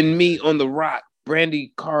 You and Me on the Rock,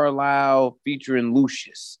 Brandy Carlisle featuring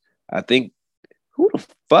Lucius. I think. Who the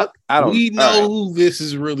fuck? I don't. We know who this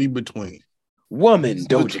is really between. Woman,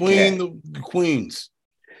 Doja between Cat. the queens.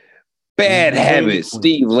 Bad Habits,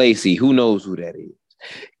 Steve Lacy. Who knows who that is?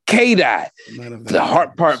 K-Dot, The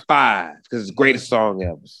Heart Part 5, because it's the greatest song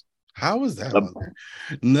ever. How is that on there?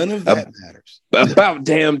 None of that matters. About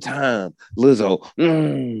Damn Time, Lizzo.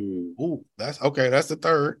 Ooh, that's okay. That's the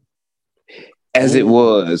third. As It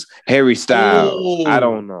Was, Harry Styles. I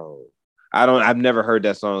don't know. I've never heard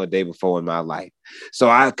that song a day before in my life, so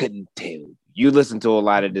I couldn't tell. You listen to a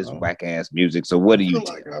lot of this whack ass music, so what do you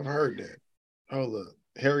think? Like I've heard that. Hold up,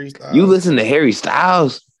 Harry Styles. You listen to Harry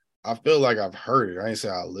Styles? I feel like I've heard it. I ain't say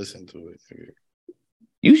I listened to it.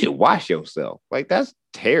 You should wash yourself. Like, that's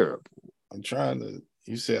terrible. I'm trying to.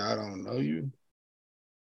 You said I don't know you.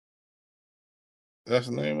 That's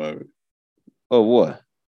the name of it. Oh, what?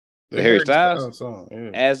 The Harry Styles song.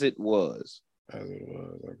 Yeah. As It Was. As It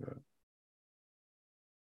Was. Okay.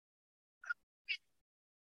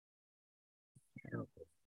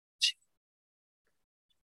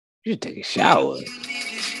 You should take a shower.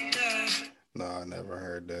 No, I never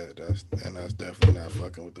heard that. That's definitely not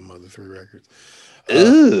fucking with the other 3 records.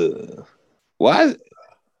 Ugh. Why?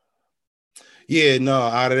 Yeah, no,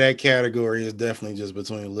 out of that category, it's definitely just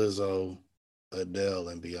between Lizzo, Adele,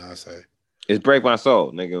 and Beyonce. It's Break My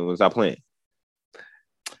Soul, nigga. Stop playing.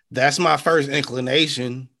 That's my first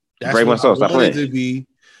inclination. That's Break My Soul, stop playing. To be.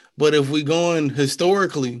 But if we going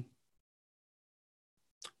historically,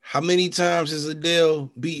 how many times has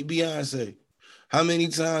Adele beat Beyonce? How many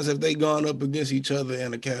times have they gone up against each other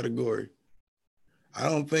in a category? I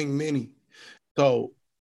don't think many. So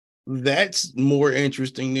that's more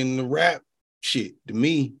interesting than the rap shit to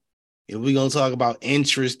me. If we're gonna talk about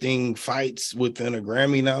interesting fights within a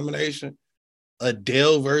Grammy nomination,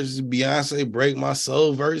 Adele versus Beyonce, Break My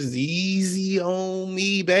Soul versus Easy on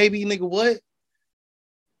Me, baby, nigga, what?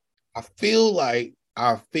 I feel like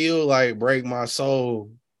Break My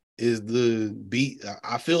Soul is the beat.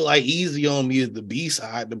 I feel like Easy on Me is the B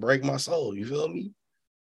side to Break My Soul. You feel me?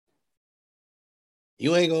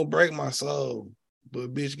 You ain't gonna break my soul,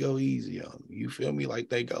 but bitch, go easy on me. You feel me? Like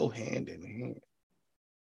they go hand in hand.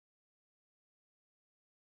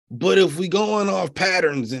 But if we going off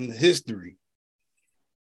patterns in history,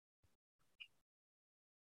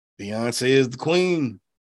 Beyonce is the queen.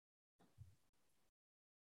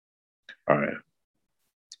 All right.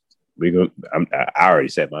 I already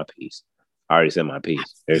said my piece. There's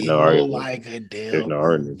no argument. Like Adele. There's no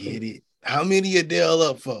argument. Get it? How many Adele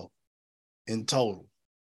up for in total?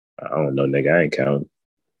 I don't know, nigga. I ain't counting.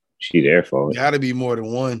 She there for it. Got to be more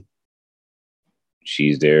than one.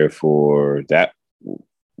 She's there for that.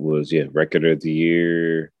 Was record of the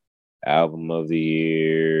year, album of the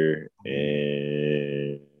year,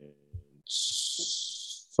 and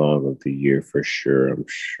song of the year for sure. I'm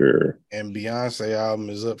sure. And Beyonce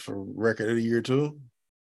album is up for record of the year too.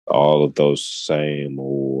 All of those same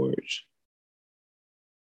awards.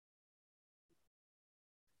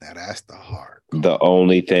 Now that's the hard. The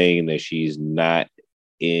only thing that she's not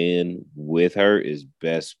in with her is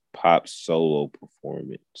best pop solo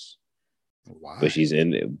performance. Why? But she's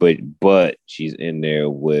in but she's in there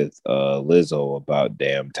with Lizzo, About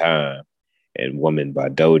Damn Time, and Woman by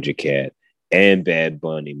Doja Cat, and Bad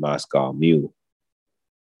Bunny, Moscow Mule.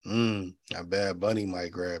 Now Bad Bunny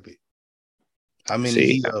might grab it. How many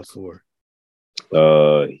he up for?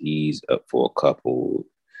 He's up for a couple.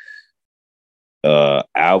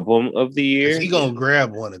 Album of the year. He gonna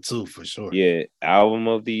grab one or two for sure. Yeah, album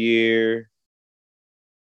of the year.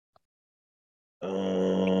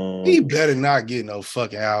 He better not get no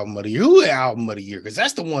fucking album of the year. Who album of the year? Because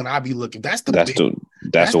that's the one I be looking. That's the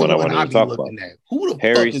one I wanted to talk about. At. Who the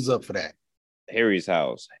fuck is up for that? Harry's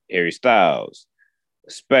House, Harry Styles,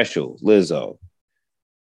 Special, Lizzo,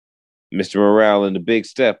 Mr. Morale and the Big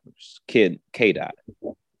Steppers, K-Dot.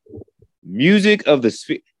 Music of the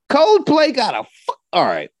Sphere. Coldplay got a all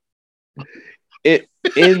right. In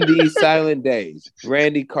These Silent Days,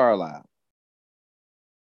 Randy Carlisle.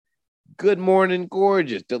 Good Morning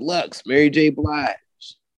Gorgeous, Deluxe, Mary J. Blige.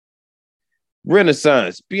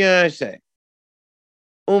 Renaissance, Beyonce.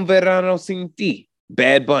 Un Verano Sin Ti,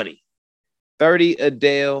 Bad Bunny. 30,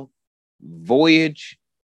 Adele. Voyage,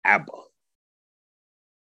 ABBA.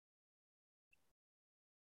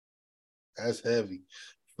 That's heavy.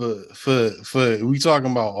 For we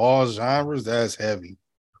talking about all genres, that's heavy.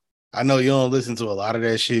 I know you don't listen to a lot of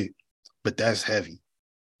that shit, but that's heavy.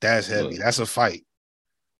 That's heavy. That's a fight.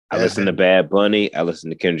 I listen to Bad Bunny. I listen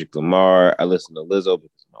to Kendrick Lamar. I listen to Lizzo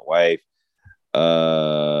because of my wife.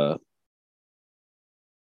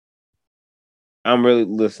 I'm really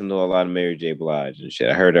listening to a lot of Mary J. Blige and shit.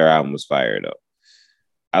 I heard her album was fire though.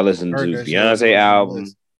 I listened to Beyonce album.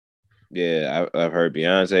 Yeah, I've heard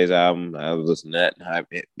Beyonce's album. I was listening to that.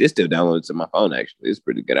 It's still downloaded to my phone, actually. It's a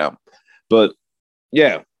pretty good album. But,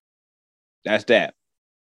 yeah, that's that.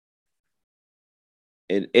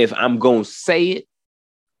 And if I'm going to say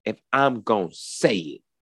it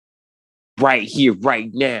right here,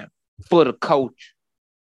 right now, for the coach,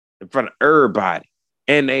 in front of everybody,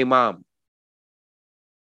 and their mama,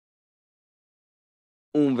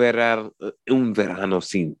 Un Verano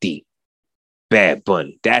Sin Ti. Bad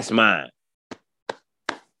Bunny. That's mine.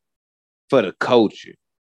 For the culture.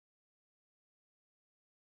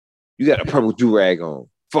 You got a purple do-rag on.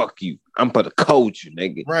 Fuck you. I'm for the culture,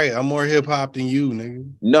 nigga. Right. I'm more hip-hop than you, nigga.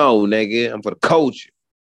 No, nigga. I'm for the culture.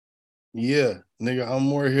 Yeah. Nigga, I'm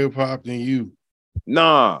more hip-hop than you.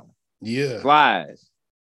 Nah. Yeah. Slides.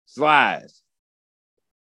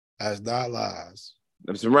 That's not lies.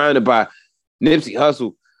 I'm surrounded by Nipsey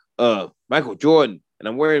Hussle, Michael Jordan, and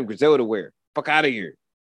I'm wearing Griselda wear. Fuck out of here.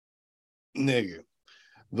 Nigga,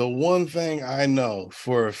 the one thing I know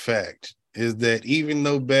for a fact is that even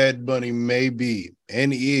though Bad Bunny may be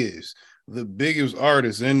and is the biggest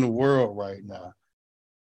artist in the world right now,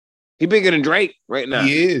 he bigger than Drake right now.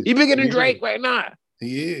 He is. He bigger than Drake right now.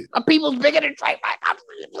 He is. My people's bigger than Drake right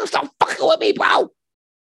now. Stop fucking with me, bro.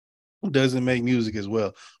 Doesn't make music as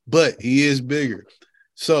well, but he is bigger.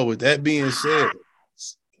 So with that being said,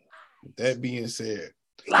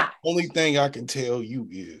 only thing I can tell you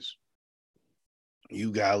is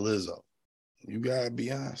you got Lizzo, you got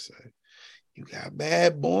Beyonce, You got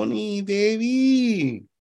Bad Bunny, baby.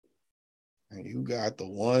 And you got the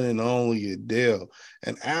one and only Adele.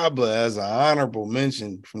 And ABBA as an honorable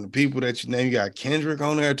mention from the people that you name. You got Kendrick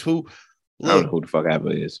on there too. Look, I don't know who the fuck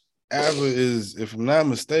ABBA is. ABBA is, if I'm not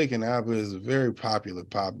mistaken, ABBA is a very popular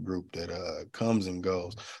pop group that comes and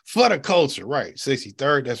goes. For the culture, right.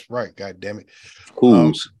 63rd, that's right. God damn it.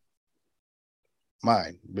 Whose?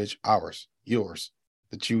 Mine, bitch. Ours. Yours.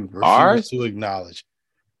 That you refuse to acknowledge.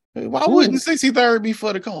 Why wouldn't 63rd be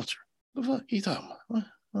for the culture? What the fuck are you talking about?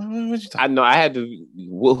 What you talking I know I had to.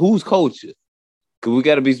 Well, whose culture? Because we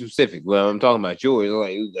got to be specific. Well, I'm talking about yours.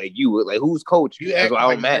 Like you, like whose culture? You act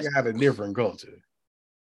like I got a different culture.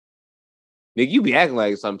 Nigga, you be acting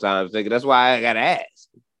like it sometimes, nigga. That's why I gotta ask.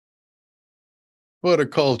 For the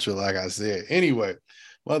culture, like I said. Anyway,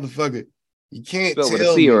 motherfucker, you can't tell with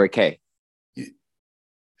a C me, or a K.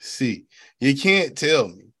 C. You can't tell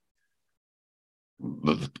me.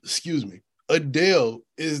 Excuse me. Adele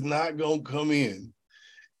is not gonna come in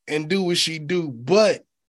and do what she do, but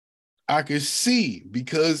I could see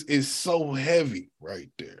because it's so heavy right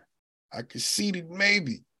there. I could see that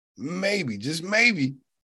maybe, just maybe,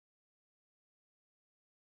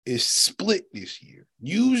 it's split this year.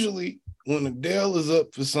 Usually, when Adele is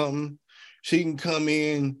up for something, she can come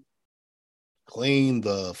in, clean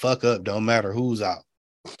the fuck up, don't matter who's out.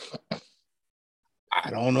 I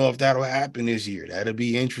don't know if that'll happen this year. That'll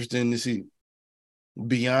be interesting to see.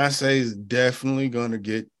 Beyonce is definitely going to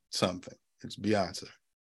get something. It's Beyonce.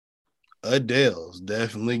 Adele's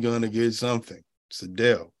definitely going to get something. It's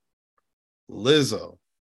Adele. Lizzo.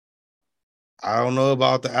 I don't know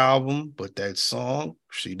about the album, but that song,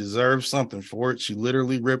 she deserves something for it. She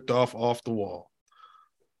literally ripped off the wall.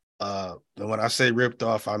 And when I say ripped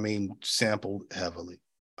off, I mean sampled heavily.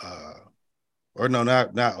 Or no,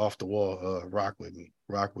 not off the wall. Rock with me.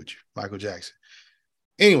 Rock with you. Michael Jackson.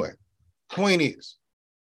 Anyway, point is,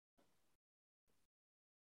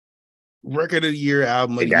 record of the year,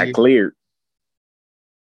 album of the year. It got cleared.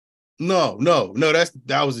 No,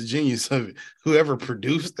 that was the genius of it. Whoever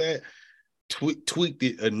produced that tweaked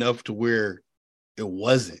it enough to where it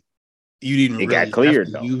wasn't. You didn't really got cleared,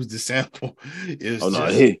 have to use the sample. It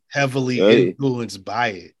was heavily influenced by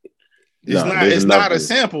it. It's not a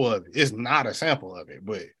sample of it. It's not a sample of it,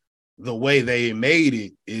 but the way they made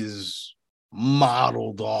it is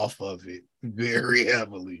modeled off of it very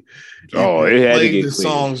heavily. It had to get the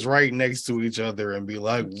songs right next to each other and be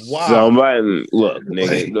like, wow. Somebody, look,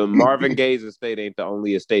 nigga, the Marvin Gaye's estate ain't the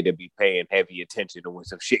only estate that be paying heavy attention to when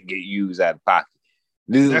some shit get used out of pocket.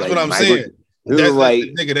 That's what I'm saying. That's like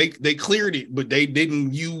nigga, they cleared it, but they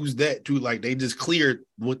didn't use that to they just cleared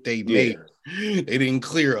what they made. They didn't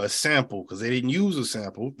clear a sample because they didn't use a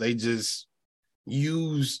sample. They just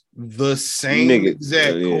used the same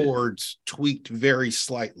exact chords tweaked very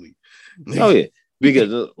slightly. Oh yeah, because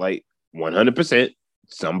 100%,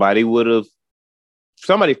 somebody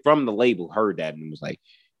from the label heard that and was like,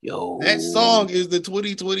 "Yo, that song is the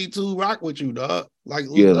 2022 Rock With You, dog."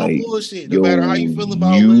 No bullshit. No matter how you feel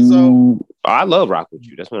about Lizzo, I love Rock With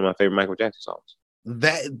You. That's one of my favorite Michael Jackson songs.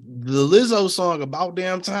 That the Lizzo song "About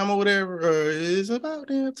Damn Time" or whatever is about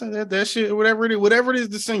damn time. That shit, whatever it is,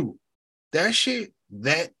 the single. That shit,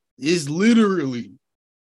 that is literally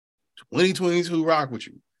 2022 Rock With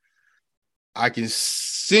You. I can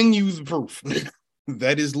send you the proof.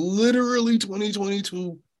 That is literally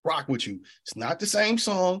 2022 Rock With You. It's not the same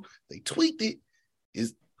song. They tweaked it.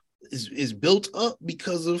 Is built up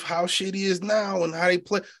because of how shit is now and how they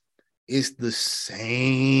play. It's the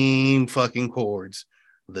same fucking chords,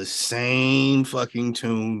 the same fucking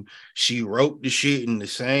tune. She wrote the shit in the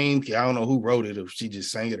same. I don't know who wrote it, if she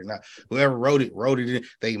just sang it or not. Whoever wrote it.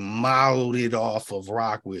 They modeled it off of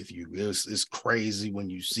Rock With You. It's crazy when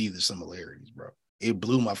you see the similarities, bro. It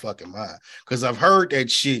blew my fucking mind because I've heard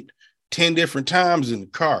that shit 10 different times in the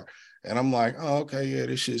car, and I'm like, oh, okay, yeah,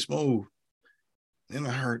 this shit's smooth. Then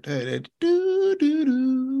I heard that do do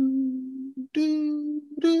do do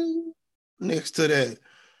do next to that.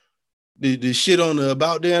 The shit on the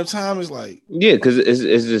About Damn Time is like, because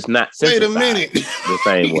it's just not synthesized. Wait a minute, the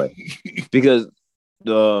same way, because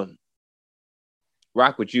the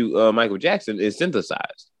Rock With You, Michael Jackson is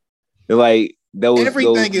synthesized.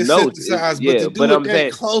 Everything is synthesized, but to do it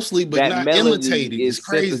that closely, but that not imitated, is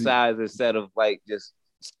crazy. Synthesized instead of just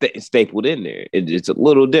stapled in there. It's a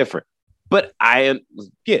little different. But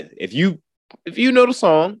if you know the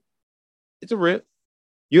song, it's a rip.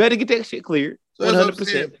 You had to get that shit cleared.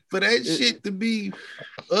 100%. For that shit to be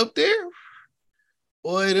up there,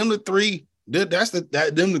 boy, them the three. Them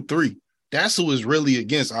the three. That's who is really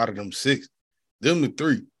against out of them six. Them the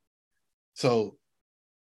three. So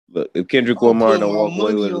Look, if Kendrick I'll Lamar put don't my walk away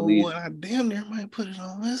money with at on least, one. I damn near might put it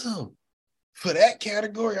on Lizzo. For that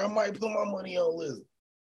category, I might put my money on Lizzo.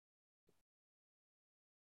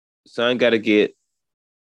 son got to get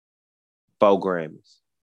 4 Grammys.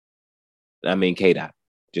 I mean, K-Dot.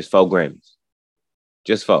 Just 4 Grammys.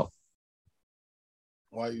 Just 4.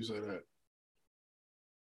 Why you say that?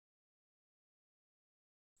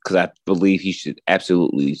 Because I believe he should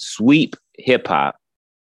absolutely sweep hip hop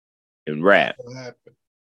and rap. Not gonna happen.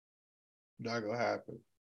 Not gonna happen.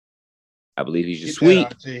 I believe he should Get sweep.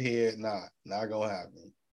 that out your head. Not gonna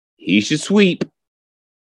happen. He should sweep.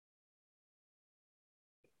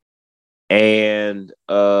 And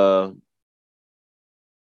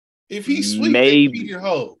if he sweeps, maybe, they cheated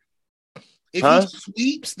Hov. If he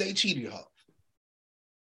sweeps, they cheated Hov.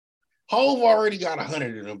 Hov already got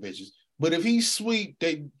 100 of them bitches. But if he sweep,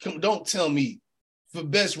 don't tell me for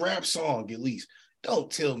best rap song at least.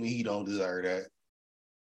 Don't tell me he don't deserve that.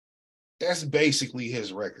 That's basically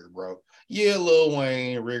his record, bro. Yeah, Lil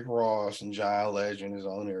Wayne, Rick Ross, and John Legend is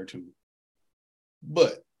on there too.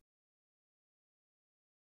 But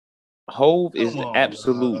Hov is the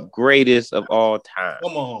absolute greatest of all time.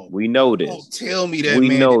 Come on. We know this. Don't tell me that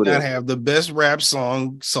man did not have the best rap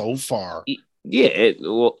song so far. Yeah,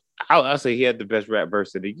 I'll say he had the best rap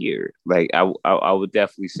verse of the year. Like I would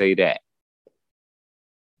definitely say that.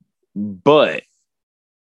 But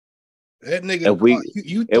that nigga,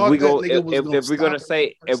 if we're gonna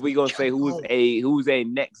say who's a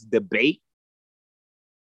next debate,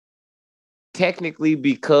 technically,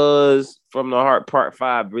 because From the Heart Part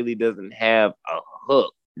 5 really doesn't have a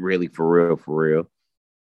hook, really, for real.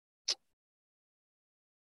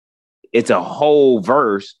 It's a whole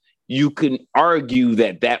verse. You can argue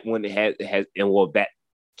that one has that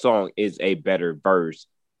song is a better verse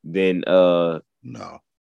than No.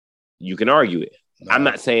 You can argue it. No. I'm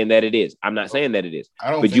not saying that it is. I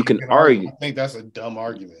don't. But you can argue. I think that's a dumb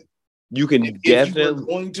argument. You can definitely. If you were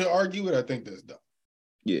going to argue it, I think that's dumb.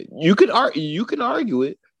 Yeah, you can argue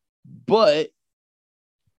it, but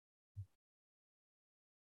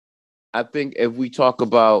I think if we talk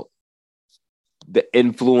about the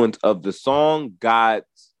influence of the song, God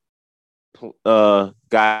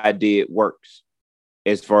did works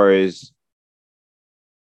as far as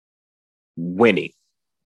winning.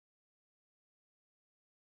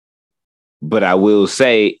 But I will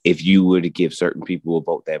say, if you were to give certain people a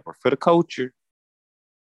vote that were for the culture,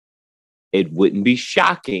 it wouldn't be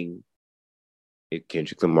shocking if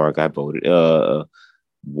Kendrick Lamar got voted,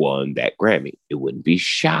 won that Grammy. It wouldn't be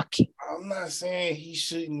shocking. I'm not saying he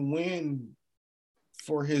shouldn't win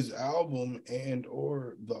for his album and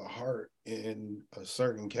or the heart in a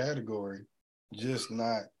certain category, just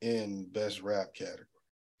not in best rap category.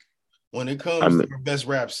 When it comes to the best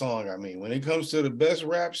rap song, when it comes to the best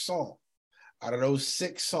rap song, out of those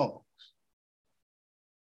 6 songs,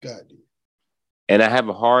 God damn. And I have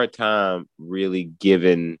a hard time really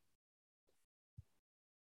giving.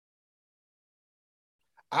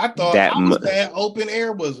 I thought I was bad. Open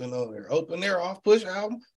Air wasn't on there. Open Air off Push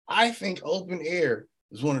album. I think Open Air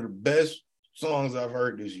is one of the best songs I've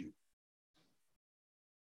heard this year.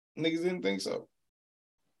 Niggas didn't think so.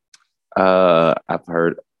 I've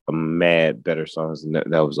heard a mad better songs than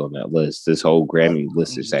that was on that list. This whole Grammy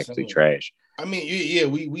list is actually trash.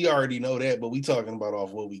 We already know that, but we talking about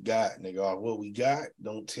off what we got, nigga. Off what we got,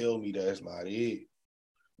 don't tell me that's not it.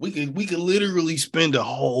 We could literally spend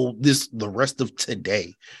the rest of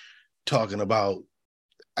today talking about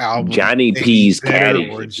albums. Johnny P's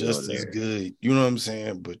Caddy or just as good. You know what I'm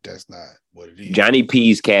saying? But that's not what it is. Johnny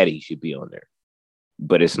P's Caddy should be on there,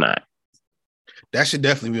 but it's not. That should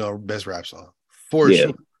definitely be on best rap song for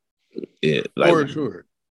sure. Yeah, for sure.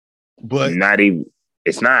 But not even.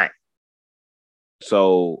 It's not.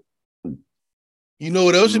 So, you know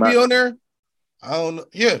what else should be on there? I don't know.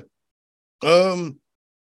 Yeah.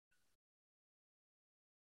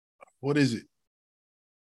 What is it?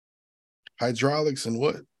 Hydraulics and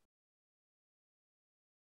what?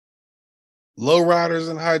 Low riders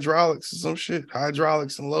and hydraulics or some shit.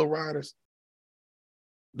 Hydraulics and low riders.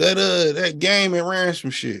 That game and ran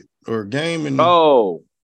some shit. Or game and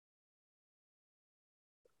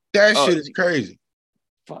that shit is crazy.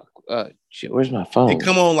 Fuck. Shit, where's my phone? They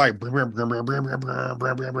come on like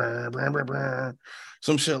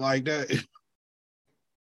some shit like that.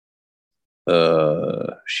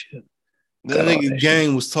 Shit. That nigga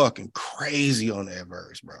Gang was talking crazy on that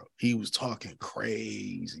verse, bro. He was talking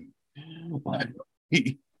crazy.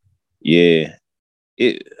 Yeah.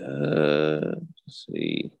 Let's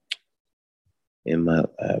see. In my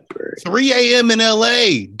library. 3 a.m. in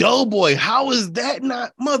LA. Doughboy. How is that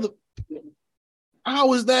not mother?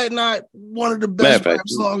 How is that not one of the best rap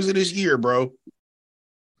songs of this year, bro?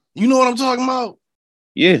 You know what I'm talking about?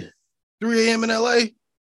 Yeah. 3 a.m. in LA? Of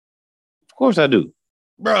course I do.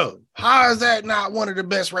 Bro, how is that not one of the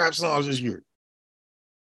best rap songs this year?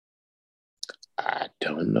 I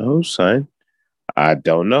don't know, son. I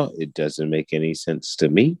don't know. It doesn't make any sense to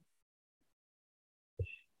me.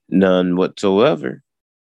 None whatsoever.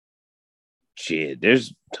 Shit,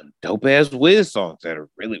 there's some dope ass Wiz songs that are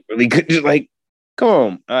really, really good. Just like,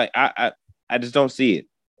 come on. I just don't see it.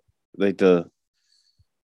 Like we're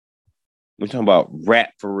talking about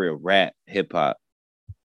rap for real, rap, hip hop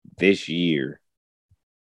this year.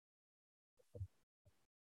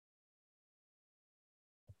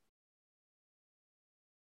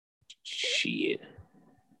 Shit.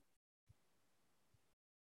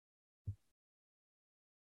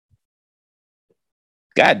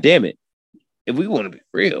 God damn it. If we want to be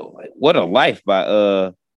real, like What a Life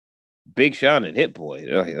by Big Sean and Hit Boy.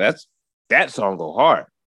 Like, that song go hard.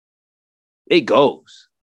 It goes.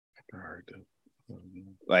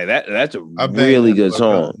 Like that's a really good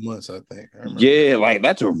song. Months, I think. Yeah, like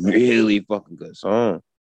that's a really fucking good song.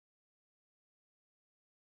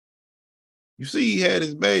 You see, he had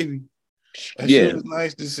his baby. That shit was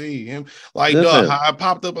nice to see him. Like, dog, how I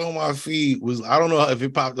popped up on my feed was, I don't know if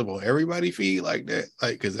it popped up on everybody's feed like that,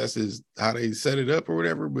 like, because that's how they set it up or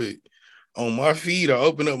whatever. But on my feed, I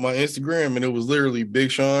opened up my Instagram and it was literally Big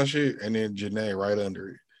Sean shit and then Janae right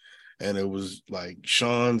under it. And it was like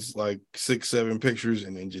Sean's like 6-7 pictures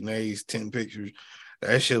and then Janae's 10 pictures.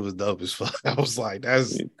 That shit was dope as fuck. I was like,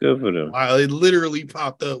 that's good for them. Wow, it literally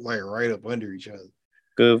popped up like right up under each other.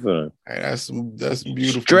 Good for them. Hey, that's some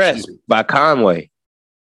beautiful Stress shit. by Conway.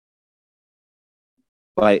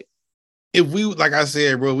 Like, if we, like I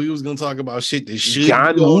said, bro, we was gonna talk about shit that should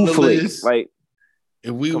John be on the Woofley. list. Like,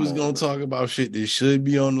 if we was gonna talk about shit that should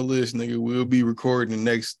be on the list, nigga, we'll be recording the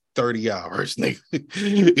next 30 hours, nigga.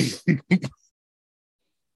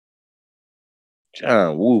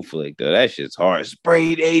 John Woofley, though, that shit's hard.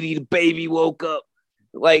 Sprayed 80, the baby woke up.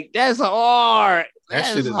 Like, that's hard. That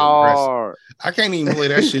shit is hard. Aggressive. I can't even play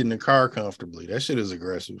that shit in the car comfortably. That shit is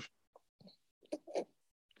aggressive.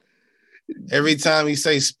 Every time he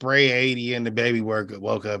say spray 80 and the baby woke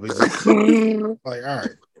up, it's like, like, all right,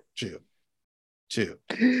 chill.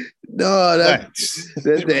 No, that's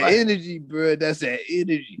the energy, bro. That's that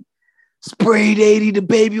energy. Sprayed 80, the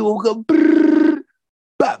baby woke up. Brrr,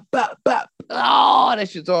 bop, bop, bop. Oh, that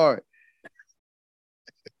shit's hard.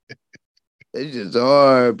 That shit's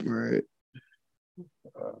hard, bro.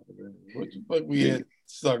 What the fuck we had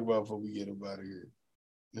to talk about before we get up out of here?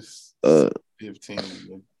 It's 15.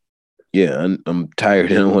 Man. Yeah, I'm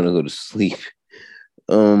tired. I don't want to go to sleep.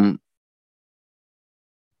 Yeah,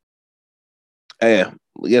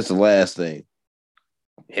 I guess the last thing.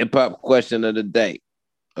 Hip hop question of the day,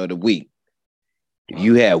 of the week. If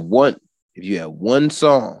you had one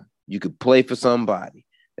song you could play for somebody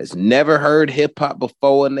that's never heard hip hop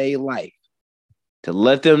before in their life, to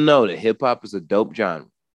let them know that hip hop is a dope genre,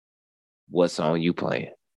 what song you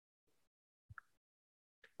playing?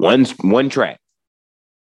 One track.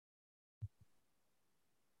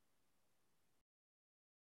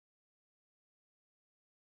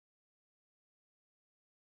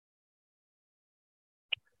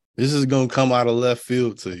 This is gonna come out of left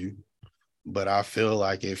field to you, but I feel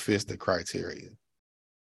like it fits the criteria.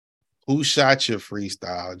 Who shot your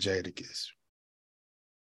freestyle, Jadakiss?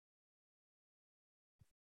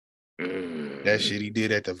 That shit he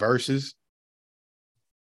did at the Versus,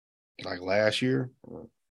 like last year or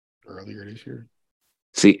earlier this year.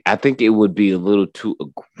 See, I think it would be a little too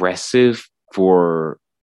aggressive for.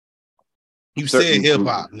 You said hip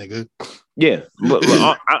hop, nigga. Yeah, but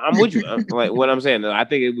I'm with you. Like what I'm saying, I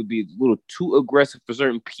think it would be a little too aggressive for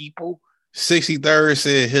certain people. 63rd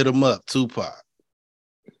said hit him up, Tupac.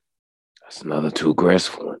 That's another too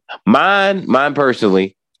aggressive one. Mine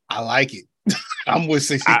personally. I like it. I'm with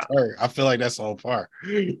 63rd. I feel like that's on par.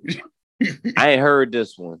 I ain't heard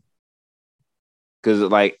this one. Because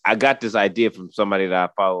like I got this idea from somebody that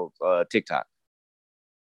I follow TikTok.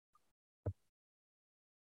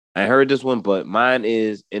 I heard this one, but mine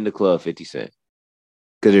is In the Club 50 Cent.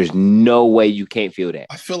 Because there's no way you can't feel that.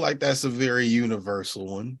 I feel like that's a very universal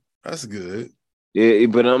one. That's good. Yeah,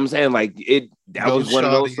 but I'm saying like that was one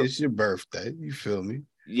of those. It's your birthday. You feel me?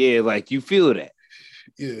 Yeah, like you feel that.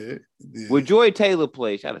 Yeah. Well, Joy Taylor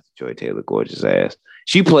played. Shout out to Joy Taylor, gorgeous ass.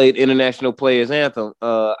 She played International Players Anthem,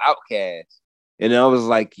 Outkast. And I was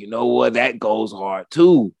like, you know what? That goes hard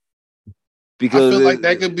too. Because I feel like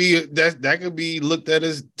that could be looked at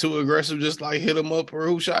as too aggressive, just like hit 'em up or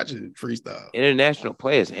who shot you freestyle. International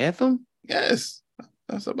Players Anthem? Yes.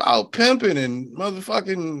 That's about pimping and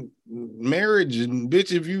motherfucking marriage and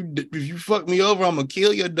bitch. If you fuck me over, I'm gonna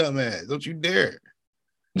kill your dumb ass. Don't you dare.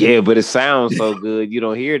 Yeah, but it sounds so good. You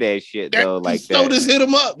don't hear that shit though, like that. So just hit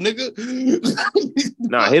him up, nigga.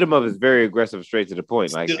 Nah, hit him up is very aggressive, straight to the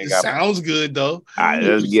point. Like, it sounds good though.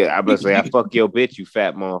 Yeah, I'm gonna say, I fuck your bitch, you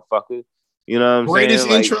fat motherfucker. You know what I'm Greatest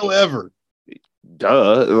saying? intro ever.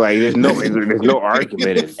 Duh. Like, there's no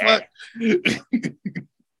argument in that.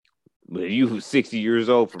 But you 60 years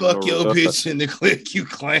old from fuck your bitch in the click, you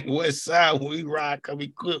claim West Side when we ride, come we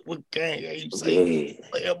quit with gang. You say,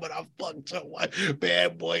 yeah, but I fucked your wife,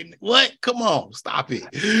 bad boy. What? Come on, stop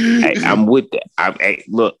it. Hey, I'm with that.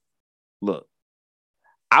 Look.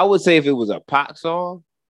 I would say if it was a Pac song,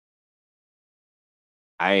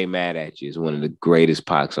 I ain't mad at you. It's one of the greatest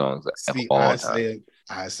Pac songs of all time.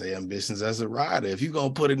 I say Ambitions as a rider. If you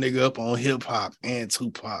gonna put a nigga up on hip hop and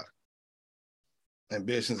Tupac,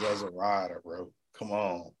 Ambitions as a rider, bro. Come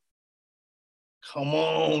on.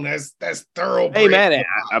 That's thoroughbred. I ain't mad at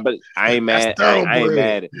it. I ain't mad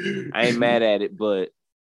at it. I ain't mad at it, but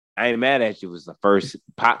I ain't mad at you. It was the first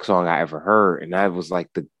Pac song I ever heard, and I was like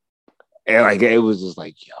it was just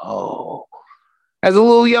like, yo, as a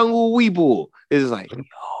little young wee boy, it's like,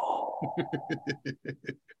 yo,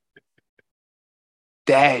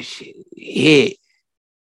 that shit hit.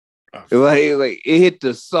 Like it hit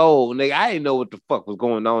the soul, nigga. I didn't know what the fuck was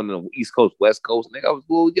going on in the East Coast, West Coast, nigga. I was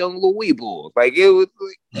a little young wee boy. Like it was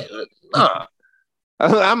like, nah.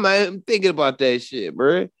 I'm not even thinking about that shit,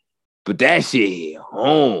 bro. But that shit hit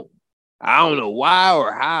home. I don't know why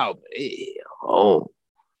or how, but it hit home.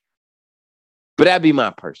 But that'd be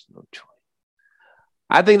my personal choice.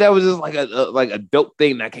 I think that was just like a dope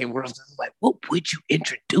thing that came around. Like, what would you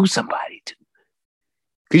introduce somebody to?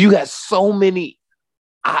 Because you got so many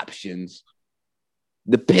options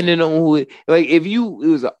depending on who it, like if it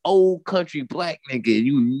was an old country black nigga and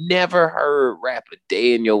you never heard rap a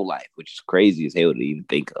day in your life, which is crazy as hell to even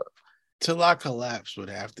think of. Till I Collapse would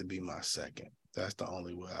have to be my second. That's the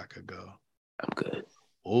only way I could go. I'm good.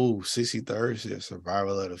 Oh, 63rd said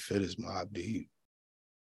Survival of the Fittest, Mobb Deep.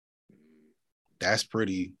 That's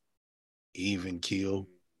pretty even kill.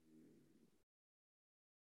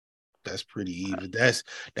 That's pretty even. That's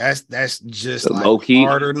just like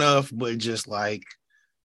hard enough, but just like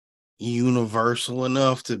universal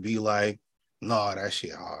enough to be like, nah, that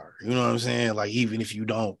shit hard. You know what I'm saying? Like, even if you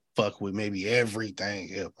don't fuck with maybe everything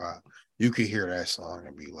hip hop, you could hear that song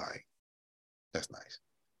and be like, that's nice.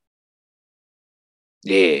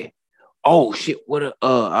 Yeah. Oh shit. What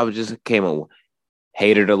I was just came on.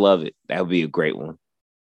 Hater to Love It. That would be a great one.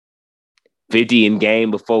 50 in Game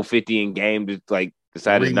before 50 in Game just like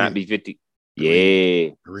decided to not be 50.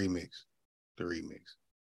 The remix.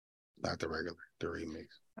 Not the regular. The remix.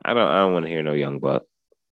 I don't want to hear no Young Buck.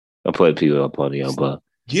 I'll put people up on the Young Buck.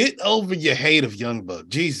 Get over your hate of Young Buck.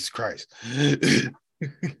 Jesus Christ.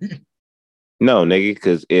 No, nigga,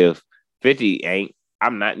 because if 50 ain't,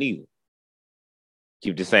 I'm not neither.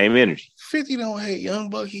 Keep the same energy. 50 don't hate Young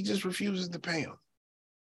Buck. He just refuses to pay him.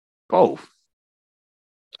 Both.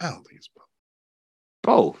 I don't think it's both.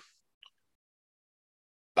 Both.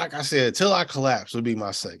 Like I said, Till I Collapse would be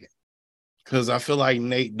my second. Because I feel like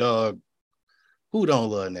Nate Dogg, who don't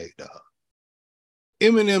love Nate Dogg?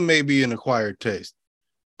 Eminem may be an acquired taste,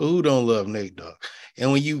 but who don't love Nate Dogg?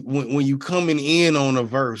 And when you coming in on a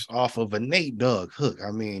verse off of a Nate Dogg hook,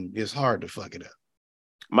 I mean, it's hard to fuck it up.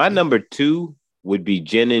 My number 2 would be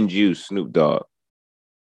Gin and Juice, Snoop Dogg.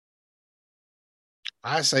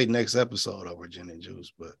 I say next episode over Gin and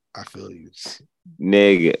Juice, but I feel you,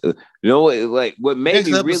 nigga. You know what? Like what made next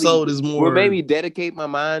me episode really is more. What made me dedicate my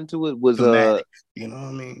mind to it was thematic, you know what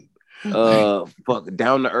I mean? Fuck,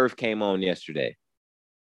 Down to Earth came on yesterday,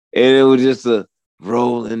 and it was just a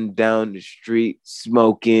rolling down the street,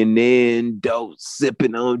 smoking in dope,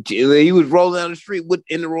 sipping on gin. He was rolling down the street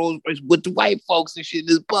in the Rolls Royce with the white folks and shit.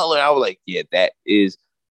 This butler, I was like, yeah, that is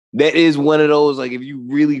one of those. Like, if you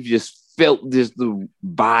really just felt just the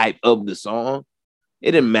vibe of the song,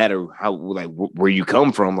 it didn't matter how like where you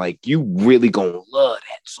come from. Like, you really gonna love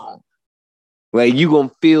that song. Like, you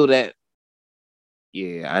gonna feel that.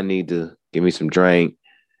 Yeah, I need to give me some drink.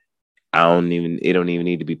 It don't even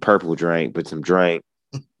need to be purple drink, but some drink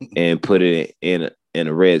and put it in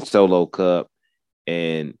a red Solo cup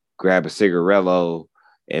and grab a cigarello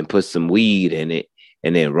and put some weed in it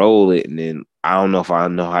and then roll it. And then I don't know if I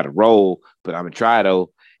know how to roll, but I'm gonna try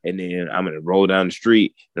though. And then I'm gonna roll down the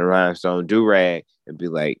street in a rhinestone do-rag and be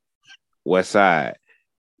like, West Side.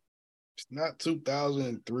 Not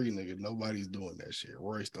 2003, nigga. Nobody's doing that shit.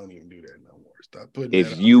 Royce don't even do that no more. Stop putting If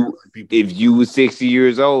that out you there like people. if you was 60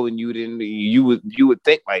 years old and you didn't, you would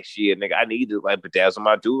think like shit, nigga. I need to like bedazzle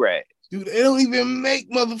my do-rag. Dude, they don't even make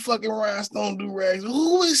motherfucking rhinestone do-rags.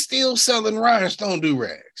 Who is still selling rhinestone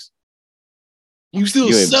do-rags? You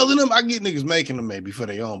still selling them? I get niggas making them maybe for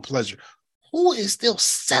their own pleasure. Who is still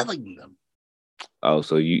selling them? Oh,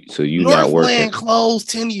 so you not working? Northland closed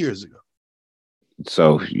 10 years ago.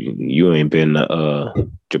 So you ain't been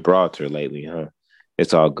to Gibraltar lately, huh?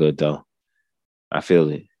 It's all good though. I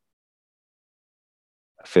feel it.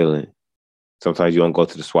 Sometimes you don't go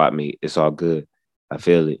to the swap meet. It's all good. I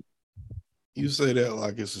feel it. You say that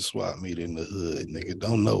like it's a swap meet in the hood, nigga.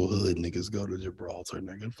 Don't know hood niggas go to Gibraltar,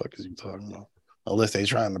 nigga. The fuck is you talking about? Unless they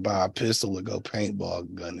trying to buy a pistol or go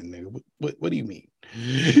paintball gunning, nigga. What do you mean?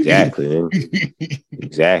 Exactly.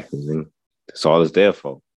 Exactly. That's all it's there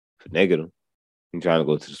for negative. You trying to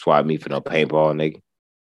go to the swap meet for no paintball, nigga?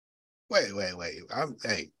 Wait.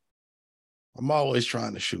 I'm always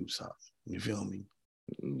trying to shoot something. You feel me?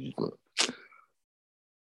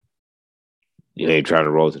 You ain't trying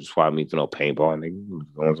to roll to the swap meet for no paintball,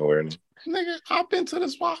 nigga. Going somewhere, nigga. Nigga, I've been to the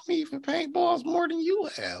swap meet for paintballs more than you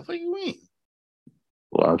have. What do you mean?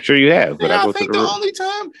 Well, I'm sure you have, but I think the only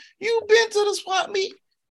time you've been to the swap meet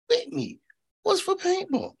with me was for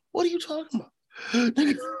paintball. What are you talking about?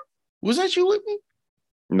 Was that you with me?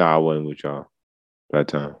 No, I wasn't with y'all that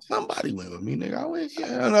time. Somebody went with me, nigga. I went.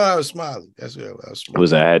 Yeah, no, I was smiling. That's what I was smiling.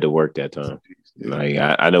 Was I had to work that time? Yeah. Like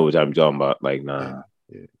I know what I'm talking about. Like nah.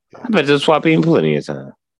 Yeah. I bet the swap meet plenty of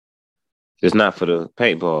time. It's not for the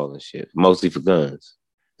paintball and shit. Mostly for guns.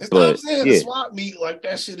 But saying the swap meet like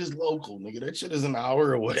that shit is local, nigga. That shit is an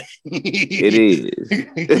hour away. It is.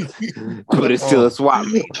 But it's still a swap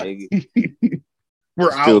meet, nigga.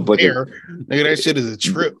 We're out there. Nigga, that shit is a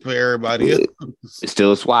trip for everybody else. It's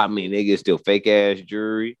still a swap meet, nigga. It's still fake ass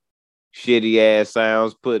jewelry, shitty ass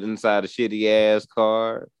sounds put inside a shitty ass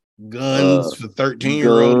car. Guns for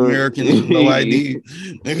 13-year-old Americans with no ID.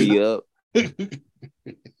 Yep.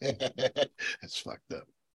 That's fucked up.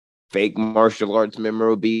 Fake martial arts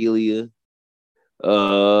memorabilia,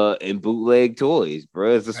 and bootleg toys,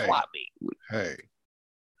 bro. It's a swap meet. Hey,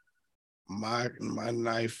 my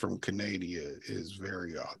knife from Canada is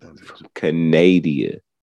very authentic. Canada.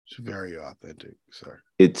 It's very authentic, sir.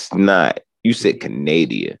 It's not. You said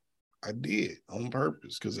Canada. I did on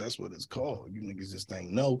purpose because that's what it's called. You niggas just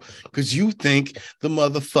ain't know because you think the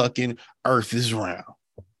motherfucking earth is round.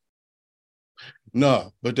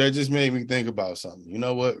 No, but that just made me think about something. You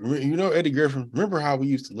know what? You know Eddie Griffin? Remember how we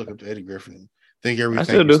used to look up to Eddie Griffin and think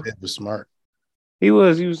everything he said was smart? He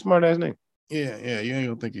was a smart ass nigga. Yeah. You ain't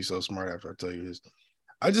gonna think he's so smart after I tell you this.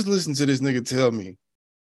 I just listened to this nigga tell me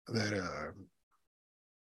that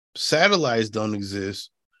satellites don't exist.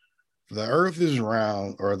 The earth is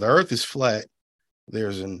round, or the earth is flat.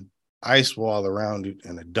 There's an ice wall around it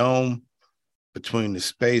and a dome between the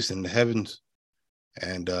space and the heavens.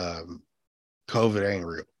 And COVID ain't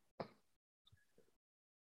real.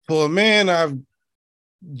 For a man I've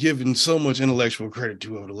given so much intellectual credit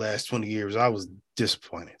to over the last 20 years, I was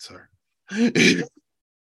disappointed, sir. I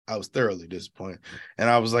was thoroughly disappointed. And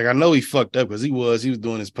I was like, I know he fucked up because he was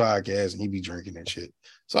doing his podcast and he'd be drinking and shit.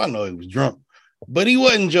 So I know he was drunk, but he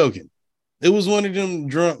wasn't joking. It was one of them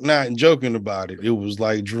drunk, not joking about it. It was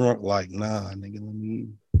like drunk, like, nah, nigga,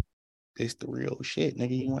 it's the real shit,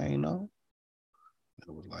 nigga, you ain't know. It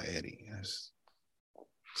was like, Eddie,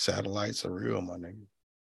 satellites are real, my nigga.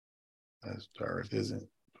 The earth isn't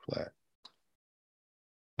flat.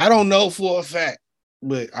 I don't know for a fact,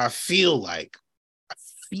 but I feel like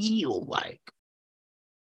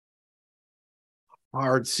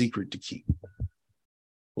hard secret to keep.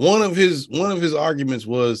 One of his arguments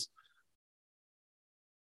was,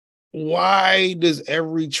 why does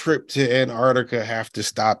every trip to Antarctica have to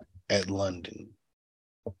stop at London?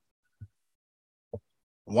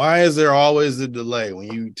 Why is there always a delay when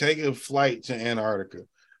you take a flight to Antarctica?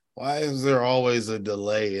 Why is there always a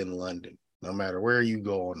delay in London, no matter where you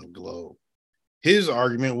go on the globe? His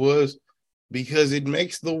argument was because it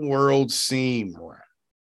makes the world seem round.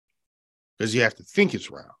 Because you have to think it's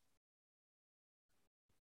round.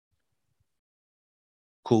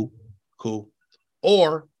 Cool.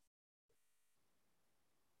 Or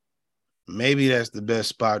maybe that's the best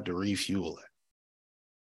spot to refuel at.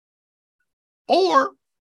 Or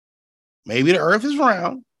maybe the earth is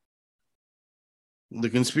round. The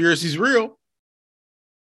conspiracy's real.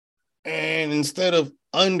 And instead of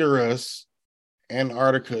under us,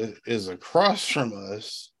 Antarctica is across from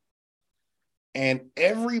us. And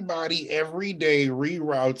everybody every day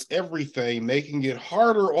reroutes everything, making it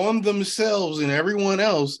harder on themselves and everyone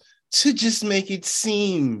else to just make it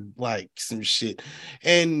seem like some shit.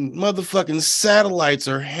 And motherfucking satellites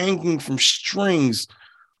are hanging from strings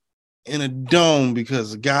in a dome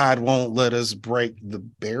because God won't let us break the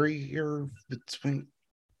barrier between.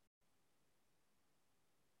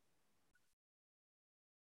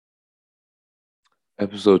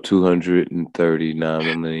 Episode 239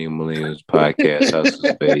 Millennials Podcast House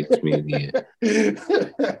of Space Media.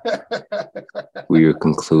 We are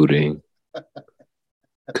concluding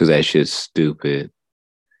because that shit's stupid.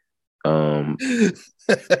 I'm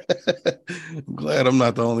glad I'm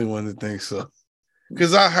not the only one that thinks so.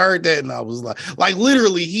 Because I heard that and I was like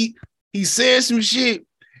literally, he said some shit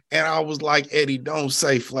and I was like, Eddie, don't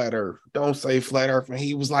say flat earth. Don't say flat earth. And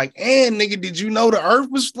he was like, and nigga, did you know the earth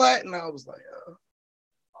was flat? And I was like,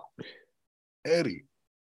 Eddie.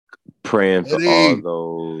 Praying for all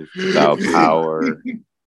those without power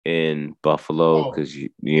in Buffalo because,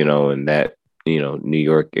 you know, in that, you know, New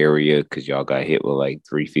York area because y'all got hit with like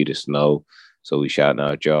 3 feet of snow. So we shouting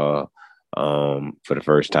out y'all for the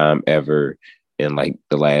first time ever in like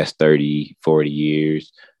the last 30, 40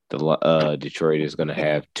 years. Detroit is going to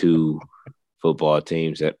have 2 football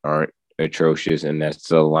teams that aren't atrocious, and that's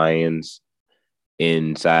the Lions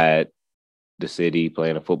inside the city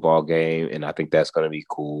playing a football game, and I think that's going to be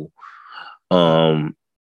cool.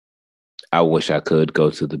 I wish I could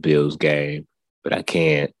go to the Bills game, but I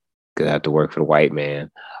can't because I have to work for the white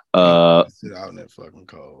man. Sit out in that fucking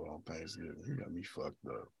cold on Thanksgiving. You got me fucked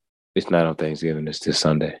up. It's not on Thanksgiving. It's this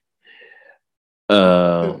Sunday.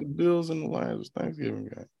 The Bills and the Lions was Thanksgiving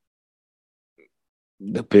game.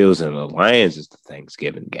 The Bills and the Lions is the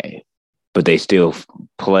Thanksgiving game, but they still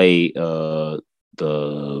play the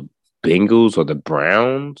Bengals or the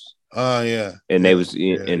Browns. Yeah. And they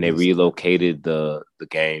relocated the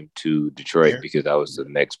game to Detroit because that was the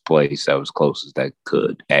next place that was closest that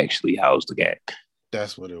could actually house the game.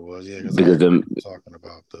 That's what it was, yeah. Because them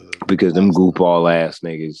goofball ass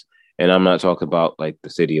niggas, and I'm not talking about like the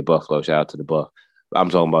city of Buffalo. Shout out to the Buff. I'm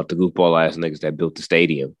talking about the goofball ass niggas that built the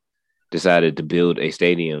stadium. Decided to build a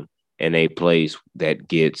stadium in a place that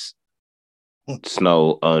gets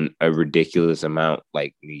snow on a ridiculous amount,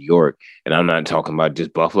 like New York. And I'm not talking about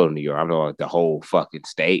just Buffalo, New York. I'm talking about the whole fucking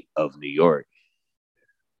state of New York.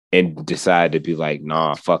 And decide to be like,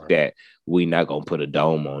 nah, fuck that. We not gonna put a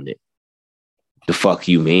dome on it. The fuck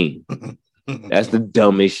you mean? That's the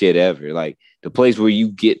dumbest shit ever. Like the place where you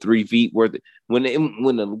get 3 feet worth. When the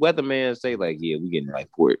weatherman say like, yeah, we getting like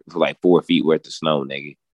 4 feet worth of snow,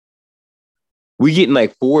 nigga. We getting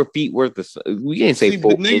like 4 feet worth of. We can't say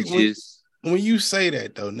 4 inches. When you say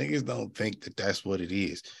that though, niggas don't think that that's what it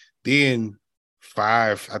is. Then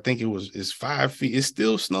 5, I think it's 5 feet. It's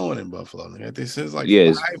still snowing in Buffalo. Nigga. This is like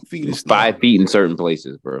 5 feet. It's 5 feet in certain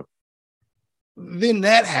places, bro. Then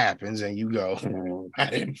that happens, and you go, how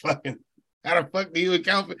the fuck do you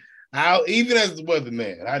account for? How, even as the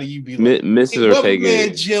weatherman, how do you be like, Mrs. Ortega?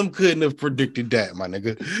 Man, Jim couldn't have predicted that, my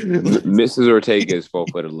nigga. Mrs. Ortega is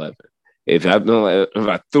 4'11". If I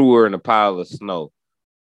threw her in a pile of snow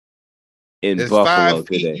in That's Buffalo 5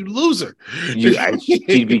 feet, today, you lose her.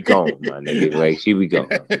 She'd be gone, my nigga. Like she'd be gone.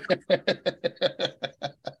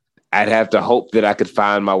 I'd have to hope that I could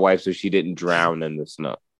find my wife so she didn't drown in the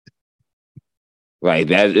snow. Like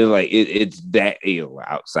that, it's that ill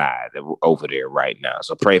outside over there right now.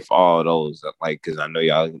 So pray for all those, like, because I know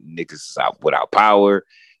y'all niggas is out without power.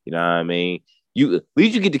 You know what I mean? At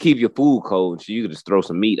least you get to keep your food cold, so you can just throw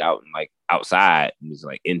some meat out and like outside and just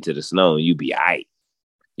like into the snow, and you be aight.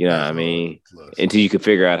 You know what I mean? Until you can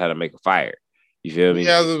figure out how to make a fire. You feel me?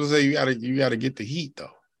 Yeah, I was gonna say you gotta get the heat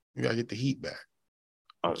though. You gotta get the heat back.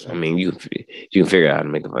 I mean, you can figure out how to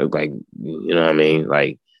make a fire. Like, you know what I mean?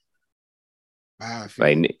 Like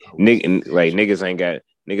niggas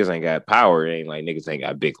ain't got power. It ain't like niggas ain't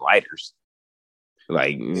got big lighters.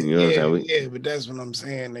 Like, you know what I'm saying? Yeah, but that's what I'm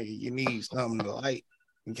saying, nigga. You need something to light.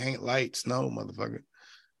 You can't light snow, motherfucker.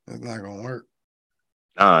 That's not gonna work.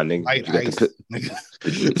 Nah, nigga.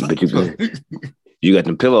 You got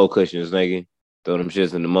them pillow cushions, nigga. Throw them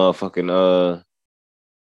shits in the motherfucking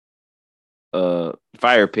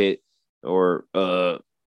fire pit or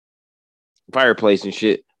fireplace and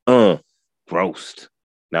shit. Roast.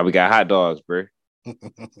 Now we got hot dogs, bro.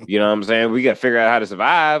 You know what I'm saying? We got to figure out how to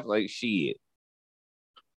survive. Like shit.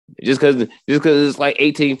 Just because it's like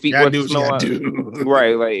 18 feet worth of snow.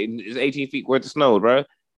 Right, like it's 18 feet worth of snow, bro.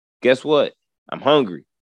 Guess what? I'm hungry.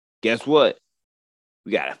 Guess what?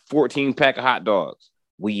 We got a 14 pack of hot dogs.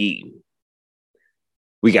 We eating.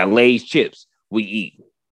 We got Lay's chips. We eating.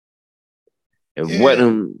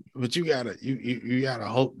 And but you gotta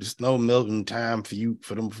hope the snow melting time for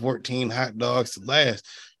them 14 hot dogs to last,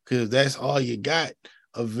 because that's all you got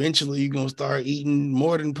eventually you're gonna start eating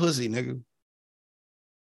more than pussy, nigga.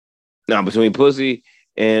 Now between pussy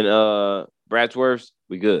and Bradsworth's,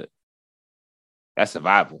 we good. That's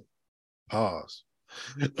survival. Pause.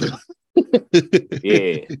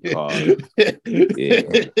 Yeah, pause. Yeah,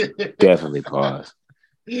 definitely pause.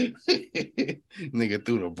 Nigga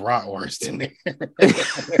threw the bratwurst in there.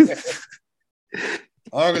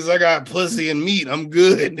 As long as I got pussy and meat, I'm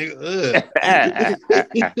good, nigga.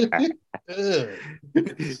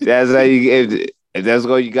 That's how you. If that's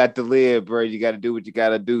all you got to live, bro, you got to do what you got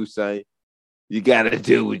to do, son. You got to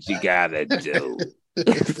do what you got to do.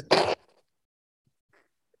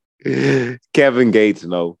 Kevin Gates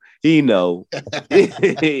know. He know.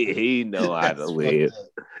 He know how to live.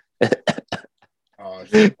 Oh,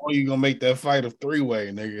 you gonna make that fight a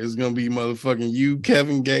 3-way, nigga? It's gonna be motherfucking you,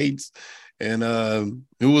 Kevin Gates, and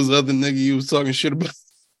who was the other nigga you was talking shit about?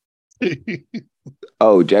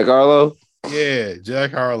 Oh, Jack Harlow. Yeah,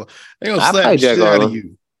 Jack Harlow. They gonna slap the shit out of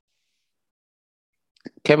you.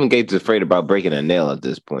 Kevin Gates is afraid about breaking a nail at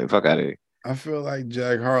this point. Fuck out of here. I feel like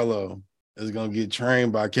Jack Harlow is gonna get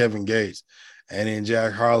trained by Kevin Gates, and then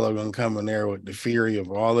Jack Harlow gonna come in there with the fury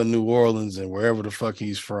of all of New Orleans and wherever the fuck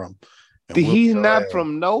he's from. He's not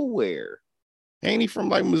from nowhere. Ain't he from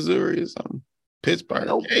like Missouri or something? Pittsburgh.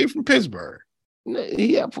 Nope. Yeah, he's from Pittsburgh.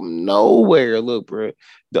 Yeah, from nowhere. Look, bro.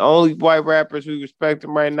 The only white rappers we respect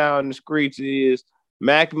him right now in the streets is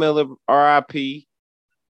Mac Miller, R.I.P.,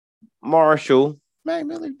 Marshall. Mac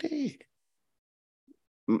Miller dead.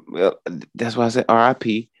 Well, that's why I said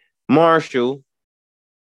R.I.P. Marshall,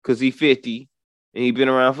 because he 50 and he been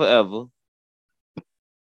around forever.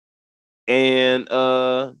 And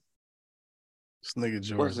this nigga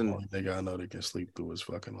George, the only nigga I know that can sleep through his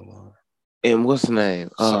fucking alarm. And what's the name?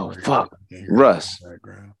 Oh, fuck. Russ.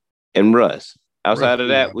 And Russ. Outside of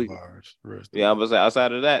that, I was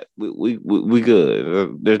outside of that, we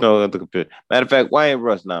good. There's no other comparison. Matter of fact, why ain't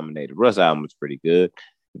Russ nominated? Russ album was pretty good.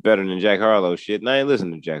 Better than Jack Harlow shit. And I ain't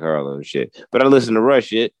listening to Jack Harlow shit. But I listened to Russ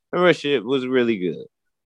shit. And Russ shit was really good.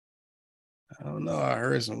 I don't know. I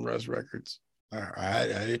heard some Russ records.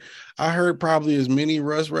 I heard probably as many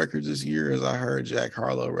Russ records this year as I heard Jack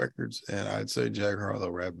Harlow records, and I'd say Jack Harlow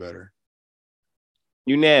rap better.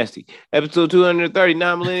 You nasty. Episode 230,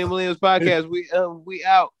 Non-Millennials Podcast. We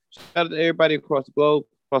out. Shout out to everybody across the globe,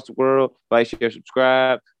 across the world. Like, share,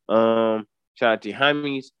 subscribe. Shout out to your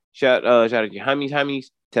homies. Shout out to your homies.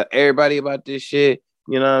 Tell everybody about this shit.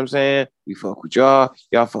 You know what I'm saying? We fuck with y'all.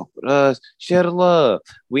 Y'all fuck with us. Share the love.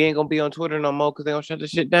 We ain't gonna be on Twitter no more because they gonna shut the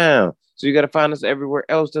shit down. So you gotta find us everywhere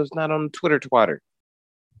else that's not on Twitter twatter.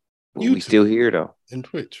 But we still here though. And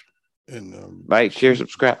Twitch. And like, share,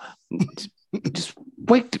 subscribe. Just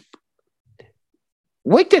wake that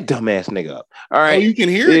dumbass nigga up. All right. Oh, you can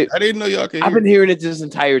hear it? I didn't know y'all can hear it. I've been hearing it this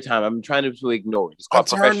entire time. I'm trying to ignore it. It's called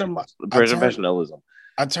professionalism.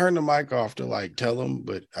 I turned the mic off to like tell him,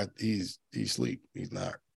 but he's asleep. He's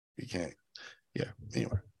not. He can't. Yeah.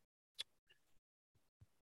 Anyway.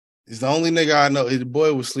 It's the only nigga I know. The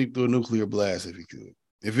boy would sleep through a nuclear blast if he could.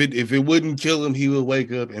 If it wouldn't kill him, he would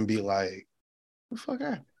wake up and be like, "The fuck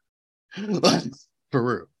happened?" For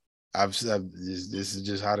real. This is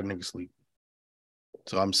just how the nigga sleep.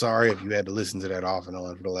 So I'm sorry if you had to listen to that off and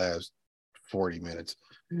on for the last 40 minutes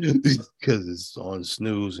because it's on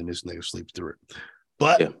snooze and this nigga sleeps through it.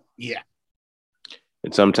 But yeah.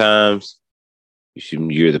 And sometimes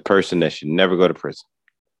you're the person that should never go to prison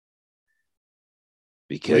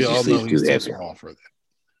because you sleep too heavy.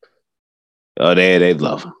 Oh, they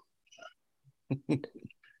love him.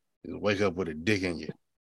 You wake up with a dick in you.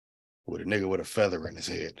 With a nigga with a feather in his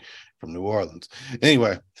head from New Orleans.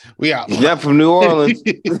 Anyway, we out. Not from New Orleans.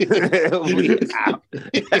 We out.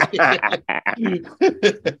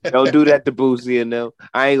 Don't do that to Boosie and them.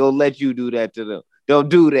 I ain't gonna let you do that to them. Don't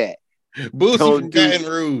do that. Boosie from Baton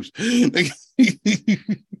Rouge.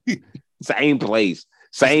 Same place.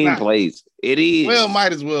 Same place. It is. Well,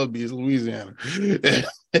 might as well be. It's Louisiana.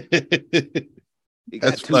 It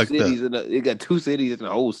got two cities in the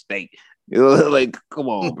whole state. You know, like, come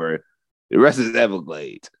on, bro. The rest is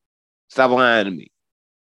Everglades. Stop lying to me.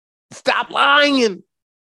 Stop lying.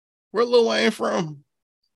 Where Lil Wayne from?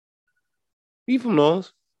 He from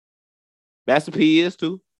North. Master P is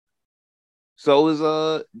too. So is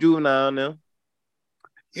Juvenile now.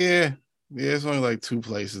 Yeah. Yeah, it's only like 2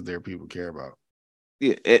 places there people care about.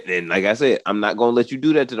 Yeah, and like I said, I'm not gonna let you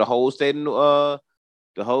do that to the whole state of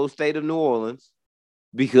New Orleans.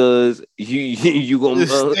 Because you gonna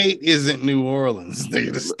the state isn't New Orleans.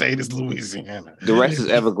 The state is Louisiana. The rest is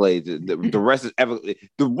Everglades. The rest is Everglades.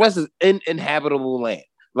 The rest is inhabitable land.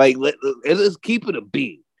 Like let's keep it a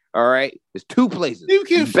bean. All right, there's two places. You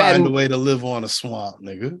can find a way to live on a swamp,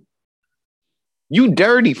 nigga. You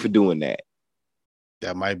dirty for doing that.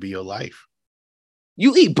 That might be your life.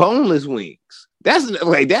 You eat boneless wings.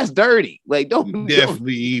 That's dirty. Like, don't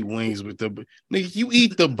definitely eat wings with the nigga. You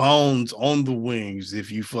eat the bones on the wings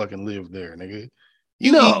if you fucking live there, nigga.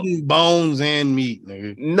 You eating bones and meat,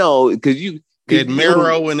 nigga. No, because you that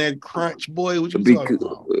marrow and that crunch, boy. What you talking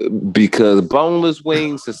about? Because boneless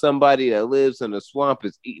wings to somebody that lives in the swamp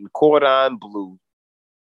is eating cordon bleu,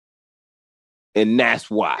 and that's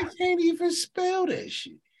why. I can't even spell that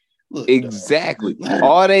shit. Look, exactly.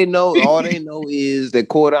 all they know is that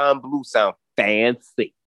cordon bleu sound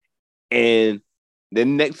fancy, and the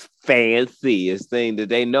next fanciest thing that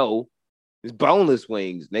they know is boneless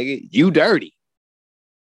wings, nigga. You dirty.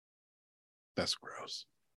 That's gross.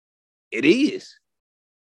 It is.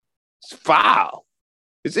 It's foul.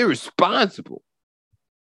 It's irresponsible.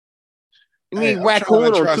 I mean,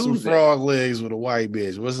 raccoon on Tuesday. Some frog legs with a white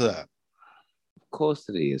bitch. What's up? Of course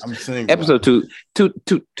it is. I'm saying episode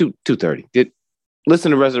 230.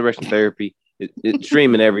 Listen to Resurrection Therapy. It's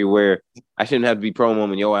streaming everywhere. I shouldn't have to be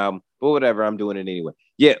promoting your album, but whatever. I'm doing it anyway.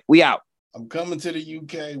 Yeah, we out. I'm coming to the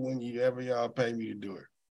UK whenever y'all pay me to do it.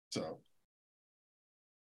 So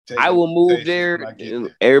I will move there.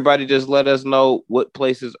 Everybody just let us know what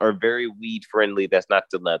places are very weed friendly. That's not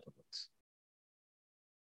the Netherlands.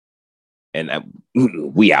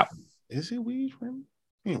 And we out. Is it weed friendly?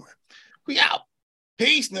 Anyway, we out.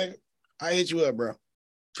 Peace, nigga. I hit you up, bro.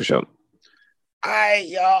 For sure. All right,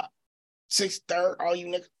 y'all. 6'3", all you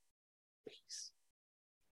niggas. Peace.